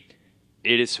sweet.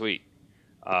 It is sweet.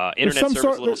 Internet service a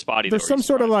little spotty. There's some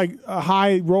sort of like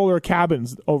high roller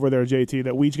cabins over there, JT,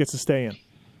 that Weege gets to stay in.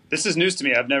 This is news to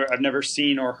me. I've never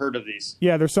seen or heard of these.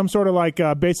 Yeah, there's some sort of like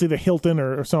basically the Hilton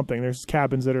or something. There's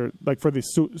cabins that are like for the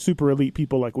super elite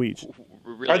people like Weege.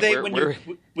 Really? Are they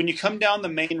when you come down the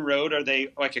main road? Are they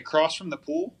like across from the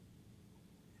pool?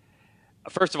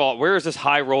 First of all, where is this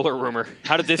high roller rumor?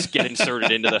 How did this get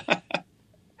inserted into the?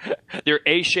 They're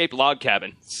A-shaped log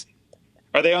cabins.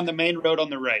 Are they on the main road on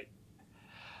the right?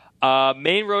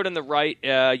 Main road on the right.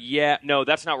 Yeah, no,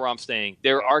 that's not where I'm staying.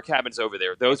 There are cabins over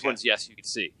there. Those ones, yes, you can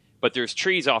see. But there's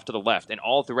trees off to the left, and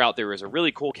all throughout there is a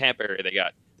really cool camp area. They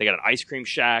got an ice cream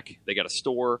shack. They got a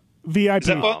store. VIP,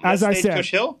 as I said.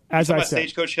 Stagecoach Hill? As I said.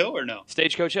 Stagecoach Hill or no?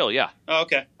 Stagecoach Hill, yeah. Oh,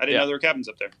 okay. I didn't know there were cabins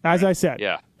up there. As I said.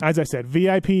 Yeah. As I said.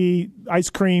 VIP, ice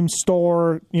cream,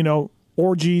 store,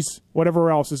 orgies,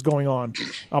 whatever else is going on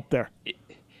up there.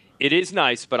 It is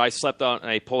nice, but I slept on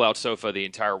a pull-out sofa the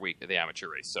entire week at the amateur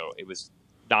race, so it was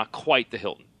not quite the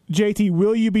Hilton. JT,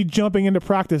 will you be jumping into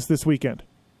practice this weekend?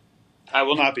 I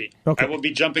will not be. Okay. I will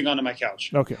be jumping onto my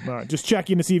couch. Okay, all right. Just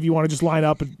checking to see if you want to just line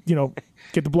up and,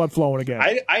 get the blood flowing again.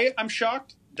 I'm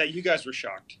shocked that you guys were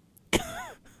shocked.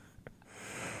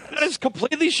 That is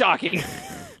completely shocking.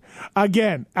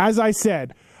 Again, as I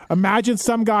said, imagine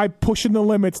some guy pushing the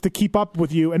limits to keep up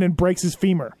with you and then breaks his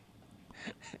femur.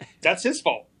 That's his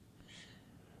fault.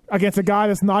 Against a guy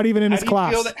that's not even in his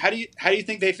class. How do you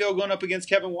think they feel going up against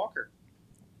Kevin Walker?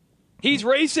 He's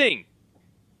racing.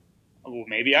 Well,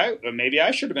 maybe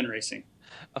I should have been racing.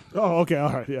 Oh, okay,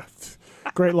 all right, yeah.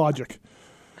 Great logic.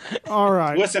 All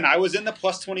right. Listen, I was in the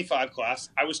plus 25 class.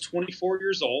 I was 24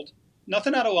 years old.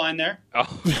 Nothing out of line there.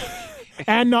 Oh.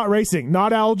 And not racing.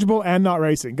 Not eligible and not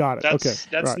racing. Got it. That's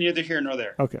right. neither here nor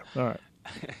there. Okay, all right.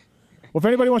 Well, if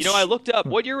anybody wants I looked up.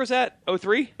 What year was that?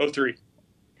 03? 03.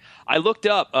 I looked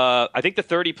up. I think the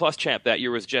 30-plus champ that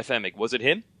year was Jeff Emig. Was it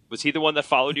him? Was he the one that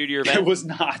followed you to your event? It was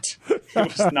not. It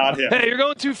was not him. Hey, you're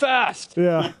going too fast.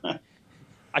 Yeah.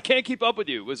 I can't keep up with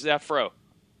you. Was that Fro?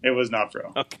 It was not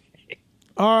Fro. Okay.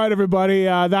 All right, everybody.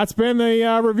 That's been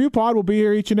the review pod. We'll be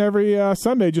here each and every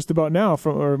Sunday just about now,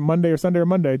 or Monday or Sunday or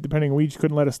Monday, depending. We just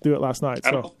couldn't let us do it last night.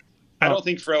 I don't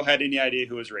think Fro had any idea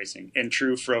who was racing in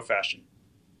true Fro fashion.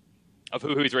 Of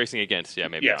who he's racing against, yeah,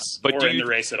 maybe yes, not. But or in the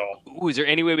race at all. Ooh, is there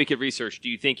any way we could research? Do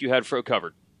you think you had Fro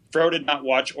covered? Fro did not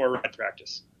watch or ride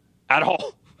practice. At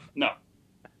all? No.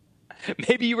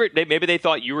 Maybe you were. Maybe they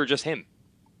thought you were just him.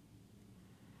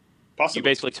 Possibly. You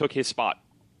basically took his spot.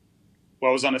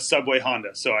 Well, I was on a Subway Honda,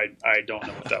 so I don't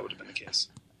know if that would have been the case.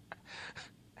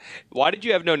 Why did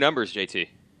you have no numbers, JT?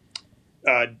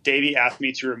 Davey asked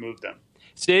me to remove them.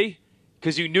 See?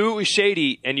 Because you knew it was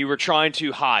shady and you were trying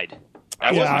to hide.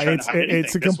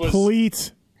 It's a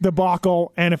complete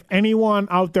debacle. And if anyone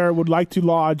out there would like to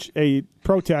lodge a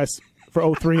protest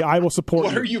for 03, I will support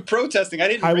What are you protesting? I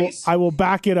didn't race. I will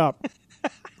back it up.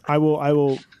 I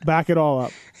will back it all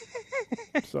up.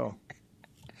 So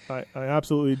I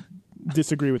absolutely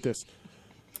disagree with this.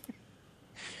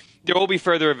 There will be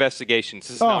further investigations.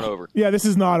 This is not over. Yeah, this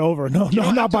is not over. No,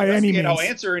 not by any means. I'll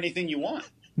answer anything you want.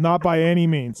 Not by any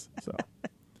means. So.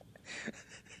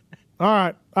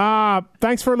 All right.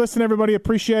 Thanks for listening, everybody.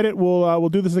 Appreciate it. We'll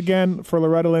do this again for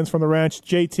Loretta Lynn's from the Ranch,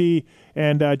 JT,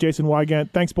 and Jason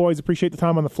Wygant. Thanks, boys. Appreciate the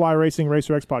time on the Fly Racing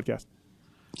Racer X podcast.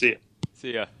 See ya.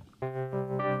 See ya.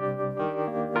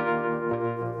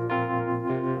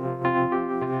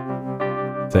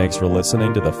 Thanks for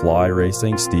listening to the Fly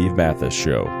Racing Steve Mathis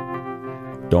Show.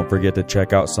 Don't forget to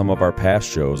check out some of our past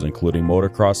shows, including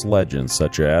motocross legends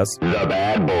such as The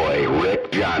Bad Boy,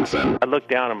 Rick Johnson. I looked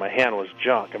down and my hand was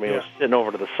junk. I mean, it was sitting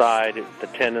over to the side. The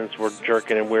tendons were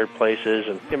jerking in weird places.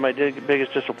 And my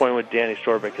biggest disappointment with Danny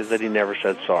Storbeck is that he never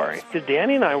said sorry. Because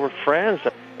Danny and I were friends,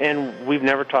 and we've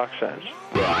never talked since.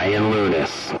 Brian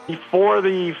Lunas. Before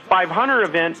the 500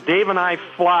 event, Dave and I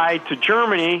fly to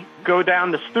Germany, go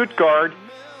down to Stuttgart.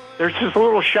 There's this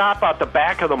little shop out the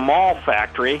back of the mall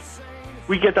factory.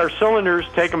 We get our cylinders,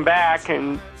 take them back,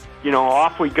 and,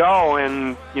 off we go.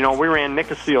 And, we ran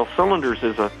Nicosil cylinders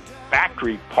as a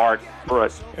factory part for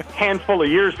a handful of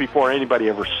years before anybody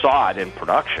ever saw it in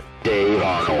production. Dave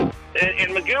Arnold.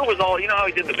 And Magoo was all, how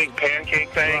he did the big pancake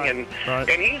thing, and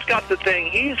he's got the thing,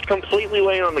 he's completely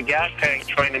laying on the gas tank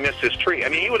trying to miss his tree. I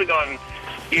mean, he would have gone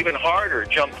even harder,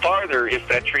 jump farther if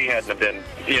that tree hadn't have been,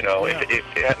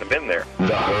 if it hadn't have been there.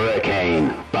 The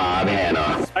Hurricane, Bob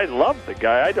Hanna. I love the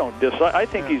guy. I don't dislike. I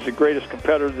think he's the greatest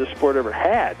competitor this sport ever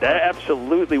had.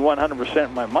 Absolutely 100%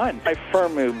 in my mind. I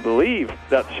firmly believe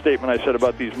that statement I said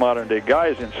about these modern-day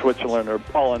guys in Switzerland or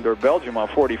Holland or Belgium on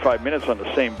 45 minutes on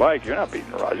the same bike. You're not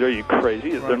beating Roger. Are you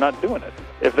crazy? Right. They're not doing it.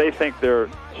 If they think they're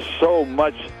so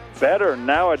much better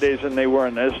nowadays than they were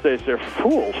in those days, they're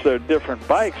fools. They're different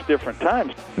bikes, different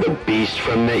times. The Beast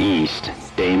from the East,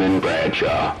 Damon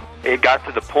Bradshaw. It got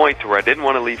to the point to where I didn't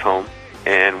want to leave home,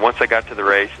 and once I got to the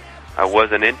race, I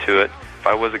wasn't into it. If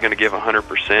I wasn't going to give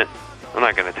 100%, I'm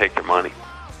not going to take their money.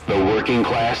 The working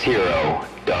class hero,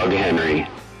 Doug Henry.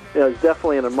 It was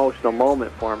definitely an emotional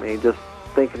moment for me, just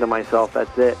thinking to myself,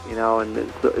 that's it, and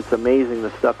it's amazing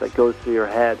the stuff that goes through your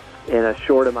head in a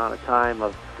short amount of time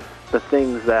of the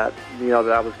things that,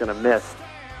 that I was going to miss.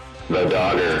 The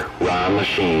Dogger, Ron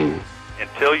Lachine.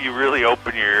 Until you really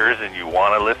open your ears and you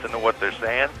want to listen to what they're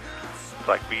saying, it's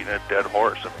like beating a dead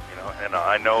horse. And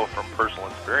I know from personal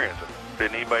experience,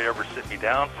 did anybody ever sit me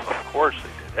down? Of course they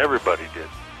did. Everybody did.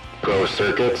 Pro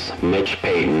Circuits, Mitch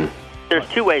Payton. There's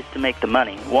two ways to make the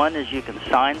money. One is you can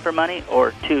sign for money,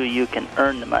 or two, you can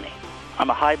earn the money. I'm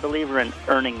a high believer in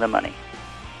earning the money.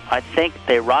 I think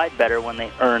they ride better when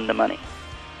they earn the money.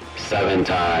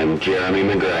 7-time Jeremy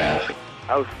McGrath.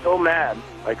 I was so mad,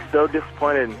 so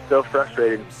disappointed and so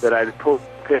frustrated that I pulled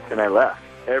pick and I left.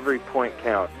 Every point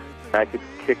counts. I could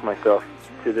kick myself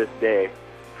to this day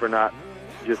for not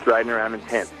just riding around in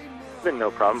tents. It's been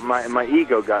no problem. My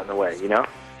ego got in the way,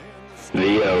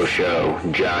 The O Show,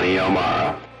 Johnny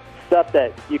O'Mara. Stuff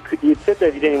that you'd sit there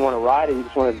if you didn't even want to ride it, you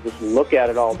just wanted to just look at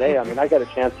it all day. I mean, I got a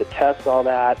chance to test all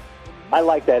that. I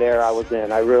like that era I was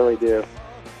in. I really do.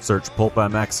 Search Pulp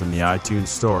MX in the iTunes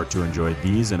store to enjoy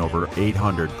these and over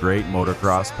 800 great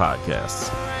motocross podcasts.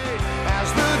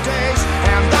 As the days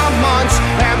and the months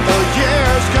and the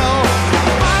years go